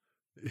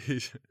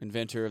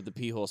 inventor of the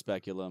pee hole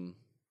speculum.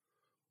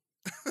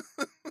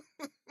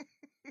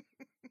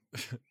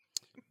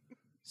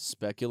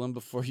 Speculum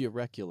before your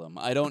reculum.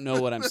 I don't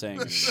know what I'm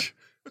saying anymore.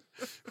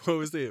 What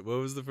was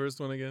the first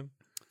one again?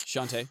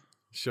 Shantae.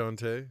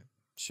 Shantae.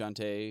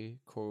 Shantae.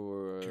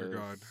 Dear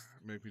God,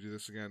 make me do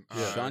this again.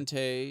 Yeah.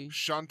 Shantae.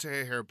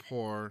 Chante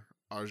Herpor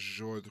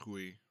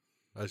Ajardui.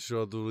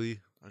 Ashaduli.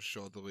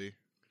 Ajardui.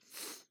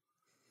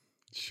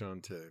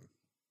 Shantae.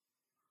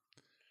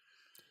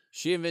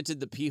 She invented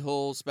the pee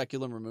hole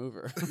speculum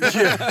remover.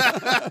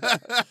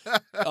 Yeah.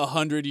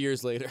 100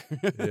 years later.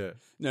 Yeah.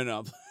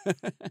 No.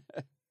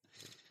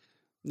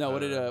 No, what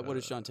did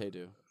Shantae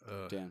do?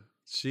 Dan.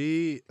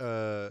 She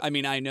I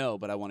mean, I know,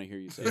 but I want to hear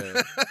you say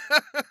it.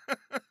 yeah.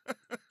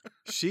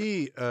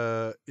 She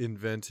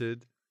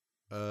invented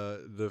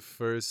the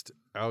first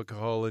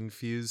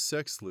alcohol-infused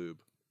sex lube,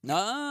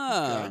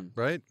 Ah.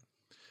 right?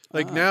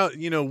 Like Ah.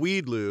 now,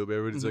 weed lube,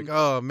 everybody's like,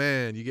 oh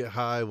man, you get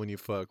high when you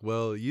fuck.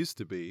 Well, it used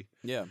to be.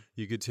 Yeah.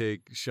 You could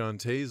take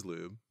Shantae's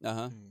lube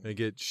Uh-huh. and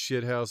get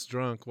shithouse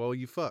drunk while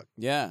you fuck.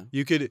 Yeah.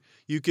 You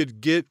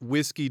could get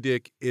whiskey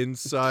dick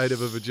inside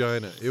of a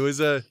vagina.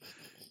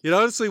 It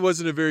honestly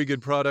wasn't a very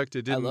good product.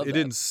 It love that.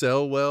 didn't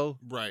sell well,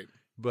 Right.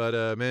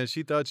 but man,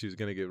 she thought she was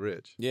gonna get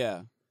rich.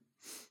 Yeah.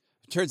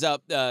 Turns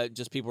out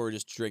just people were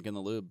just drinking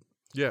the lube.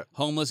 Yeah.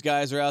 Homeless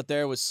guys are out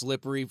there with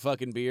slippery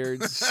fucking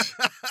beards,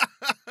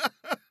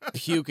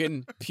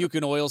 puking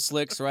oil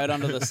slicks right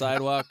onto the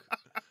sidewalk.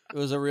 It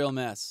was a real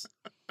mess.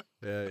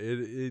 Yeah,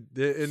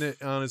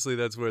 honestly,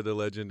 that's where the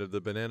legend of the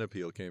banana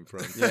peel came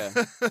from. Yeah.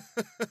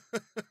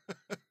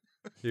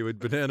 He would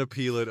banana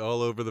peel it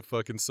all over the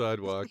fucking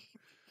sidewalk,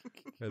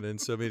 and then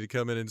somebody would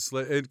come in and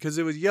because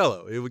it was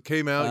yellow. It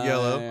came out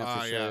yellow, Yeah,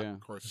 for sure, yeah. Of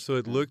course. so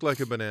it looked like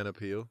a banana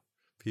peel.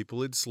 People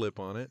would slip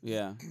on it,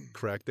 Yeah.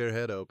 crack their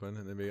head open,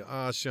 and then be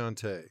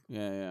Shantae.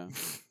 Yeah.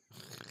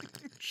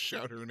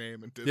 Shout her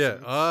name and Yeah,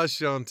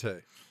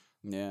 Shantae.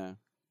 Yeah.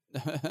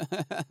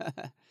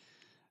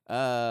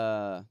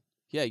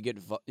 Yeah, you get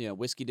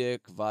whiskey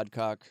dick,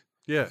 vodka.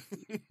 Yeah,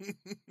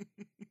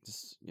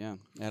 Just it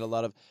had a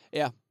lot of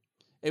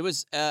It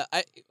was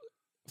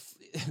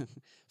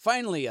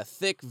finally a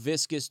thick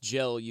viscous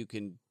gel you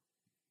can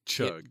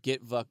chug.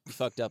 get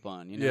fucked up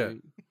on. You know,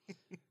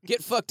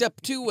 Get fucked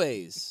up 2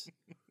 ways.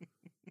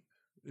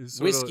 It's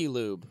sort of- Whiskey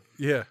lube.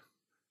 Yeah.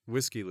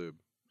 Whiskey lube.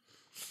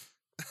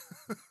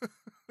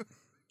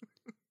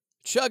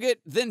 Chug it,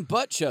 then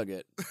butt chug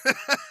it.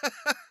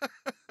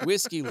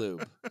 Whiskey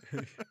lube.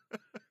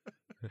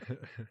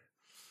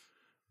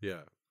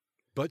 Yeah.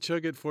 Butt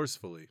chug it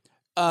forcefully.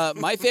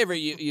 My favorite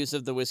use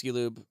of the whiskey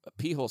lube,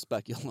 pee hole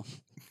speculum.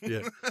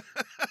 Yeah.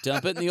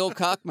 Dump it in the old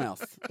cock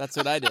mouth. That's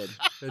what I did.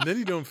 And then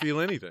you don't feel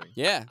anything.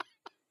 Yeah.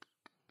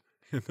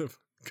 In the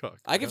cock.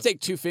 I could take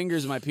 2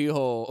 fingers in my pee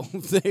hole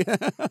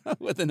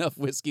with enough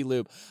whiskey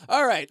lube.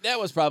 All right, that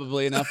was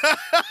probably enough.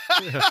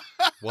 Yeah.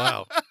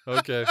 Wow.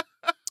 Okay.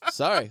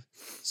 Sorry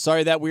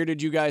that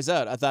weirded you guys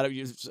out. I thought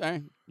you just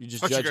Thought you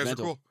judgmental. guys are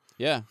cool.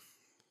 Yeah.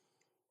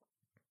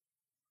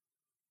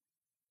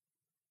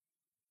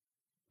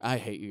 I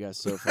hate you guys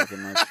so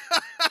fucking much.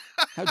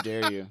 How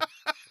dare you?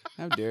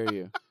 How dare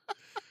you?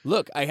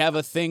 Look, I have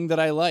a thing that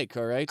I like,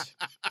 all right?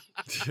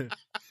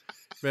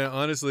 Man,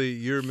 honestly,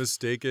 you're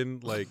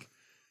mistaken, like,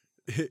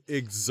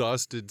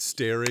 exhausted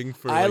staring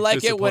for I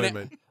like it when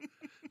disappointment.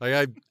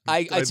 Like,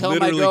 I I tell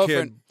my literally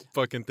girlfriend can't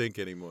fucking think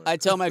anymore. I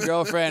tell my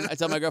girlfriend,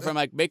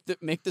 like, make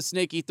the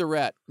snake eat the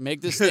rat.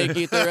 Make the snake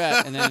eat the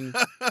rat. And then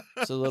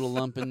it's a little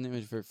lump in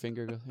there for her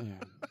finger goes, yeah.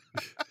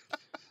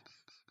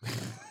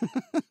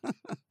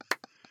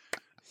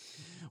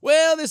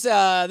 Well, this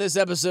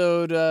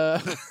episode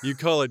You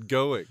call it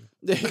going.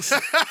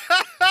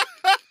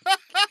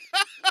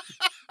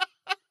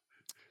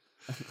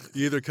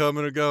 You either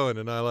coming or going,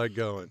 and I like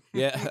going.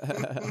 Yeah.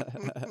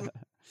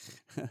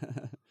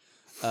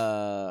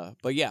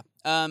 But yeah.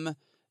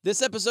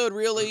 This episode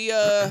really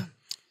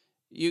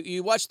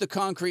you watch the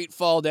concrete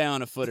fall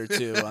down a foot or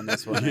 2 on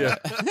this one. Yeah.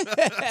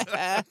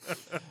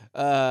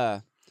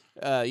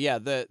 Yeah,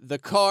 the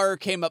car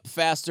came up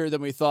faster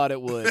than we thought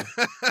it would.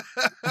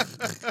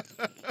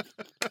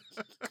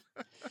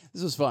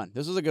 This was fun.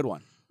 This was a good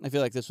one. I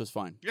feel like this was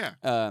fun. Yeah.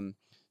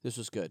 This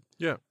was good.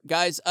 Yeah.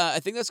 Guys, I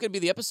think that's gonna be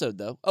the episode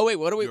though. Oh wait,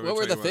 what You want me what to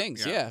were tell the you what?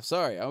 things? Yeah. Yeah,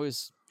 sorry. I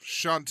was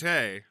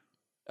Shantae.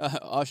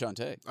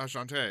 Enchanté.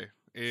 Shantae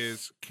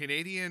is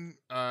Canadian.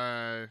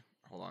 Hold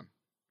on.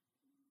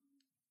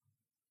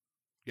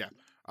 Yeah.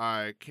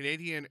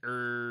 Canadian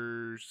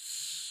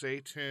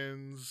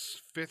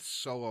Satan's 5th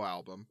solo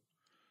album.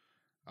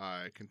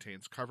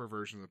 Contains cover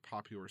versions of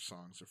popular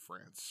songs of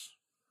France.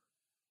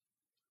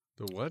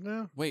 The what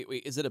now? Wait,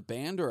 is it a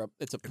band or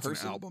it's a It's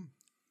person? an album.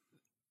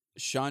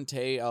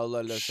 Chanté à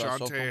la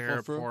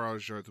Chanter pour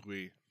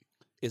aujourd'hui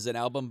is an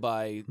album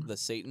by the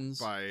Satans.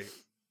 by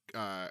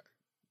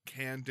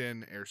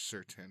Candon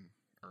Ercertain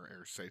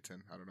or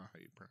Satan. I don't know how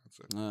you pronounce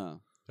it.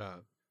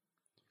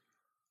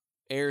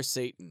 Air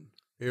Satan.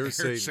 Air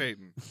Satan.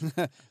 Satan.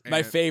 My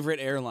And-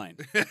 favorite airline.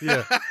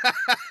 Yeah.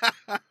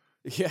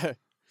 Yeah.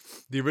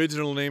 The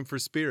original name for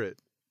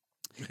spirit.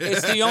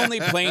 It's the only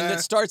plane that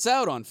starts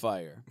out on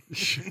fire.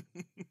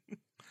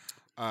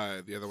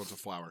 The other one's a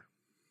flower.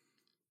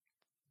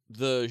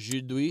 The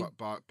Jeudi.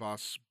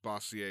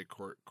 Bossier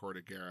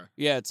Cordillera.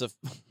 Yeah, it's a.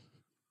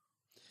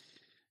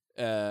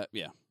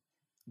 Yeah,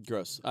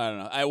 gross. I don't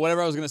know.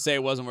 Whatever I was gonna say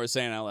wasn't worth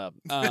saying out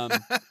loud.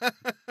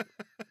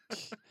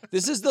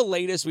 This is the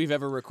latest we've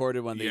ever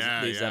recorded one of these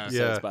Yeah. episodes.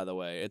 Yeah. By the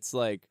way, it's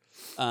like,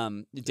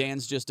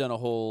 Dan's just done a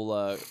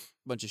whole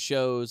bunch of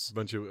shows.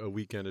 A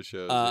weekend of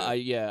shows. I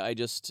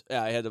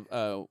had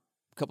a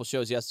couple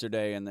shows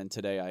yesterday, and then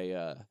today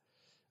I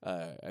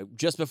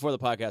just before the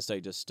podcast I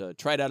just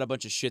tried out a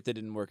bunch of shit that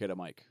didn't work at a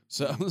mic.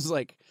 So I was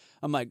like,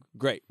 I'm like,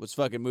 great, let's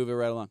fucking move it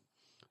right along.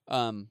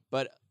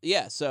 But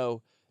yeah,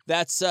 so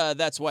that's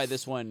why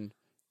this one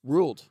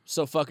ruled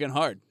so fucking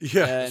hard.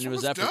 Yeah. and This it one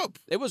was was dope.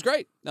 It was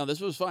great. No, this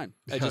was fine.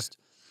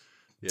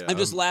 Yeah, I'm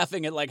just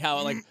laughing at like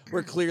how like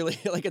we're clearly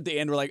like at the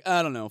end we're like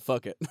I don't know,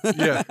 fuck it.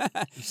 Yeah.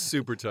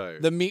 Super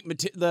tired. The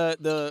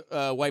the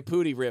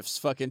Waiputi riffs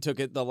fucking took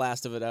it the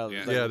last of it out. Yeah.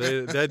 Like, Yeah,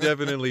 that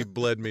definitely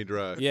bled me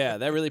dry. yeah,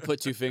 that really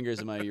put 2 fingers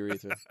in my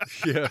urethra.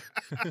 Yeah.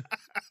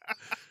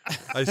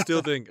 I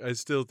still think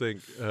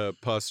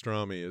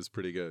pastrami is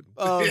pretty good.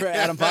 Oh, for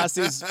Adam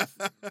Posse's.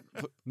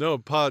 No,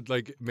 pod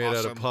like made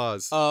out of Awesome.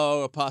 paws.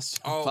 Oh,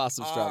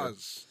 possum strawberry.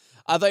 Oz.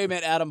 I thought you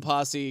meant Adam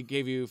Posse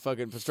gave you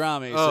fucking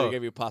pastrami, so Oh. he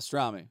gave you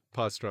pastrami.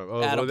 Pastrami.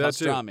 Oh, Adam well, that's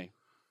it. pastrami.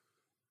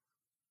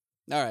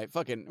 All right,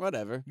 fucking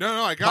whatever.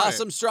 No, I got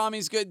Possum it.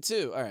 strami's good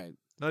too. All right.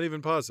 Not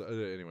even pause.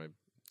 Anyway,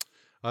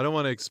 I don't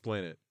want to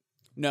explain it.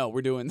 No,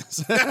 we're doing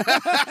this.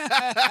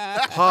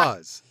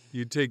 Pause.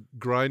 You take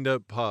grind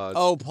up pause.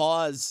 Oh,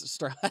 pause.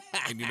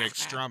 And you make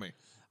strami.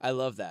 I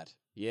love that.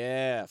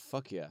 Yeah,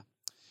 fuck yeah.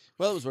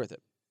 Well, it was worth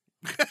it.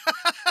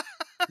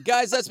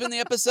 Guys, that's been the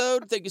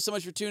episode. Thank you so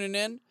much for tuning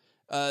in.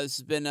 This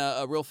has been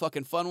a real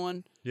fucking fun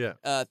one. Yeah.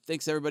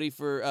 Thanks everybody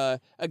for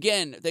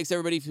thanks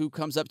everybody who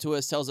comes up to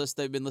us, tells us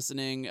they've been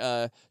listening.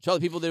 To all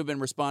the people that have been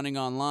responding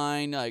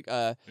online, like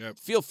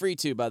feel free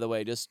to, by the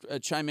way, just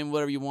chime in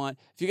whatever you want.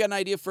 If you got an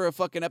idea for a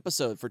fucking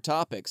episode, for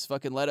topics,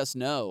 fucking let us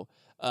know.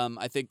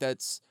 I think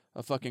that's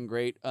a fucking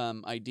great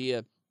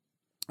idea.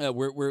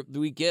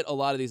 We get a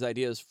lot of these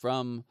ideas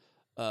from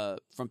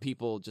from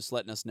people just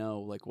letting us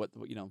know like what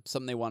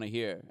something they want to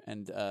hear,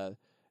 and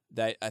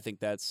that I think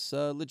that's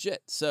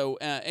legit. So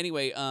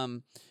anyway,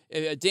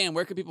 Dan,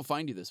 where can people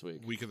find you this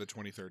week? Week of the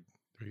 23rd.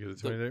 Week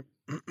of the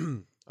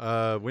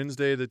 23rd.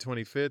 Wednesday the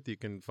 25th. You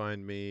can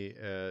find me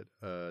at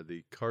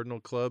the Cardinal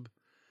Club,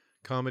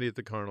 comedy at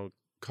the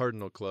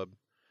Cardinal Club.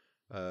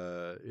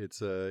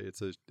 It's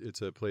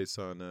a place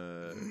on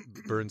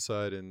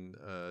Burnside and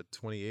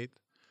 28th.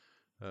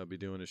 I'll be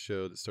doing a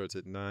show that starts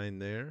at 9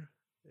 there,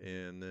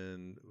 and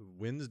then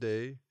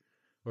Wednesday,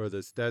 or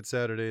that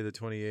Saturday the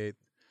 28th,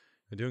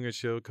 I'm doing a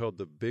show called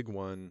The Big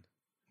One,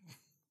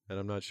 and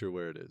I'm not sure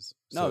where it is.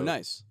 Oh,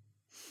 nice.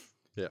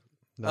 Yeah.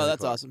 Oh,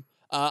 that's awesome.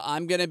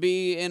 I'm going to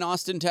be in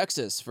Austin,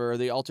 Texas for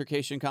the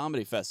Altercation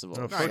Comedy Festival.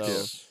 Oh, fuck so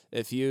yeah.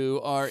 if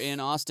you are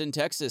in Austin,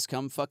 Texas,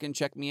 come fucking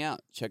check me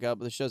out. Check out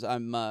the shows.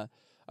 I'm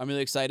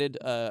really excited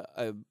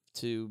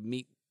to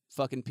meet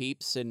fucking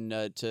peeps and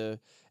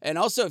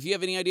also if you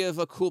have any idea of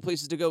cool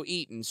places to go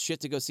eat and shit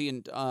to go see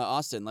in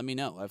Austin, let me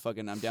know.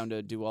 I'm down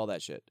to do all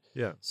that shit.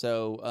 Yeah.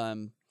 So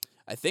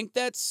I think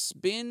that's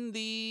been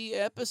the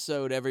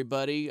episode,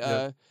 everybody.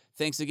 Yeah.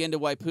 Thanks again to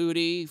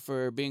Waiputi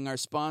for being our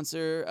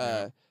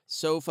sponsor.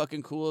 So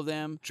fucking cool of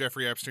them.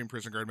 Jeffrey Epstein,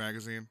 Prison Guard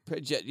Magazine.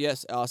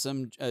 Yes,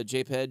 awesome.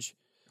 JPEG.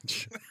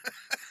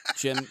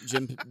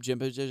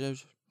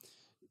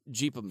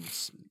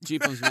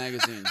 Jeepums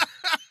Magazine.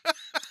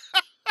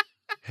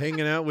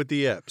 Hanging out with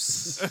the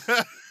Eps.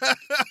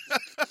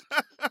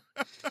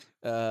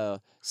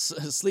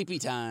 Sleepy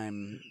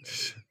time.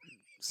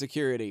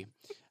 Security.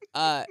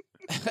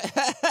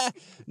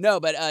 No,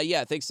 but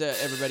yeah, thanks to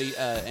everybody.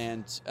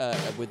 And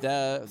with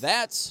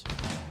that,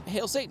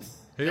 hail Satan.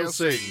 Hail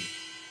Satan.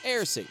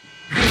 Air Satan.